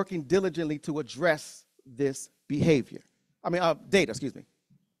been working diligently to address this behavior. Data, excuse me.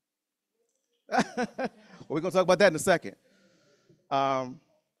 We're going to talk about that in a second.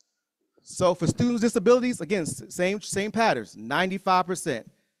 So for students with disabilities, again, same patterns, 95%,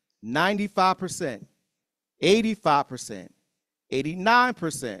 95%, 85%,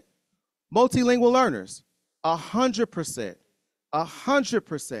 89%. Multilingual learners, 100%,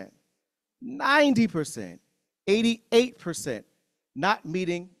 100%, 90%, 88%, not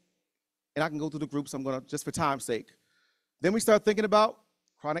meeting, and I can go through the groups, I'm gonna, just for time's sake. Then we start thinking about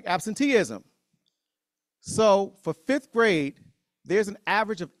chronic absenteeism. So for fifth grade, there's an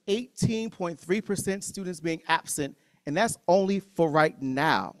average of 18.3% students being absent, and that's only for right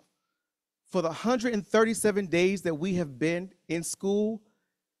now. For the 137 days that we have been in school,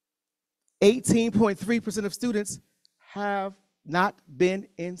 18.3% of students have not been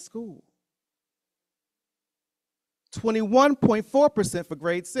in school. 21.4% for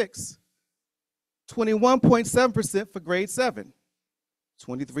grade 6, 21.7% for grade 7,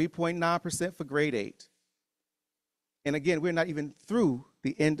 23.9% for grade 8. And again, we're not even through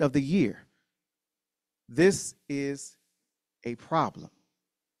the end of the year. This is a problem.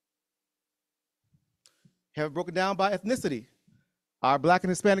 Have it broken down by ethnicity. Our Black and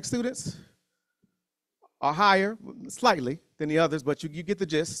Hispanic students are higher, slightly, than the others, but you get the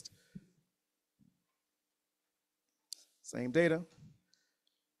gist. Same data.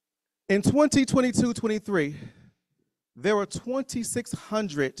 In 2022-23, there were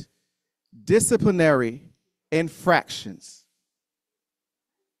 2,600 disciplinary infractions.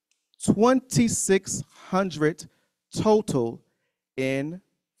 2,600 total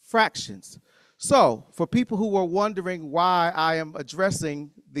infractions. So, for people who were wondering why I am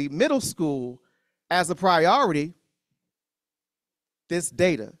addressing the middle school as a priority, this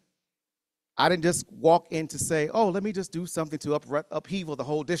data. I didn't just walk in to say, oh, let me just do something to upheaval the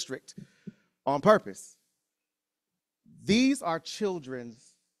whole district on purpose. These are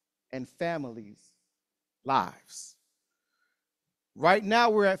children's and families' lives. Right now,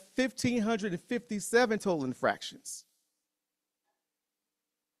 we're at 1,557 total infractions.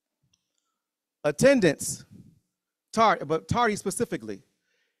 Attendance, but tardy specifically.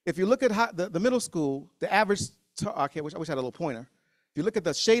 If you look at the middle school, the average, I wish I had a little pointer. If you look at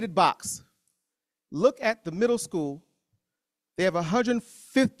the shaded box, look at the middle school, they have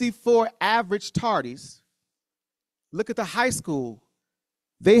 154 average tardies. Look at the high school,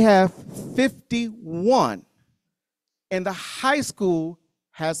 they have 51. And the high school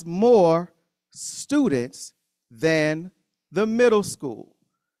has more students than the middle school.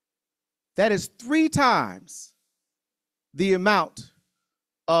 That is 3 times the amount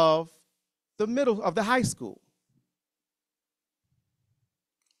of the high school.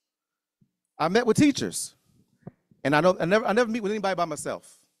 I met with teachers, and I never meet with anybody by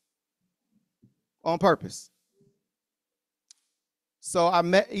myself on purpose. So I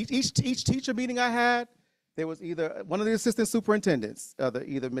met each teacher meeting I had. There was either one of the assistant superintendents,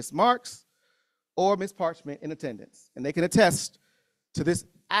 either Ms. Marks or Ms. Parchment in attendance, and they can attest to this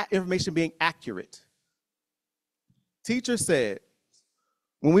information being accurate. Teachers said,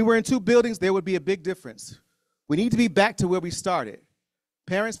 when we were in 2 buildings, there would be a big difference. We need to be back to where we started.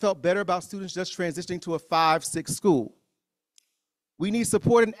 Parents felt better about students just transitioning to a 5-6 school. We need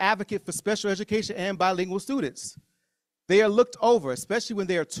support and advocate for special education and bilingual students. They are looked over, especially when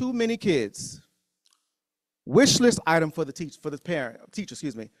there are too many kids. Wish list item for the teacher,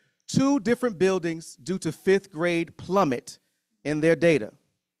 2 different buildings due to 5th grade plummet in their data.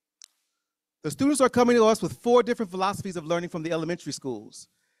 The students are coming to us with 4 different philosophies of learning from the elementary schools.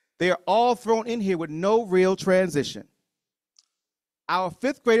 They are all thrown in here with no real transition. Our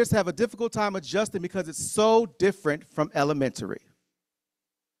 5th graders have a difficult time adjusting because it's so different from elementary.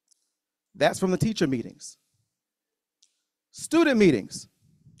 That's from the teacher meetings. Student meetings.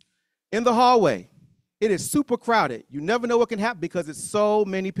 In the hallway, it is super crowded. You never know what can happen because it's so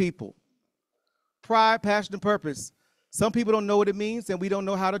many people. Pride, passion, and purpose. Some people don't know what it means and we don't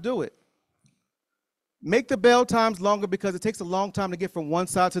know how to do it. Make the bell times longer because it takes a long time to get from one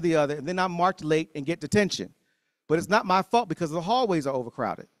side to the other, and then I'm marked late and get detention. But it's not my fault because the hallways are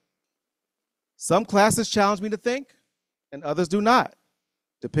overcrowded. Some classes challenge me to think and others do not.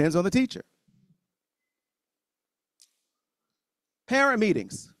 Depends on the teacher. Parent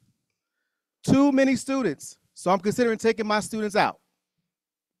meetings. Too many students, so I'm considering taking my students out.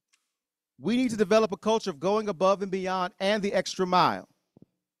 We need to develop a culture of going above and beyond and the extra mile.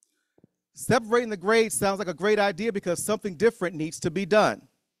 Separating the grades sounds like a great idea because something different needs to be done.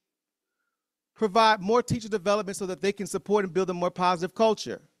 Provide more teacher development so that they can support and build a more positive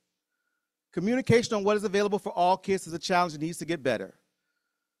culture. Communication on what is available for all kids is a challenge that needs to get better.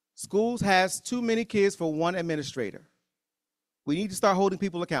 Schools has too many kids for one administrator. We need to start holding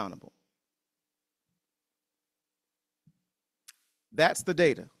people accountable. That's the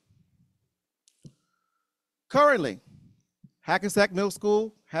data. Currently, Hackensack Middle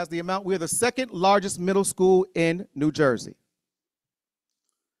School has the amount, we're the 2nd largest middle school in New Jersey.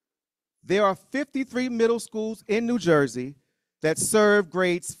 There are 53 middle schools in New Jersey that serve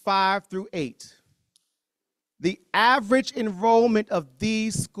grades 5 through 8. The average enrollment of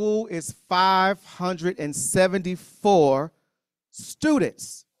these schools is 574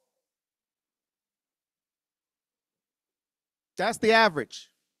 students. That's the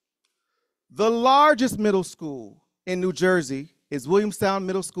average. The largest middle school in New Jersey is Williamstown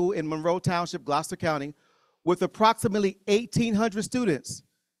Middle School in Monroe Township, Gloucester County, with approximately 1,800 students.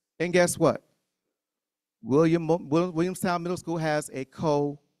 And guess what? Williamstown Middle School has a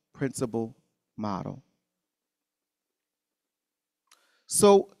co-principal model.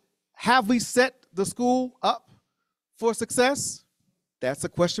 So have we set the school up for success? That's a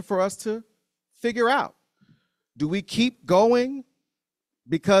question for us to figure out. Do we keep going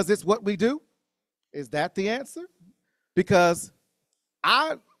because it's what we do? Is that the answer? Because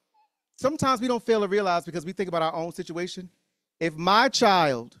sometimes we don't fail to realize because we think about our own situation. If my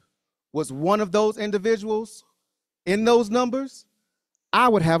child was one of those individuals in those numbers, I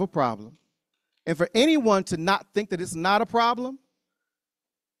would have a problem. And for anyone to not think that it's not a problem,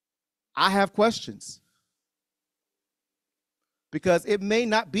 I have questions. Because it may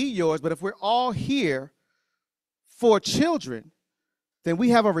not be yours, but if we're all here for children, then we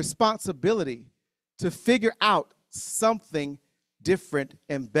have a responsibility to figure out something different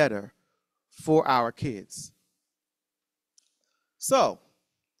and better for our kids. So,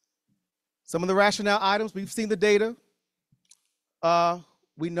 some of the rationale items, we've seen the data.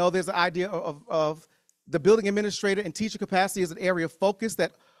 We know there's an idea of the building administrator and teacher capacity as an area of focus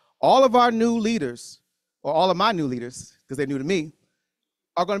that all of our new leaders, or all of my new leaders, because they're new to me,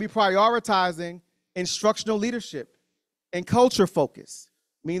 are going to be prioritizing instructional leadership and culture focus,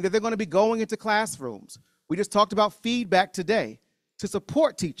 meaning that they're going to be going into classrooms. We just talked about feedback today to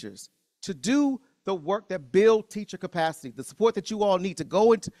support teachers, to do the work that build teacher capacity, the support that you all need to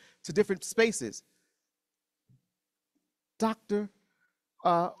go into different spaces. Dr.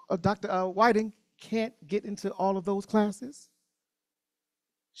 Whiting can't get into all of those classes.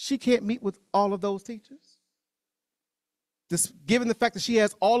 She can't meet with all of those teachers. Given the fact that she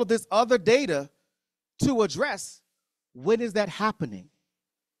has all of this other data to address, when is that happening?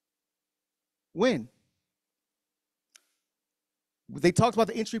 When? They talked about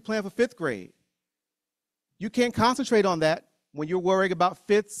the entry plan for 5th grade. You can't concentrate on that when you're worrying about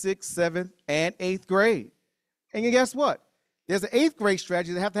 5th, 6th, 7th, and 8th grade. And guess what? There's an 8th grade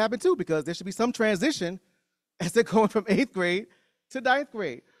strategy that have to happen too, because there should be some transition as they're going from 8th grade to 9th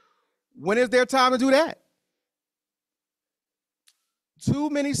grade. When is there time to do that? Too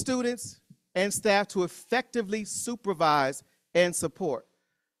many students and staff to effectively supervise and support.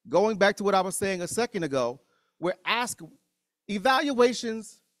 Going back to what I was saying a second ago, we're asking,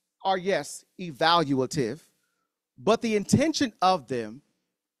 evaluations are, yes, evaluative, but the intention of them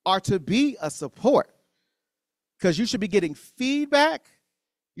are to be a support, because you should be getting feedback,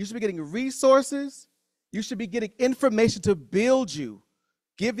 you should be getting resources, You should be getting information to build you,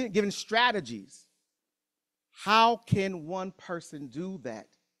 giving strategies. How can one person do that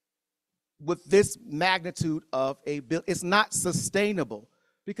with this magnitude of a bill? It's not sustainable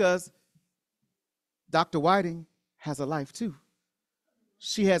because Dr. Whiting has a life too.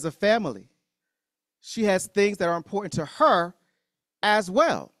 She has a family. She has things that are important to her as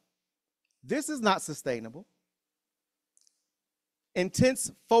well. This is not sustainable.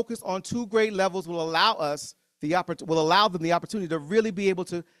 Intense focus on 2 grade levels will allow them the opportunity to really be able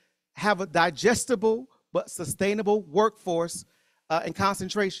to have a digestible but sustainable workforce and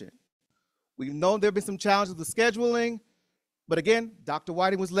concentration. We've known there have been some challenges with scheduling, but again, Dr.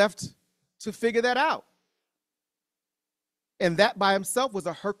 Whiting was left to figure that out. And that by himself was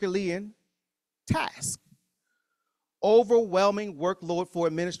a Herculean task. Overwhelming workload for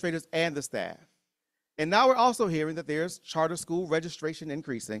administrators and the staff. And now we're also hearing that there's charter school registration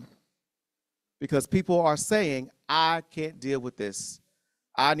increasing because people are saying, I can't deal with this.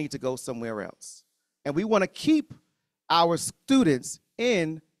 I need to go somewhere else. And we want to keep our students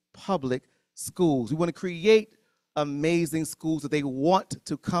in public schools. We want to create amazing schools that they want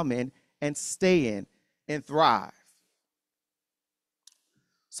to come in and stay in and thrive.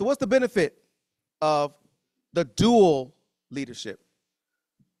 So what's the benefit of the dual leadership?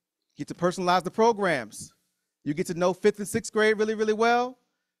 You get to personalize the programs. You get to know 5th and 6th grade really, really well,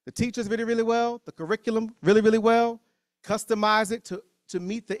 the teachers really, really well, the curriculum really, really well, customize it to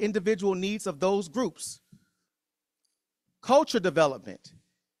meet the individual needs of those groups. Culture development.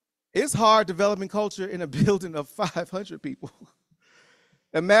 It's hard developing culture in a building of 500 people.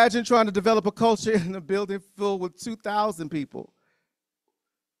 Imagine trying to develop a culture in a building filled with 2,000 people.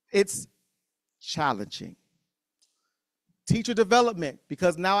 It's challenging. Teacher development,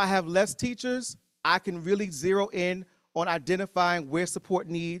 because now I have less teachers, I can really zero in on identifying where support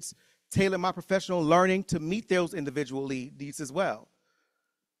needs, tailor my professional learning to meet those individual needs as well.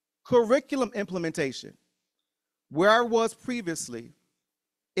 Curriculum implementation. Where I was previously,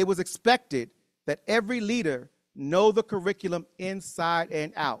 it was expected that every leader know the curriculum inside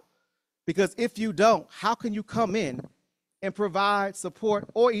and out. Because if you don't, how can you come in and provide support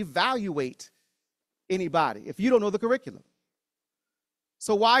or evaluate anybody if you don't know the curriculum?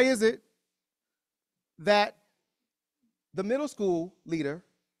 So why is it that the middle school leader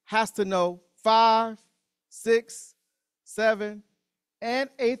has to know 5, 6, 7, and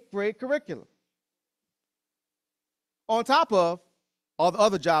 8th grade curriculum, on top of all the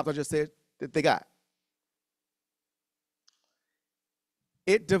other jobs I just said that they got?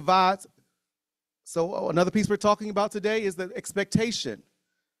 It divides. So another piece we're talking about today is the expectation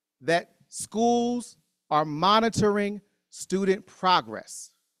that schools are monitoring student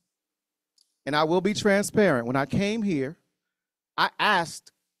progress. And I will be transparent. When I came here, I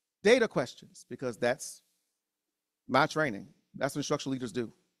asked data questions because that's my training. That's what instructional leaders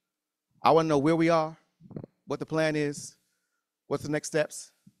do. I want to know where we are, what the plan is, what's the next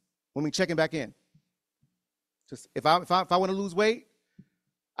steps, when we checking back in. Just if I want to lose weight,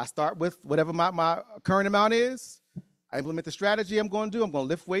 I start with whatever my current amount is. I implement the strategy I'm going to do. I'm going to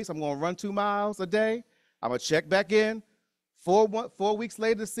lift weights. I'm going to run 2 miles a day. I'm going to check back in 4 weeks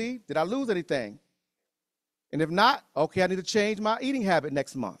later to see, did I lose anything? And if not, okay, I need to change my eating habit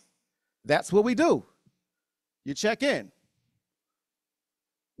next month. That's what we do. You check in.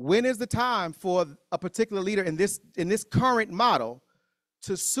 When is the time for a particular leader in this current model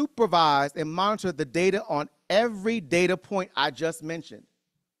to supervise and monitor the data on every data point I just mentioned?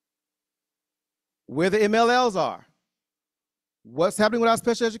 Where the MLLs are, what's happening with our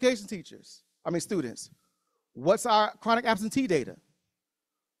special education students, what's our chronic absentee data,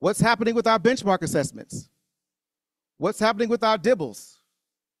 what's happening with our benchmark assessments, what's happening with our DIBELs.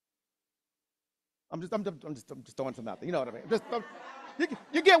 I'm just throwing some out there, you know what I mean?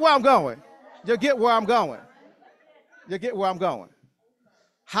 You get where I'm going. You get where I'm going. You get where I'm going.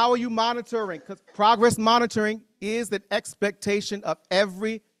 How are you monitoring? Because progress monitoring is the expectation of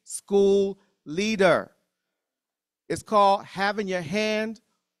every school leader. It's called having your hand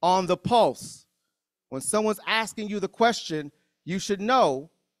on the pulse. When someone's asking you the question, you should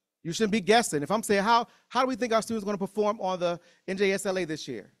know. You shouldn't be guessing. If I'm saying, how do we think our students are going to perform on the NJSLA this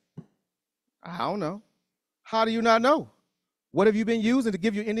year? I don't know. How do you not know? What have you been using to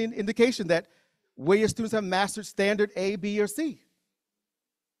give you any indication that where your students have mastered standard A, B, or C?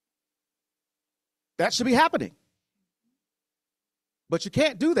 That should be happening. But you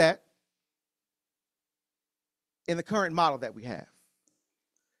can't do that in the current model that we have.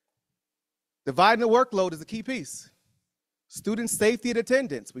 Dividing the workload is a key piece. Student safety and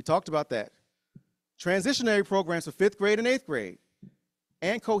attendance, we talked about that. Transitionary programs for 5th grade and 8th grade.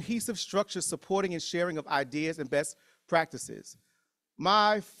 and cohesive structure supporting and sharing of ideas and best practices.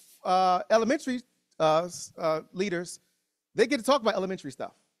 My elementary leaders, they get to talk about elementary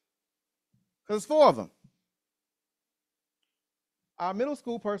stuff because there's 4 of them. Our middle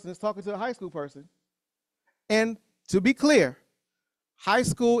school person is talking to a high school person. And to be clear, high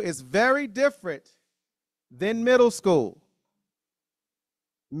school is very different than middle school.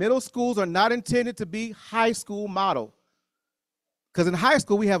 Middle schools are not intended to be high school model. Because in high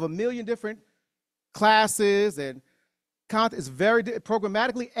school, we have a million different classes and content. It's very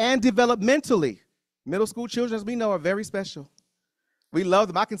programmatically and developmentally. Middle school children, as we know, are very special. We love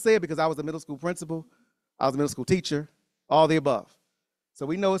them. I can say it because I was a middle school principal. I was a middle school teacher, all the above. So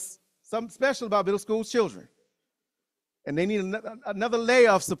we know it's something special about middle school children. And they need another layer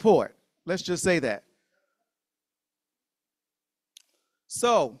of support. Let's just say that.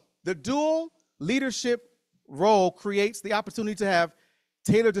 So the dual leadership role creates the opportunity to have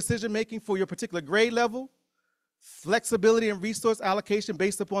tailored decision-making for your particular grade level, flexibility and resource allocation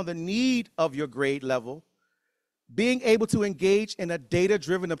based upon the need of your grade level, being able to engage in a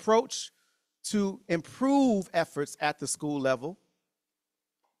data-driven approach to improve efforts at the school level,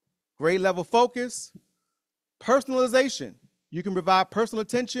 grade level focus, personalization. You can provide personal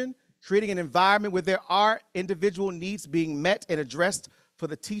attention, creating an environment where there are individual needs being met and addressed for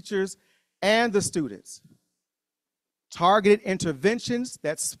the teachers and the students. Targeted interventions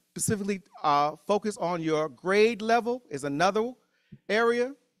that specifically focus on your grade level is another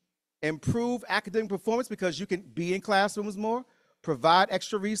area. Improve academic performance because you can be in classrooms more, provide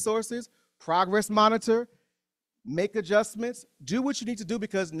extra resources, progress monitor, make adjustments, do what you need to do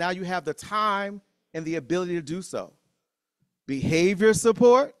because now you have the time and the ability to do so. Behavior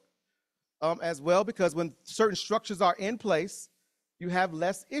support as well, because when certain structures are in place, you have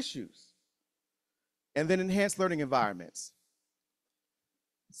less issues. And then enhanced learning environments.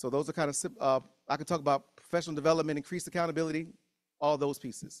 So those are kind of, I can talk about professional development, increased accountability, all those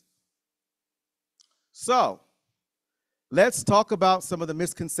pieces. So let's talk about some of the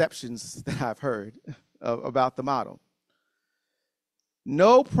misconceptions that I've heard about the model.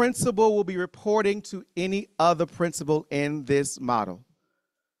 No principal will be reporting to any other principal in this model.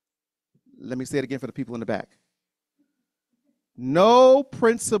 Let me say it again for the people in the back. No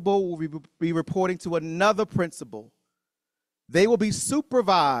principal will be reporting to another principal. They will be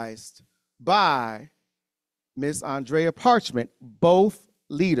supervised by Ms. Andrea Parchment, both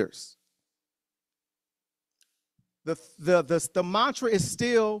leaders. The mantra is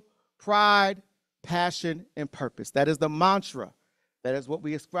still pride, passion, and purpose. That is the mantra. That is what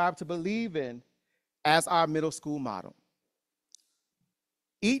we ascribe to believe in as our middle school model.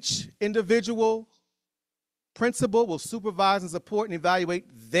 Each individual principal will supervise and support and evaluate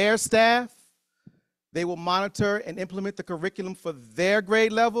their staff. They will monitor and implement the curriculum for their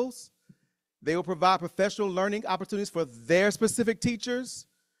grade levels. They will provide professional learning opportunities for their specific teachers.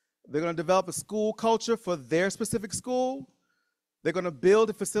 They're going to develop a school culture for their specific school. They're going to build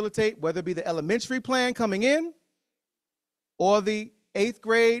and facilitate, whether it be the elementary plan coming in or the 8th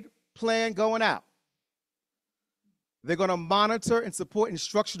grade plan going out. They're going to monitor and support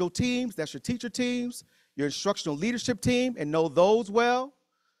instructional teams. That's your teacher teams, your instructional leadership team, and know those well.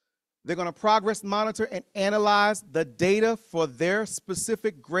 They're going to progress monitor and analyze the data for their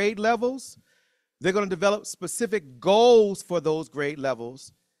specific grade levels. They're going to develop specific goals for those grade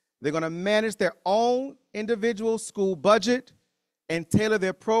levels. They're going to manage their own individual school budget and tailor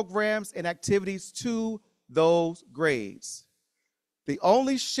their programs and activities to those grades. The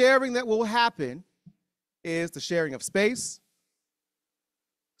only sharing that will happen is the sharing of space,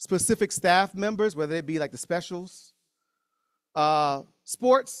 specific staff members, whether it be like the specials,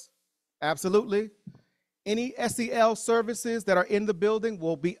 sports, absolutely. Any SEL services that are in the building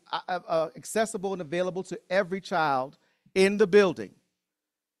will be accessible and available to every child in the building.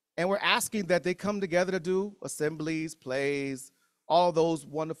 And we're asking that they come together to do assemblies, plays, all those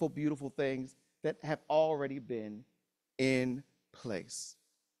wonderful, beautiful things that have already been in place.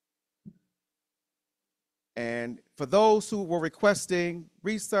 And for those who were requesting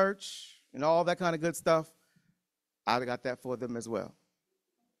research and all that kind of good stuff, I got that for them as well.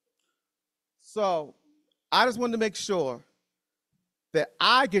 So I just wanted to make sure that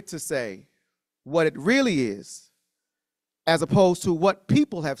I get to say what it really is, as opposed to what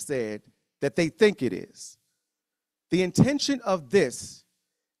people have said that they think it is. The intention of this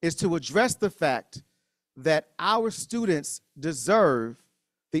is to address the fact that our students deserve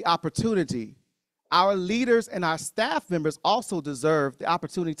the opportunity. Our leaders and our staff members also deserve the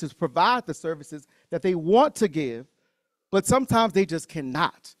opportunity to provide the services that they want to give, but sometimes they just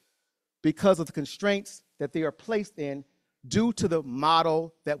cannot because of the constraints that they are placed in due to the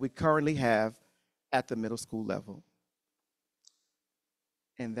model that we currently have at the middle school level.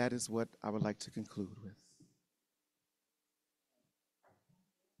 And that is what I would like to conclude with.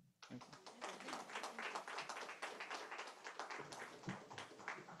 Thank you.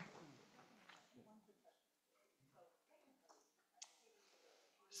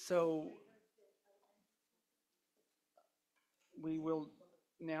 So we will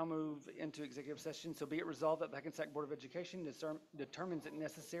now move into executive session. So be it resolved that the Hackensack Board of Education determines it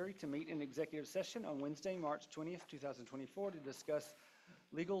necessary to meet in executive session on Wednesday, March 20th, 2024 to discuss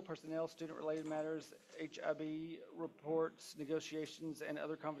legal, personnel, student-related matters, HIB reports, negotiations, and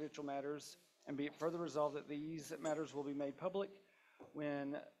other confidential matters. And be it further resolved that these matters will be made public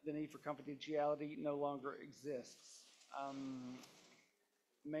when the need for confidentiality no longer exists.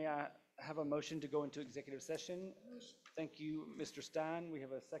 May I have a motion to go into executive session? Thank you, Mr. Stein. We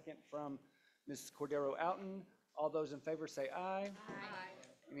have a second from Ms. Cordero Outen. All those in favor say aye. Aye.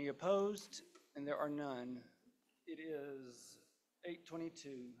 Any opposed? And there are none. It is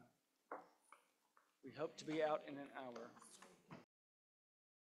 8:22. We hope to be out in an hour.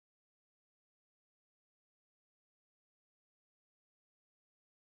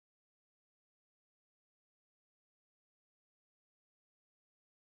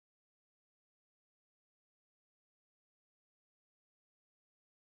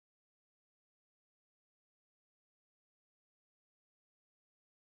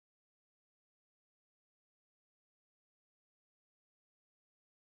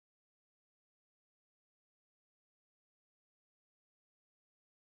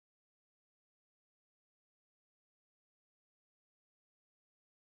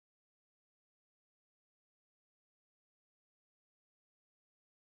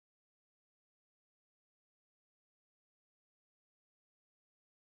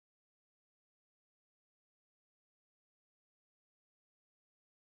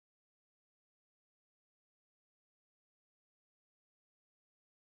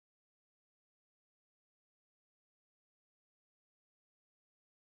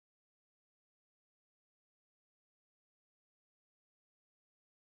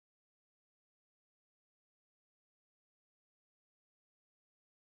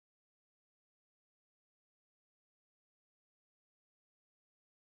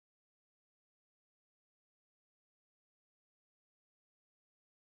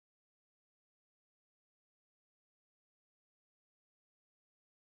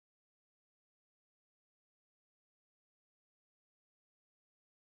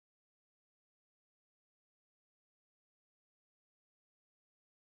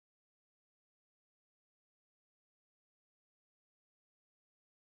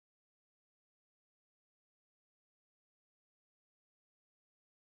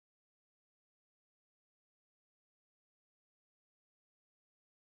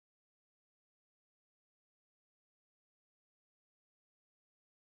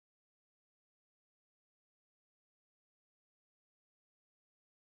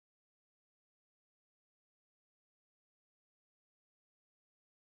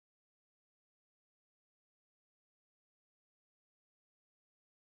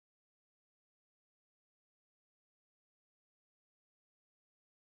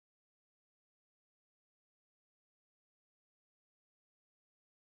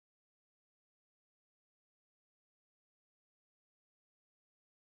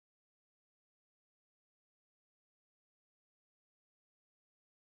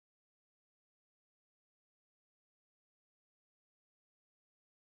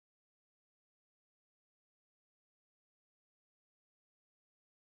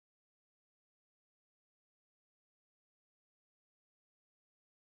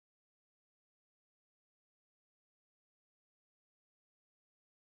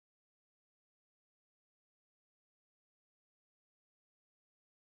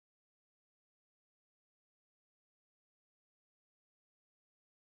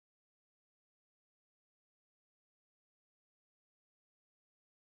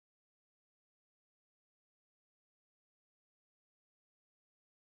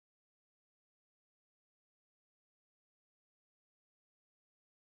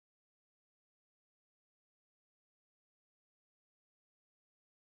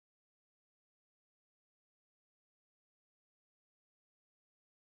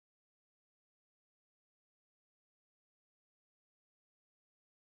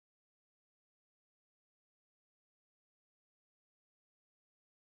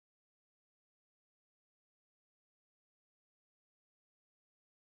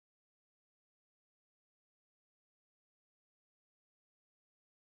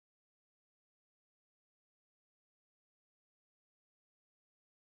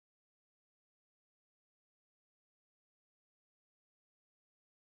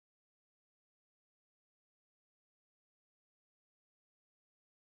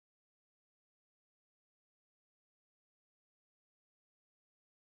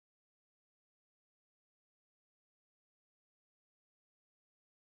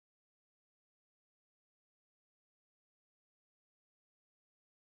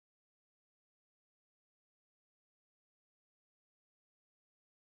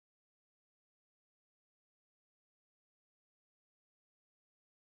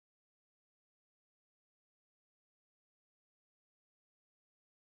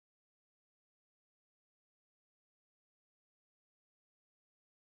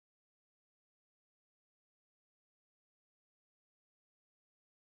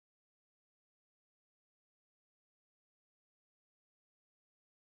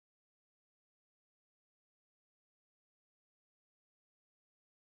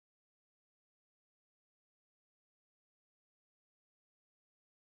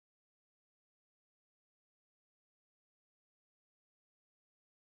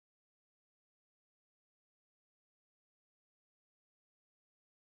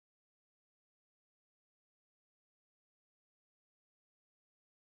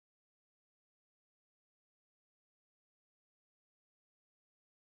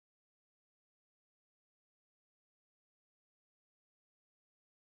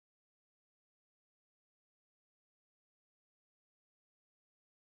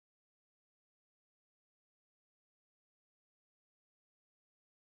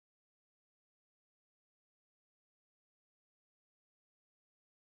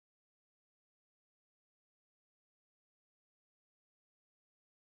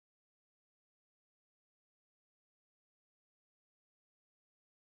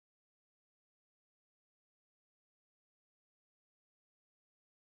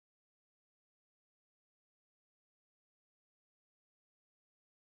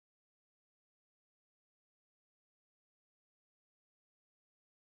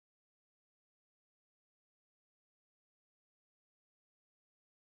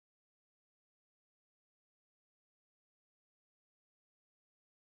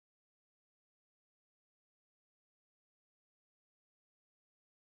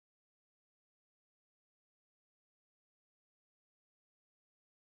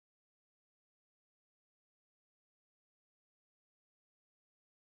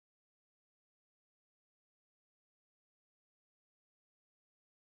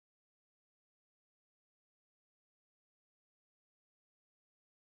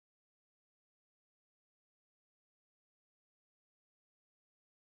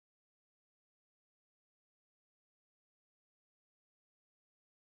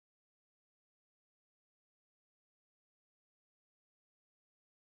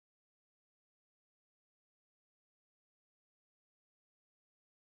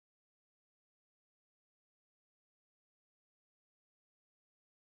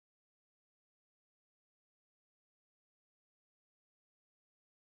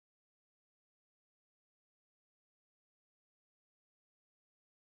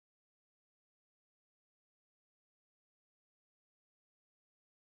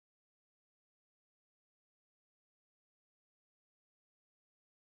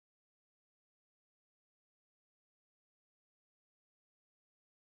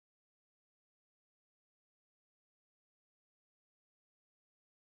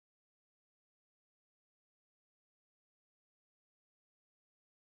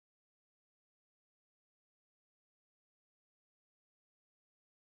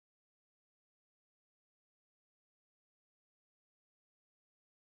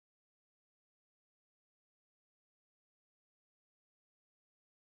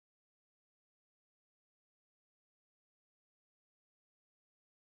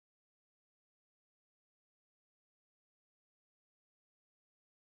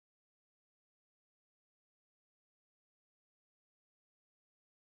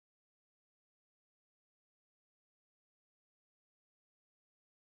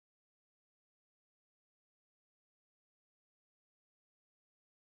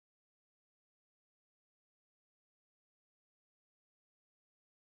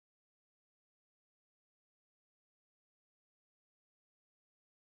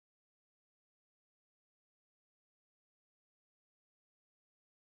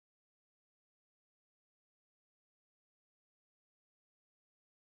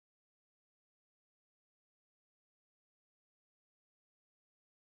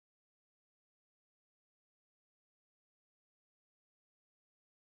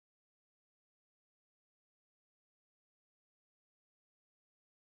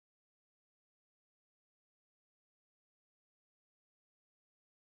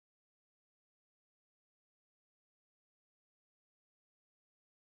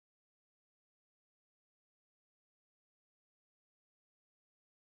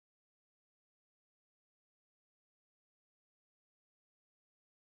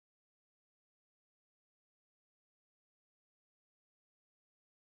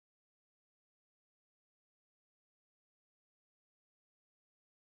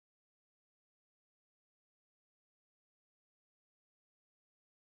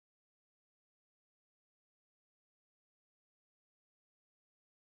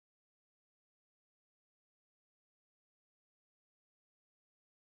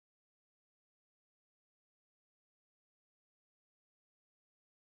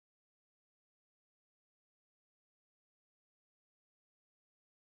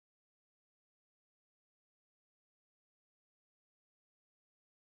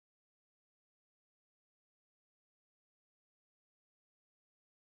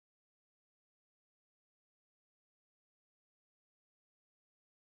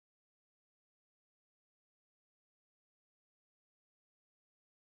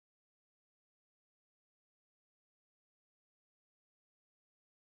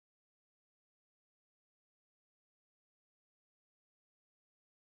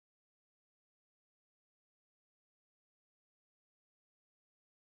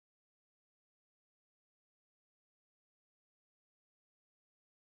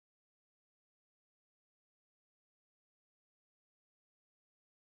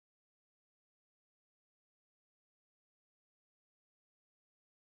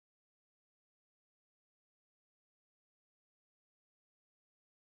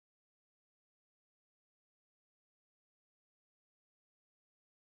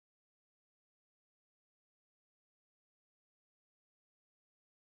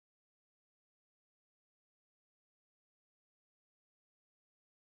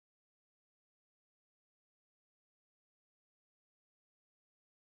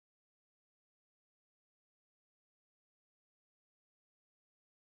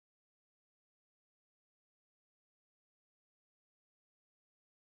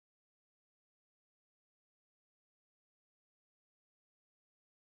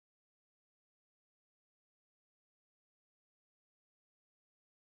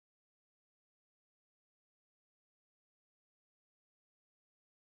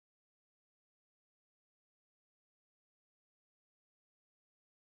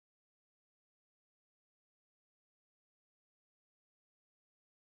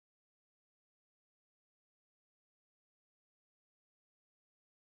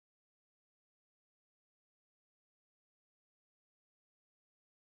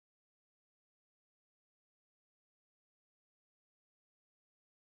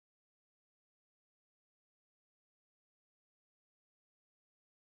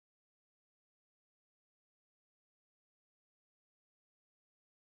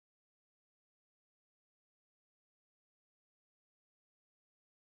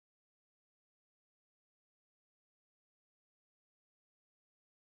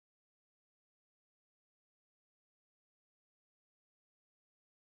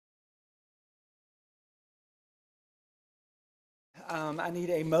 I need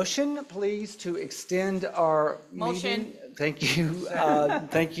a motion, please, to extend our Motion. meeting. Thank you.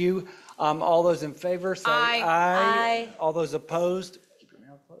 Thank you. All those in favor, say Aye. aye. Aye. All those opposed? Keep your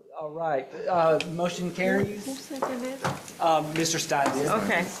mouth closed. All right. Motion carries. Mr. Stein did.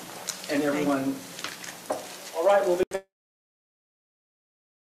 Okay. And everyone. All right, we'll be back.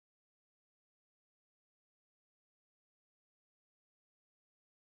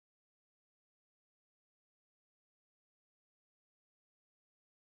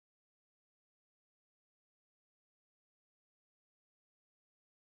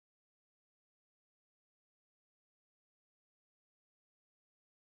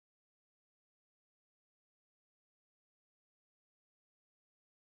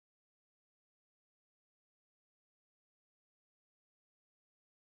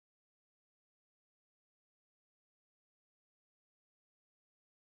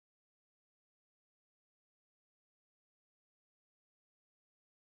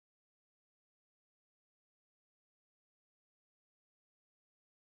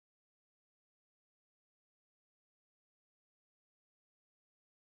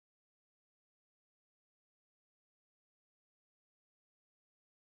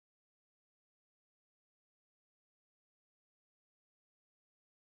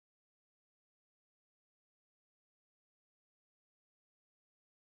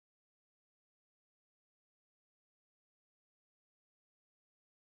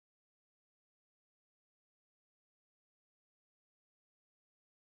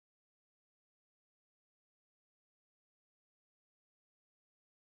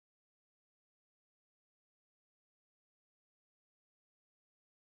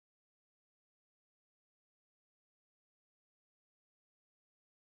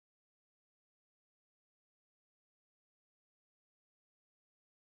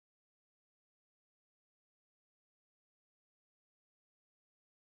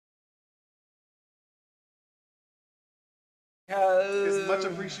 It's much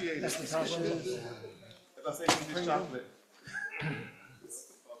appreciated. If I say this chocolate.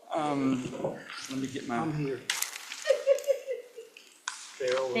 Let me get my. I'm here.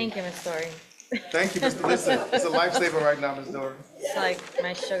 Thank you, Ms. Story. Thank you, Mr. Listen. It's a lifesaver right now, Ms. Dory. It's like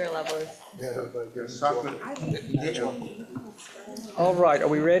my sugar level is. Chocolate. All right, are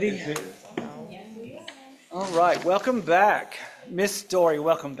we ready? All right, welcome back. Miss Story,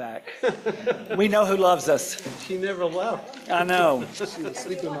 welcome back. We know who loves us. She never left. I know. She was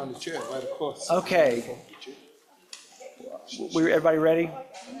sleeping on the chair right across. Okay. Everybody ready?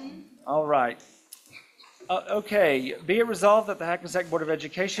 All right. Okay, be it resolved that the Hackensack Board of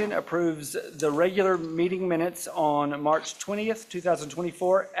Education approves the regular meeting minutes on March 20th,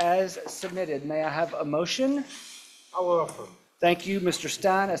 2024 as submitted. May I have a motion? I'll offer. Thank you, Mr.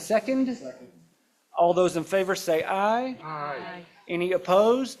 Stein. A second? Second. All those in favor say aye. Aye. Any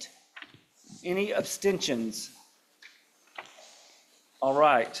opposed? Any abstentions? All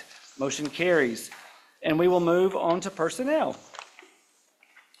right, motion carries. And we will move on to personnel.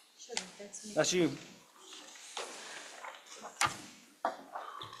 That's you.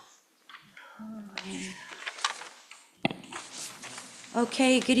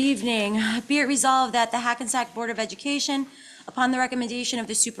 Okay, good evening. Be it resolved that the Hackensack Board of Education, upon the recommendation of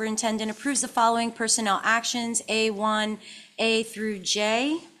the superintendent, approves the following personnel actions, A1, A through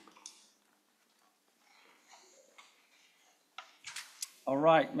J. All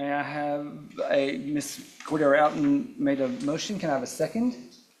right, may I have Ms. Cordero Outen made a motion. Can I have a second?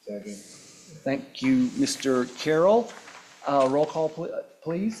 Second. Thank you, Mr. Carroll. Roll call,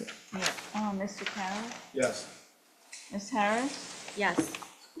 please. Mr. Carroll, Yes. Ms. Harris, Yes.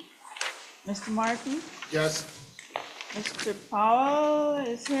 Mr. Markey, Yes. Mr. Powell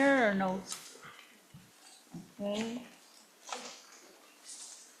is here or no? Okay.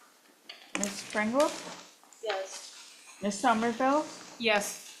 Ms. Pringle, Yes. Ms. Somerville,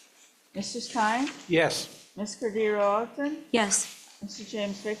 Yes. Mr. Stein, Yes. Ms. Cordero Alton, Yes. Mr.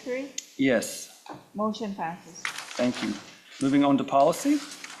 James Vickery, Yes, motion passes. thank you. Moving on to policy.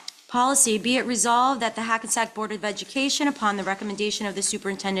 Policy, be it resolved that the Hackensack Board of Education, upon the recommendation of the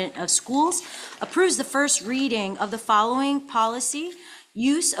superintendent of schools, approves the first reading of the following policy: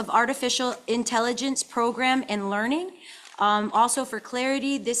 use of artificial intelligence program and learning. Also, for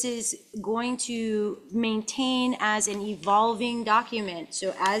clarity, this is going to maintain as an evolving document.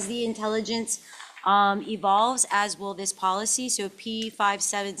 So as the intelligence evolves, as will this policy. So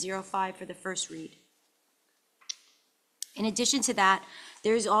P5705 for the first read. In addition to that,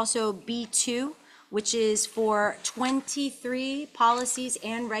 there's also B2, which is for 23 policies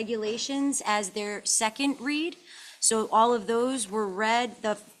and regulations as their second read. So all of those were read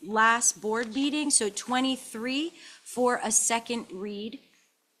the last board meeting, so 23 for a second read.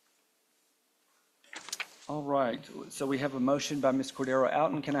 All right, so we have a motion by Ms. Cordero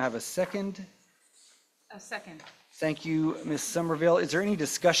Oughton. Can I have a second? A second. Thank you, Ms. Somerville. Is there any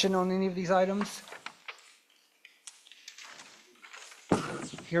discussion on any of these items?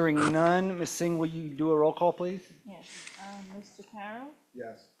 Hearing none, Ms. Singh, will you do a roll call, please? Yes. Mr. Carroll,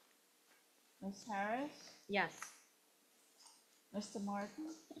 Yes. Ms. Harris, Yes. Mr. Martin,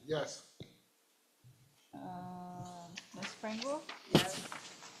 Yes. Ms. Pringle? Yes.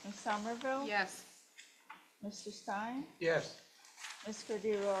 Ms. Somerville? Yes. Mr. Stein? Yes. Ms.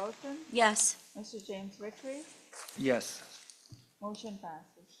 Cordero Alton? Yes. Mr. James Vickery? Yes. Motion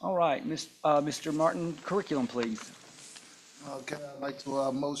passes. All right, Mr. Martin, curriculum, please. Okay, I'd like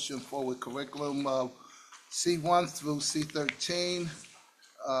to motion forward curriculum C1 through C13,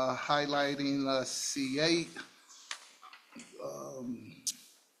 highlighting C8,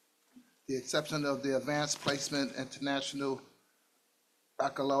 the exception of the Advanced Placement International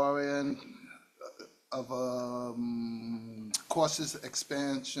Baccalaureate of courses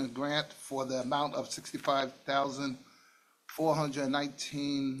expansion grant for the amount of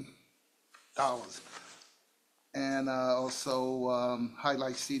 $65,419. And also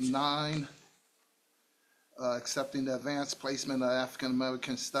highlight C9, accepting the Advanced Placement of African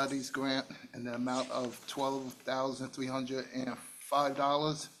American Studies grant in the amount of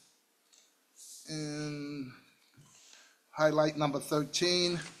 $12,305. And highlight number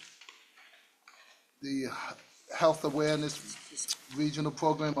 13, the Health Awareness Regional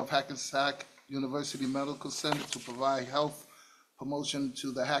Program of Hackensack University Medical Center to provide health promotion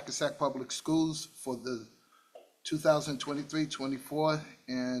to the Hackensack Public Schools for the 2023-24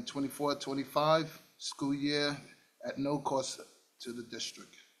 and 24-25 school year at no cost to the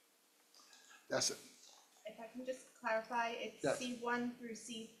district. That's it. If I can just clarify, it's Yes. C1 through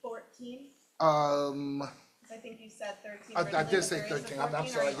C14? I think you said 13. I originally, did but say there is a 13, I'm 14. Are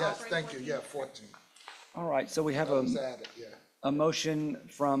sorry, you yes, offering thank you, 14? yeah, 14. All right, so we have That was added, yeah. a motion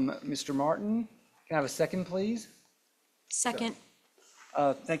from Mr. Martin. Can I have a second, please? Second.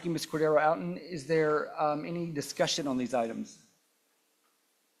 Thank you, Ms. Cordero Oughton. Is there any discussion on these items?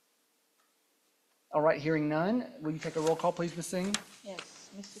 All right, hearing none, will you take a roll call, please, Ms. Singh? Yes.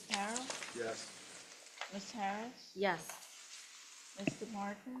 Mr. Carroll, Yes. Ms. Harris, Yes. Mr.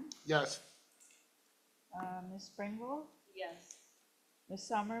 Martin, Yes. Ms. Pringle, Yes. Ms.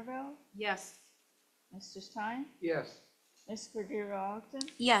 Somerville, Yes. Mr. Stein, Yes. Ms. Cordero Alton,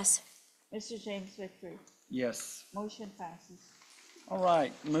 Yes. Mr. James Vickery. Yes. Motion passes. All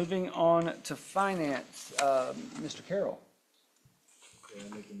right, moving on to finance, Mr. Carroll. Okay, I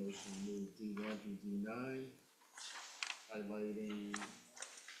make a motion to move D1 through D9, highlighting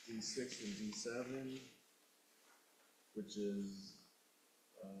D6 and D7, which is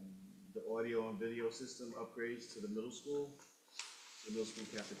the audio and video system upgrades to the middle school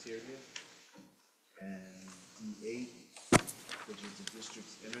cafeteria, and D8, which is the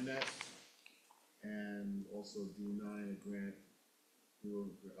district's internet, and also D9, a grant, we were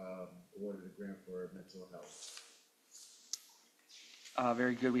awarded a grant for mental health.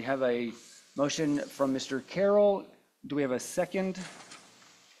 Very good. We have a motion from Mr. Carroll. Do we have a second?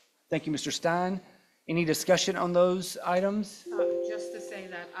 Thank you, Mr. Stein. Any discussion on those items? Just to say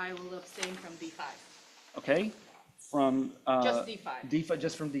that I will abstain from D5. Okay, from. Just D5. D5,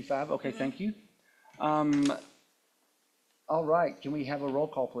 just from D5, okay, thank you. All right, can we have a roll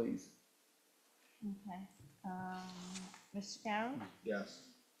call, please? Okay. Mr. Carroll, Yes.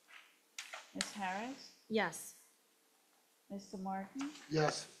 Ms. Harris, Yes. Mr. Martin,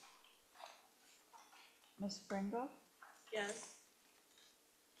 Yes. Ms. Pringle, Yes.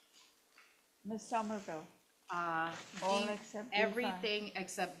 Ms. Somerville. All except D5. Everything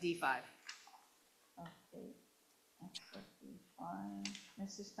except D5. Okay. Except D5.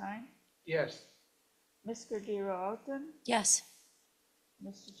 Mr. Stein, Yes. Ms. Cordero Alton, Yes.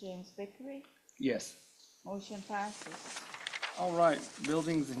 Mr. James Vickery. Yes. Motion passes. All right,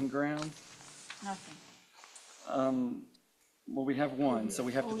 buildings and grounds. Nothing. Well, we have one, so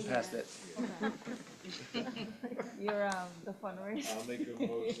we have to pass that. You're the fundraiser. I'll make a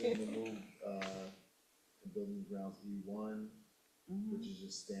motion to move the building grounds E1, which is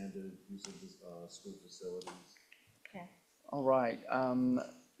just standard use of the school facilities. Okay. All right,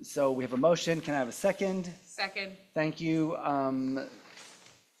 so we have a motion. Can I have a second? Second. Thank you.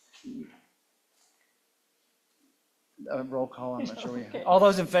 Roll call, I'm not sure we have. All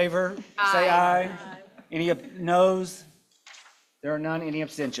those in favor, say aye. Any noes? There are none. Any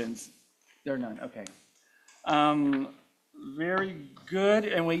abstentions? There are none, okay. Very good,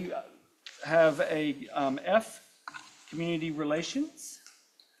 and we have a F, Community relations?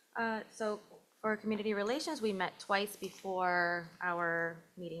 So for community relations, we met twice before our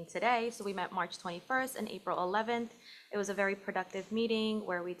meeting today. So we met March 21st and April 11th. It was a very productive meeting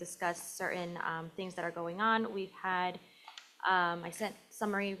where we discussed certain things that are going on. We've had, I sent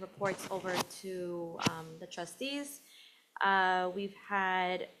summary reports over to the trustees. We've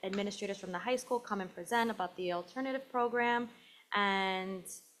had administrators from the high school come and present about the alternative program, and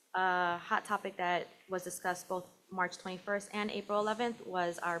a hot topic that was discussed both March 21st and April 11th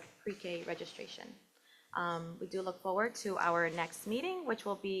was our pre-K registration. We do look forward to our next meeting, which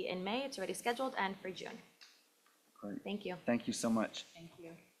will be in May. It's already scheduled, and for June. Great. Thank you. Thank you so much. Thank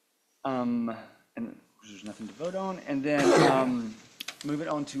you. And there's nothing to vote on. And then moving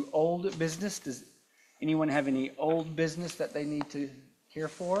on to old business. Does anyone have any old business that they need to hear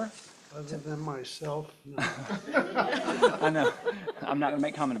for? Other than myself, no. I know. I'm not going to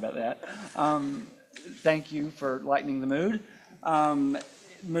make comment about that. Thank you for lightening the mood.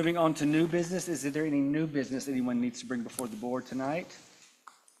 Moving on to new business. Is there any new business anyone needs to bring before the board tonight?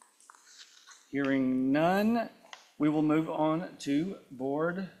 Hearing none, we will move on to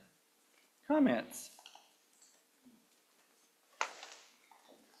board comments.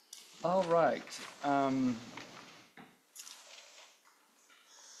 All right.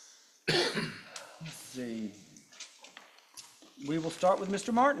 Let's see. We will start with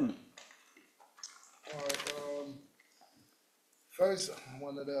Mr. Martin. All right, first, I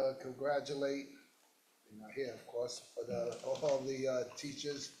wanted to congratulate, you're not here, of course, but all the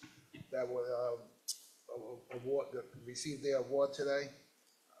teachers that were that received their award today.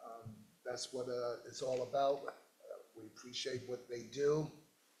 That's what it's all about. We appreciate what they do,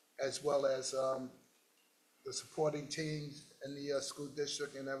 as well as the supporting teams in the school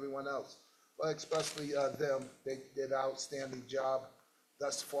district and everyone else. But especially them, they did an outstanding job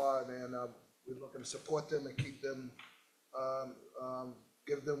thus far, and we're looking to support them and keep them,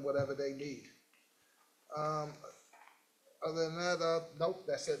 give them whatever they need. Other than that, nope,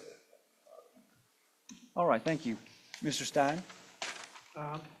 that's it. All right, thank you. Mr. Stein?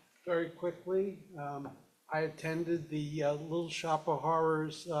 Very quickly, I attended the Little Shop of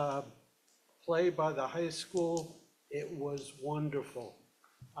Horrors play by the high school. It was wonderful.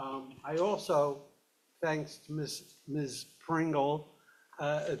 I also, thanks to Ms. Pringle,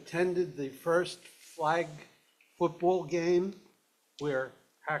 attended the first flag football game where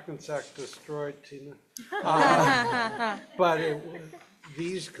Hackensack destroyed Tina. But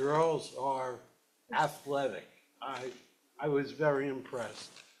these girls are athletic. I was very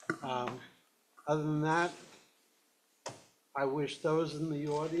impressed. Other than that, I wish those in the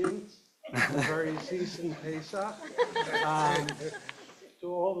audience a very seasoned Pesach. To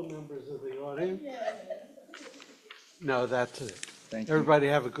all the members of the audience. No, that's it. Thank you. Everybody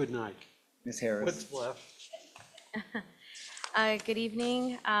have a good night. Ms. Harris. What's left? Good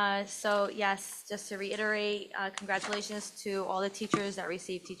evening. So yes, just to reiterate, congratulations to all the teachers that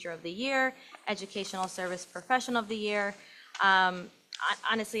received Teacher of the Year, Educational Service Professional of the Year.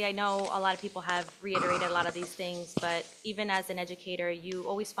 Honestly, I know a lot of people have reiterated a lot of these things, but even as an educator, you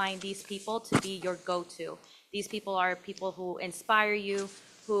always find these people to be your go-to. These people are people who inspire you,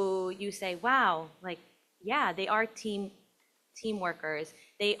 who you say, wow, like, yeah, they are team workers.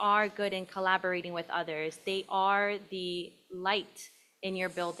 They are good in collaborating with others. They are the light in your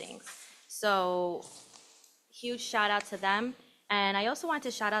buildings. So huge shout out to them. And I also want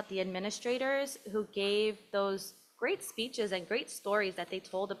to shout out the administrators who gave those great speeches and great stories that they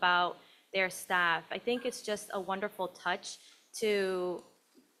told about their staff. I think it's just a wonderful touch to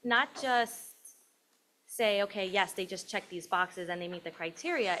not just say, okay, yes, they just check these boxes and they meet the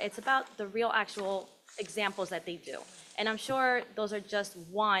criteria. It's about the real actual examples that they do. And I'm sure those are just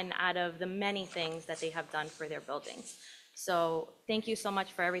one out of the many things that they have done for their buildings. So thank you so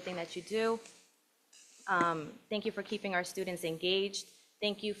much for everything that you do. Thank you for keeping our students engaged.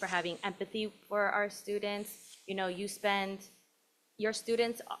 Thank you for having empathy for our students. You know, you spend, your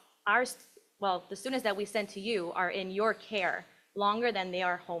students, the students that we send to you are in your care longer than they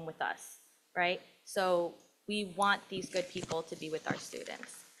are home with us, right? So we want these good people to be with our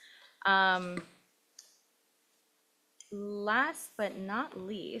students. Last but not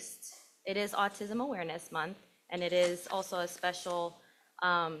least, it is Autism Awareness Month, and it is also a special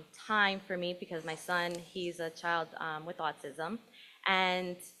time for me because my son, he's a child with autism,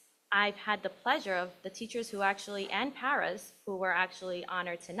 and I've had the pleasure of the teachers who actually, and paras, who were actually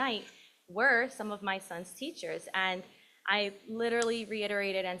honored tonight, were some of my son's teachers. And I literally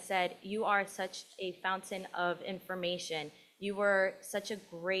reiterated and said, you are such a fountain of information. You were such a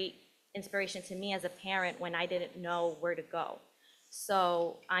great inspiration to me as a parent when I didn't know where to go.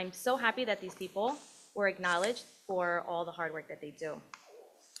 So I'm so happy that these people were acknowledged for all the hard work that they do.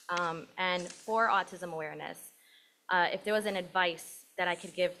 And for autism awareness, if there was an advice that I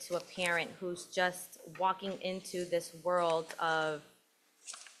could give to a parent who's just walking into this world of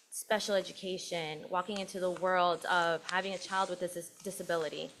special education, walking into the world of having a child with this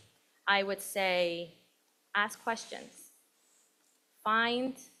disability, I would say, ask questions.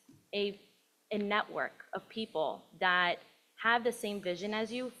 Find a network of people that have the same vision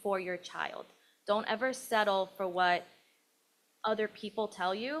as you for your child. Don't ever settle for what other people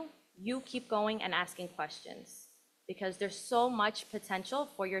tell you. You keep going and asking questions, because there's so much potential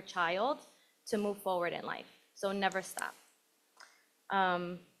for your child to move forward in life. So never stop.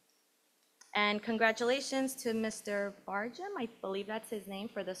 And congratulations to Mr. Barjam, I believe that's his name,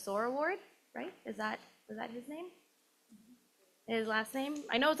 for the SOAR Award, right? Was that his name? His last name?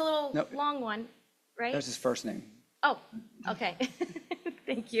 I know it's a little Nope. long one, right? That's his first name. Oh, okay.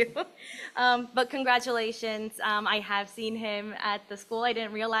 Thank you. But congratulations. I have seen him at the school. I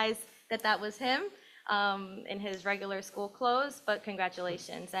didn't realize that that was him in his regular school clothes, but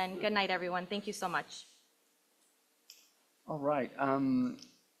congratulations and good night, everyone. Thank you so much. All right.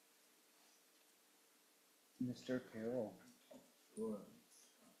 Mr. Carroll. Sure.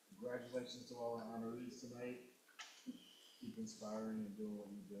 Congratulations to all our honorees tonight. Keep inspiring and doing what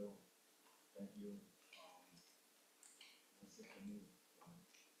you do. Thank you. That's it for me.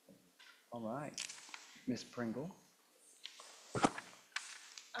 All right. Ms. Pringle.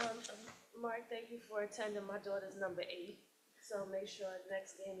 Mark, thank you for attending. My daughter's number 8, so make sure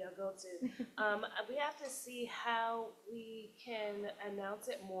next game y'all go to. We have to see how we can announce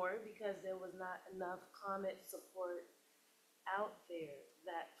it more, because there was not enough comment support out there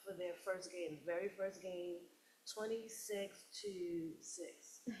that for their first game, very first game, 26-6,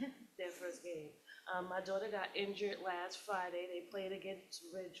 their first game. My daughter got injured last Friday. They played against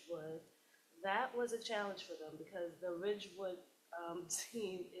Ridgewood. That was a challenge for them, because the Ridgewood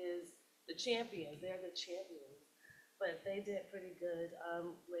team is the champions. They're the champions. But they did pretty good.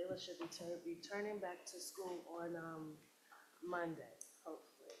 Layla should be returning back to school on Monday,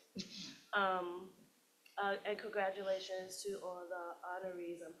 hopefully. And congratulations to all the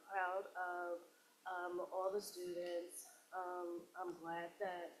honorees. I'm proud of all the students. I'm glad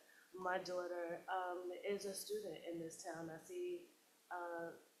that my daughter is a student in this town. I see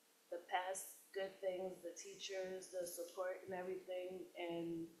the past good things, the teachers, the support and everything,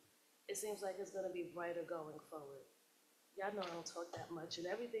 and it seems like it's gonna be brighter going forward. Y'all know I don't talk that much, and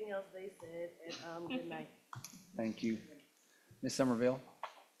everything else they said, and good night. Thank you. Ms. Somerville.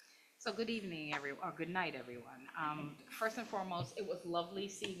 So good evening, or good night, everyone. First and foremost, it was lovely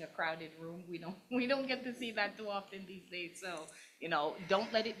seeing a crowded room. We don't get to see that too often these days. So,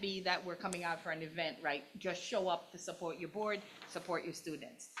 don't let it be that we're coming out for an event, right? Just show up to support your board, support your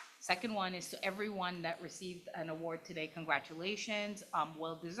students. Second one is to everyone that received an award today, congratulations,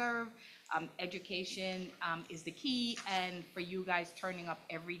 well deserved. Education is the key, and for you guys turning up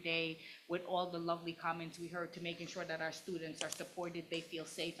every day with all the lovely comments we heard, to making sure that our students are supported, they feel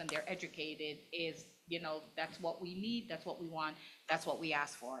safe, and they're educated is, that's what we need, that's what we want, that's what we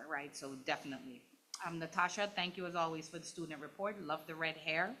ask for, right? So definitely. Natasha, thank you as always for the student report. Love the red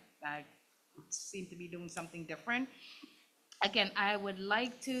hair. I seem to be doing something different. Again, I would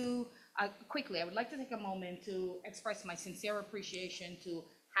like to, quickly, I would like to take a moment to express my sincere appreciation to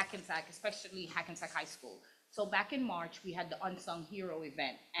Hackensack, especially Hackensack High School. So back in March, we had the Unsung Hero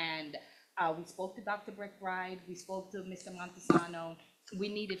event, and we spoke to Dr. McBride, we spoke to Mr. Montesano. We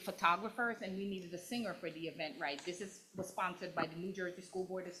needed photographers and we needed a singer for the event, right? This was sponsored by the New Jersey School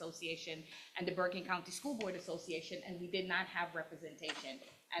Board Association and the Bergen County School Board Association, and we did not have representation.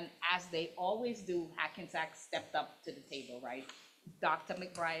 And as they always do, Hackensack stepped up to the table, right? Dr.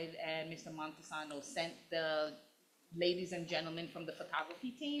 McBride and Mr. Montesano sent the ladies and gentlemen from the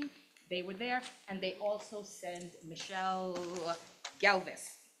photography team. They were there, and they also sent Michelle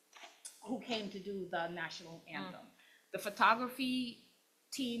Galvis, who came to do the national anthem. The photography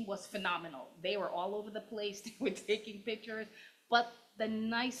team was phenomenal. They were all over the place. They were taking pictures, but the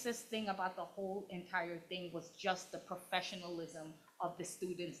nicest thing about the whole entire thing was just the professionalism of the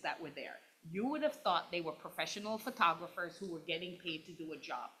students that were there. You would have thought they were professional photographers who were getting paid to do a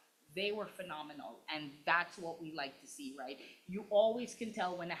job. They were phenomenal, and that's what we like to see, right? You always can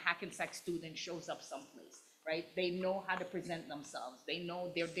tell when a Hackensack student shows up someplace, right? They know how to present themselves. They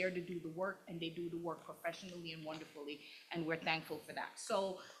know they're there to do the work, and they do the work professionally and wonderfully, and we're thankful for that.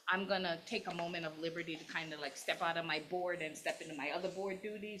 So I'm gonna take a moment of liberty to kind of like step out of my board and step into my other board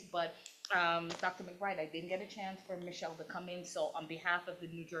duties, but Dr. McBride, I didn't get a chance for Michelle to come in, so on behalf of the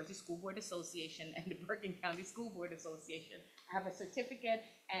New Jersey School Board Association and the Bergen County School Board Association, I have a certificate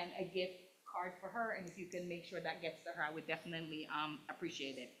and a gift card for her, and if you can make sure that gets to her, I would definitely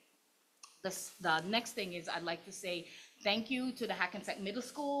appreciate it. The next thing is I'd like to say thank you to the Hackensack Middle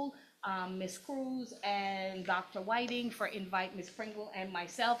School, Ms. Cruz and Dr. Whiting for inviting Ms. Pringle and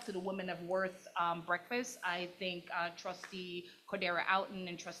myself to the Women of Worth breakfast. I think Trustee Cordera Outen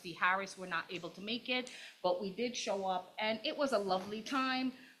and Trustee Harris were not able to make it, but we did show up and it was a lovely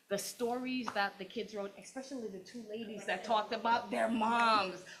time. The stories that the kids wrote, especially the two ladies that talked about their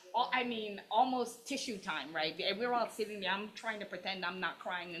moms, I mean, almost tissue time, right? And we're all sitting there, I'm trying to pretend I'm not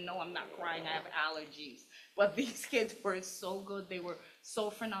crying, and no, I'm not crying, I have allergies. But these kids were so good, they were so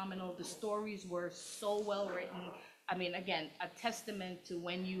phenomenal, the stories were so well written. I mean, again, a testament to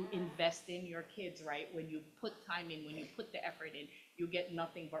when you invest in your kids, right? When you put time in, when you put the effort in, you get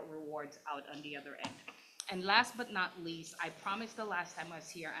nothing but rewards out on the other end. And last but not least, I promised the last time I was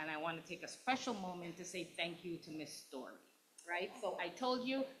here, and I want to take a special moment to say thank you to Miss Story, right? So I told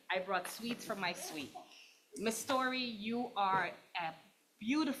you I brought sweets for my sweet. Miss Story, you are a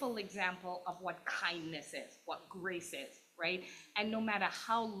beautiful example of what kindness is, what grace is, right? And no matter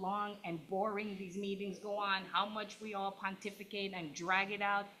how long and boring these meetings go on, how much we all pontificate and drag it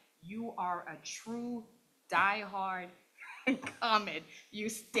out, you are a true diehard Comet. You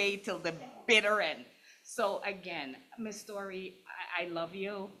stay till the bitter end. So again, Ms. Story, I love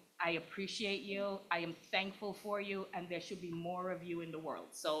you. I appreciate you. I am thankful for you, and there should be more of you in the world.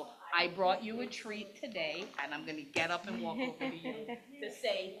 So I brought you a treat today, and I'm going to get up and walk over to you to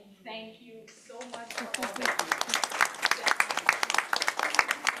say thank you so much for all that you do.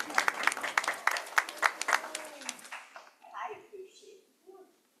 I appreciate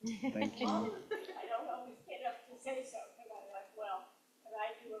it. Thank you. I don't always get up to say something. I'm like, well, but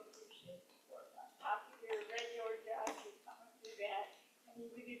I do appreciate the work. Top of your regular job, you come and do that. And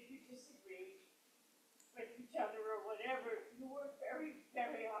even if you disagree with each other or whatever, you work very,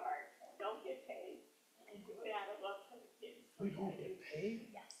 very hard. Don't get paid. And do it out of love for the kids. We don't get paid?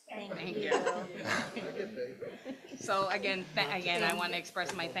 Yes. Thank you. So again, I want to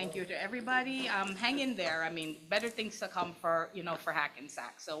express my thank you to everybody. Hang in there. I mean, better things to come for, for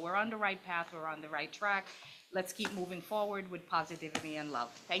Hackensack. So we're on the right path. We're on the right track. Let's keep moving forward with positivity and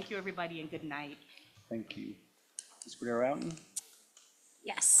love. Thank you, everybody, and good night. Thank you. Ms. Cordero Outen?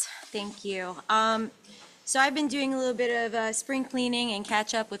 Yes, thank you. So I've been doing a little bit of spring cleaning and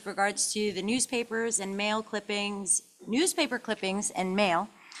catch up with regards to the newspapers and mail clippings, newspaper clippings and mail.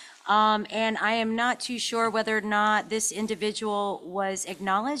 And I am not too sure whether or not this individual was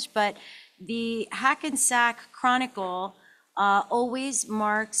acknowledged, but the Hackensack Chronicle always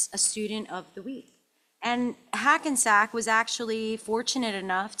marks a student of the week. And Hackensack was actually fortunate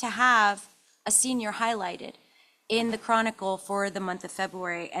enough to have a senior highlighted in the Chronicle for the month of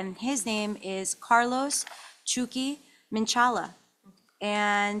February, and his name is Carlos Chucky Minchala.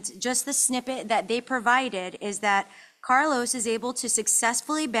 And just the snippet that they provided is that Carlos is able to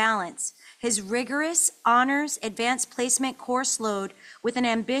successfully balance his rigorous honors advanced placement course load with an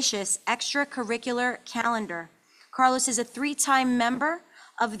ambitious extracurricular calendar. Carlos is a 3-time member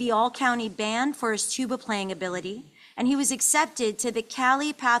of the All-County Band for his tuba playing ability, and he was accepted to the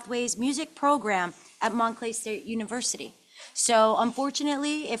Cali Pathways Music Program at Montclair State University. So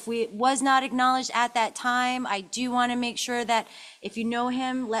unfortunately, if we was not acknowledged at that time, I do want to make sure that if you know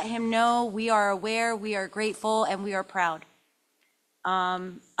him, let him know we are aware, we are grateful, and we are proud.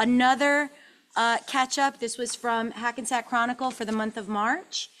 Another catch up, this was from Hackensack Chronicle for the month of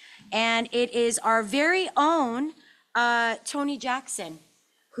March, and it is our very own Tony Jackson,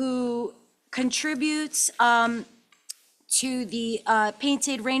 who contributes to the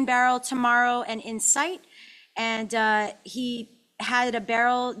Painted Rain Barrel Tomorrow and Insight. And he had a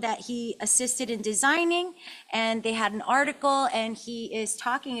barrel that he assisted in designing, and they had an article, and he is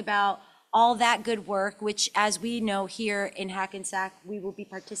talking about all that good work, which, as we know here in Hackensack, we will be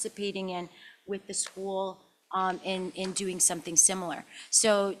participating in with the school in doing something similar.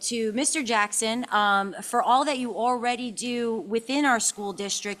 So to Mr. Jackson, for all that you already do within our school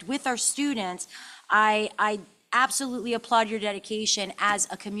district with our students, I absolutely applaud your dedication as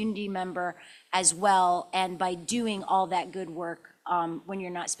a community member as well, and by doing all that good work when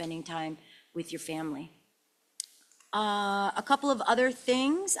you're not spending time with your family. A couple of other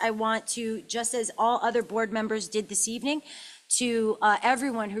things I want to, just as all other board members did this evening, to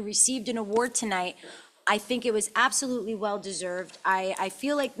everyone who received an award tonight, I think it was absolutely well-deserved. I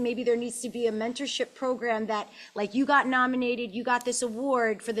feel like maybe there needs to be a mentorship program that, like, you got nominated, you got this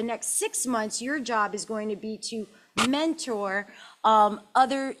award, for the next 6 months, your job is going to be to mentor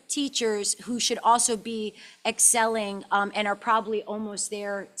other teachers who should also be excelling and are probably almost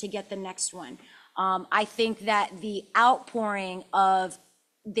there to get the next one. I think that the outpouring of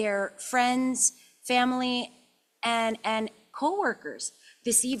their friends, family, and coworkers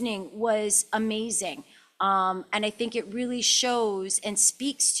this evening was amazing. And I think it really shows and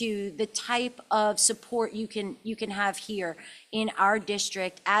speaks to the type of support you can have here in our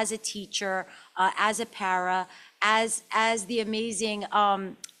district as a teacher, as a para, as the amazing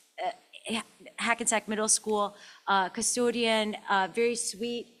Hackensack Middle School custodian, very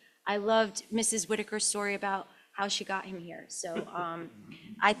sweet. I loved Mrs. Whitaker's story about how she got him here. So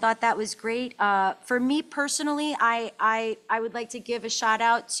I thought that was great. For me personally, I would like to give a shout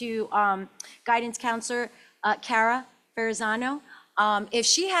out to guidance counselor Cara Ferrazano. If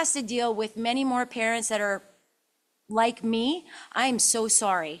she has to deal with many more parents that are like me, I'm so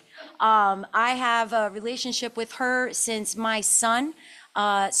sorry. I have a relationship with her since my son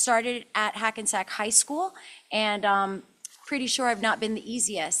started at Hackensack High School, and pretty sure I've not been the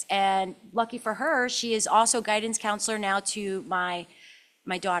easiest. And lucky for her, she is also guidance counselor now to my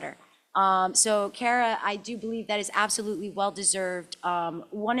daughter. So Kara, I do believe that is absolutely well-deserved.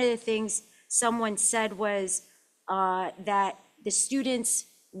 One of the things someone said was that the students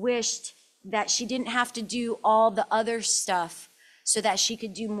wished that she didn't have to do all the other stuff so that she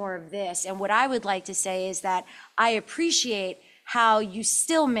could do more of this. And what I would like to say is that I appreciate how you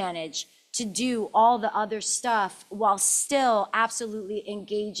still manage to do all the other stuff while still absolutely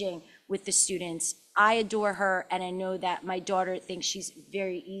engaging with the students. I adore her, and I know that my daughter thinks she's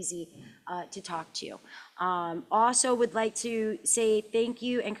very easy to talk to. Also would like to say thank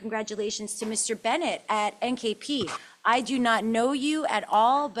you and congratulations to Mr. Bennett at NKP. I do not know you at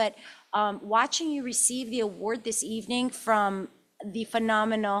all, but watching you receive the award this evening from the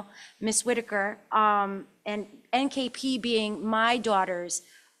phenomenal Miss Whitaker, and NKP being my daughter's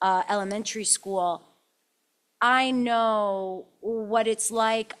elementary school, I know what it's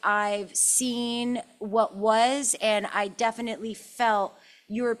like. I've seen what was, and I definitely felt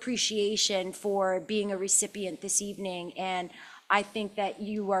your appreciation for being a recipient this evening. And I think that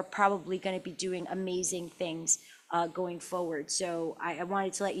you are probably going to be doing amazing things going forward. So I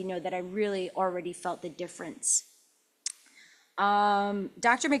wanted to let you know that I really already felt the difference.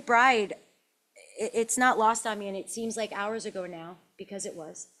 Dr. McBride, it's not lost on me, and it seems like hours ago now, because it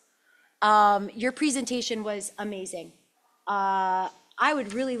was. Your presentation was amazing. I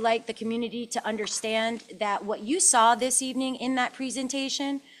would really like the community to understand that what you saw this evening in that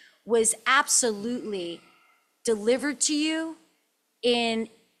presentation was absolutely delivered to you in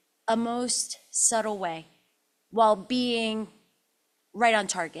a most subtle way while being right on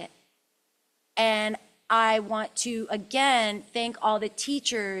target. And I want to again thank all the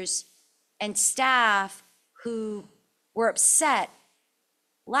teachers and staff who were upset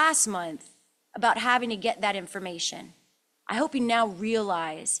last month about having to get that information. I hope you now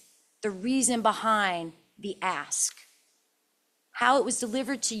realize the reason behind the ask. How it was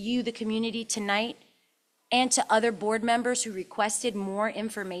delivered to you, the community, tonight, and to other board members who requested more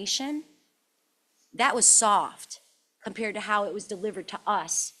information, that was soft compared to how it was delivered to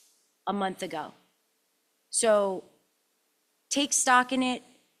us a month ago. So take stock in it.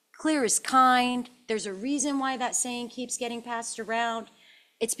 Clear is kind. There's a reason why that saying keeps getting passed around.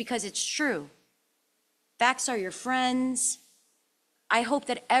 It's because it's true. Facts are your friends. I hope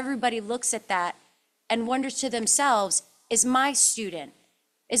that everybody looks at that and wonders to themselves, is my student,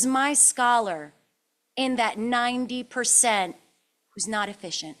 is my scholar in that 90% who's not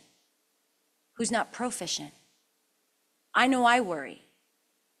efficient, who's not proficient? I know I worry.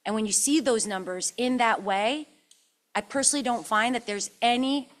 And when you see those numbers in that way, I personally don't find that there's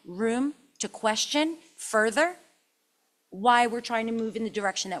any room to question further why we're trying to move in the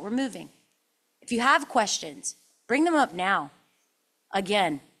direction that we're moving. If you have questions, bring them up now.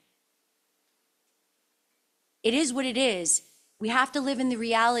 Again, it is what it is. We have to live in the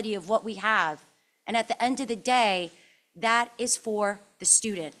reality of what we have. And at the end of the day, that is for the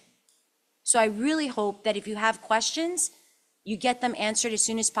student. So I really hope that if you have questions, you get them answered as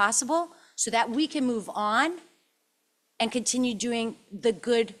soon as possible so that we can move on and continue doing the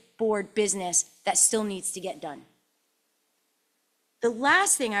good board business that still needs to get done. The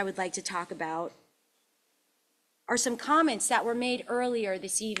last thing I would like to talk about are some comments that were made earlier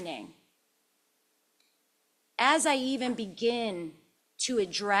this evening. As I even begin to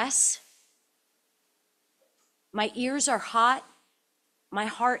address, my ears are hot, my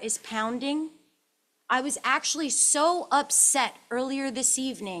heart is pounding. I was actually so upset earlier this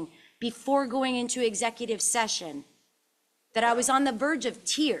evening before going into executive session that I was on the verge of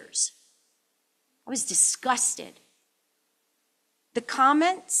tears. I was disgusted. The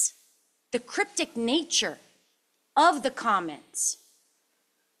comments, the cryptic nature of the comments.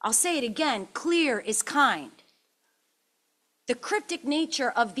 I'll say it again, clear is kind. the cryptic nature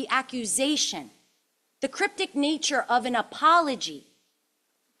of the accusation, the cryptic nature of an apology.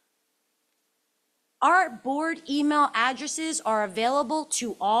 Our board email addresses are available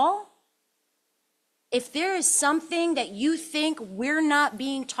to all. If there is something that you think we're not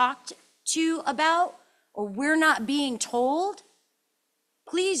being talked to about or we're not being told,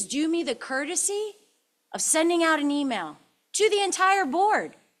 please do me the courtesy of sending out an email to the entire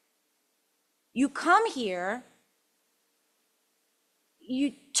board. You come here,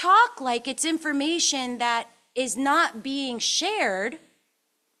 you talk like it's information that is not being shared,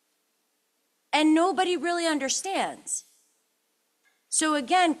 and nobody really understands. So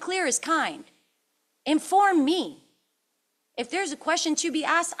again, clear is kind. Inform me. If there's a question to be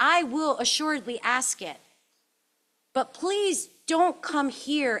asked, I will assuredly ask it. But please don't come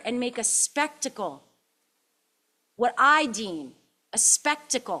here and make a spectacle, what I deem a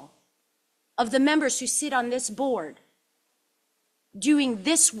spectacle, of the members who sit on this board doing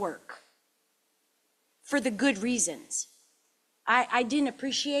this work for the good reasons. I didn't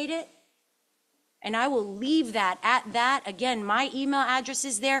appreciate it. And I will leave that at that. Again, my email address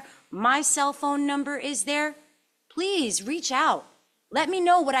is there. My cell phone number is there. Please reach out. Let me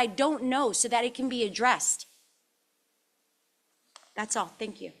know what I don't know so that it can be addressed. That's all.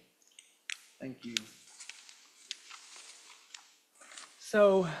 Thank you. Thank you.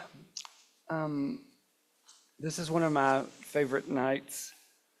 So, this is one of my favorite nights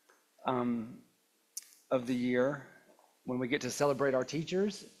of the year when we get to celebrate our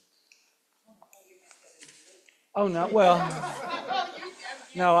teachers. Oh, no, well,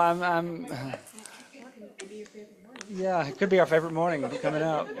 no, yeah, it could be our favorite morning coming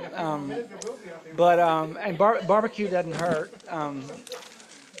up. And barbecue doesn't hurt.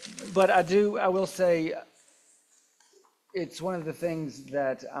 But I will say, it's one of the things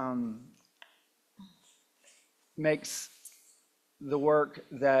that makes the work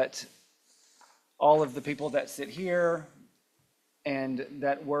that all of the people that sit here and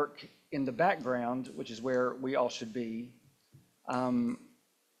that work in the background, which is where we all should be,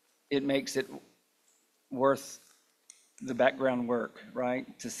 it makes it worth the background work, right?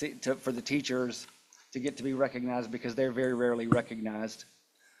 For the teachers to get to be recognized, because they're very rarely recognized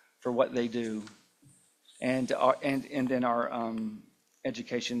for what they do, and then our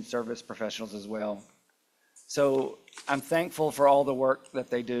education service professionals as well. So I'm thankful for all the work that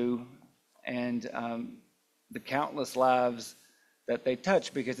they do and the countless lives that they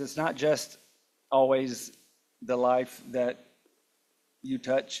touch, because it's not just always the life that you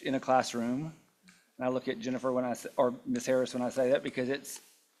touch in a classroom. And I look at Jennifer or Ms. Harris when I say that, because it's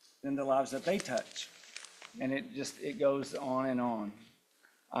in the lives that they touch. And it goes on and on.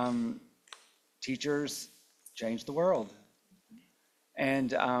 Teachers change the world.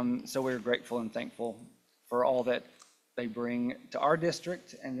 And so we're grateful and thankful for all that they bring to our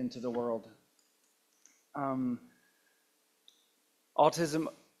district and then to the world. Autism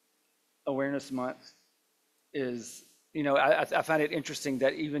Awareness Month is, I find it interesting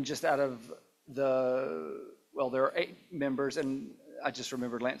that even just out of there are 8 members, and I just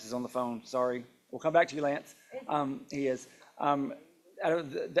remembered Lance is on the phone, sorry. We'll come back to you, Lance. He is. Out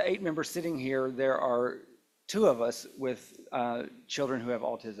of the 8 members sitting here, there are 2 of us with children who have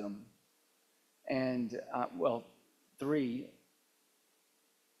autism. And, 3.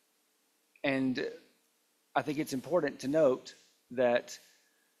 And I think it's important to note that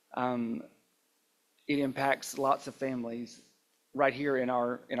it impacts lots of families right here in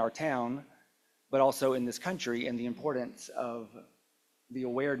our town, but also in this country, and the importance of the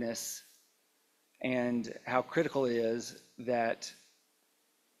awareness and how critical it is that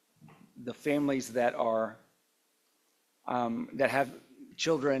the families that are that have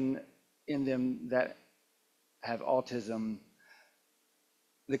children in them that have autism,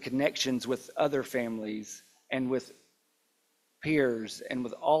 the connections with other families and with peers and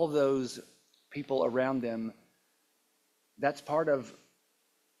with all those people around them, that's part of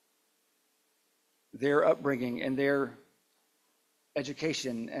their upbringing and their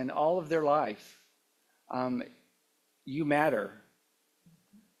education and all of their life. You matter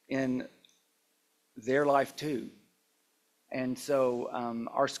in their life too. And so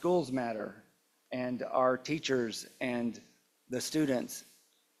our schools matter, and our teachers and the students,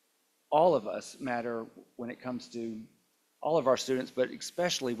 all of us matter when it comes to all of our students, but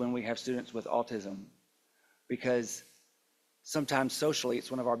especially when we have students with autism, because sometimes socially it's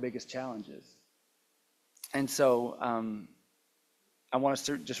one of our biggest challenges. And so I want us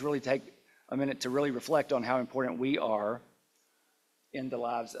to just really take a minute to really reflect on how important we are in the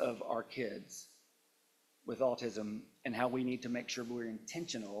lives of our kids with autism, and how we need to make sure we're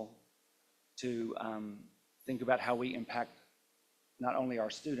intentional to think about how we impact not only our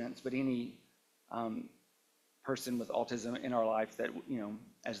students, but any person with autism in our life that,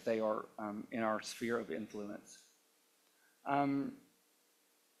 as they are in our sphere of influence.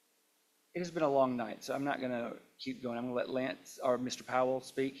 It has been a long night, so I'm not going to keep going. I'm going to let Lance or Mr. Powell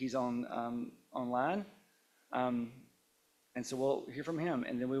speak. He's online. And so we'll hear from him,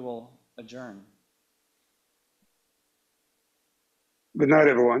 and then we will adjourn. Good night,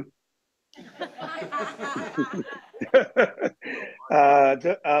 everyone.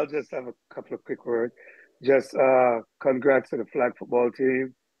 I'll just have a couple of quick words. Just congrats to the flag football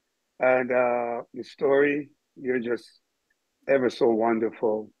team. And the story, you're just ever so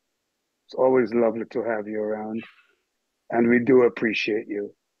wonderful. It's always lovely to have you around. And we do appreciate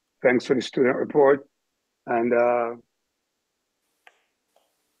you. Thanks for the student report. And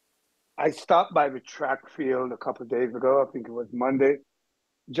I stopped by the track field a couple of days ago, I think it was Monday,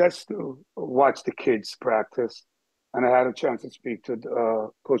 just to watch the kids practice. And I had a chance to speak to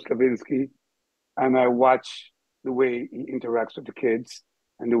Coach Levinsky, and I watched the way he interacts with the kids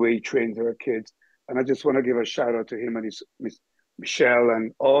and the way he trains our kids. And I just want to give a shout out to him and Miss Michelle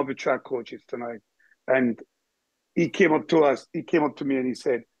and all the track coaches tonight. And he came up to me and he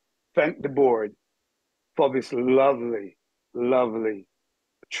said, thank the board for this lovely, lovely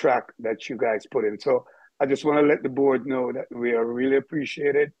track that you guys put in. So I just want to let the board know that we are really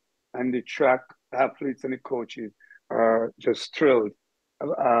appreciated, and the track athletes and the coaches are just thrilled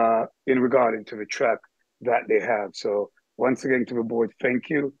in regarding to the track that they have. So once again to the board, thank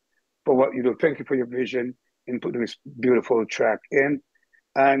you for what you do. Thank you for your vision in putting this beautiful track in.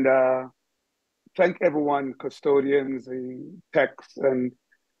 And thank everyone, custodians, the techs, and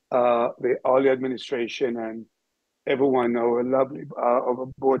all the administration, and everyone, our lovely our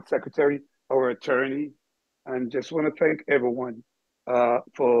board secretary, our attorney, and just want to thank everyone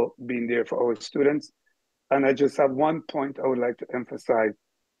for being there for our students. And I just have one point I would like to emphasize.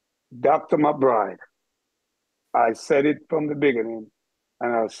 Dr. McBride, I said it from the beginning,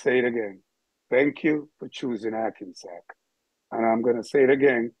 and I'll say it again. Thank you for choosing Hackensack. And I'm going to say it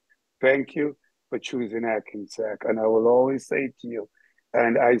again. Thank you for choosing Hackensack. And I will always say to you,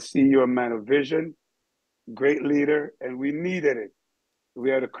 and I see you're a man of vision, great leader, and we needed it. We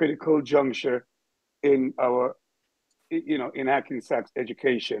had a critical juncture in our, in Hackensack's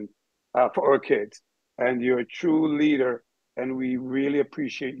education for our kids. And you're a true leader, and we really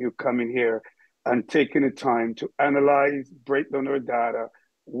appreciate you coming here and taking the time to analyze, break down our data,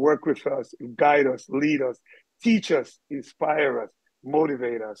 work with us, guide us, lead us, teach us, inspire us,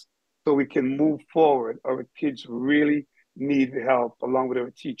 motivate us, so we can move forward. Our kids really need the help along with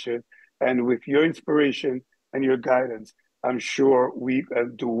our teachers. And with your inspiration and your guidance, I'm sure we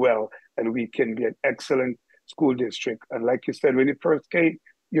do well, and we can be an excellent school district. And like you said, when you first came,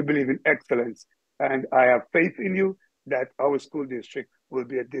 you believe in excellence. And I have faith in you that our school district will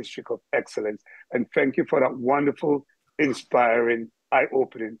be a district of excellence. And thank you for that wonderful, inspiring,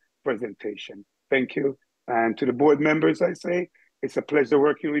 eye-opening presentation. Thank you. And to the board members, I say, it's a pleasure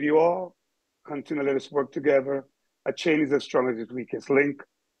working with you all. Continue, let us work together. A chain is as strong as its weakest link.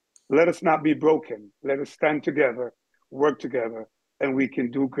 Let us not be broken. Let us stand together, work together, and we can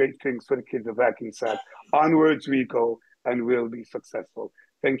do great things for the kids of Hackensack. Onwards we go, and we'll be successful.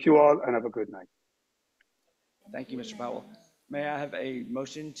 Thank you all, and have a good night. Thank you, Mr. Powell. May I have a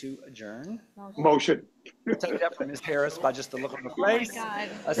motion to adjourn? Motion. We'll take that from Ms. Harris by just the look on the face. God.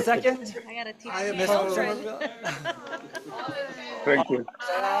 A second? I gotta teach I am you so children. Thank you.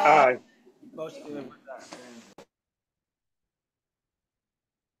 Aye. Motion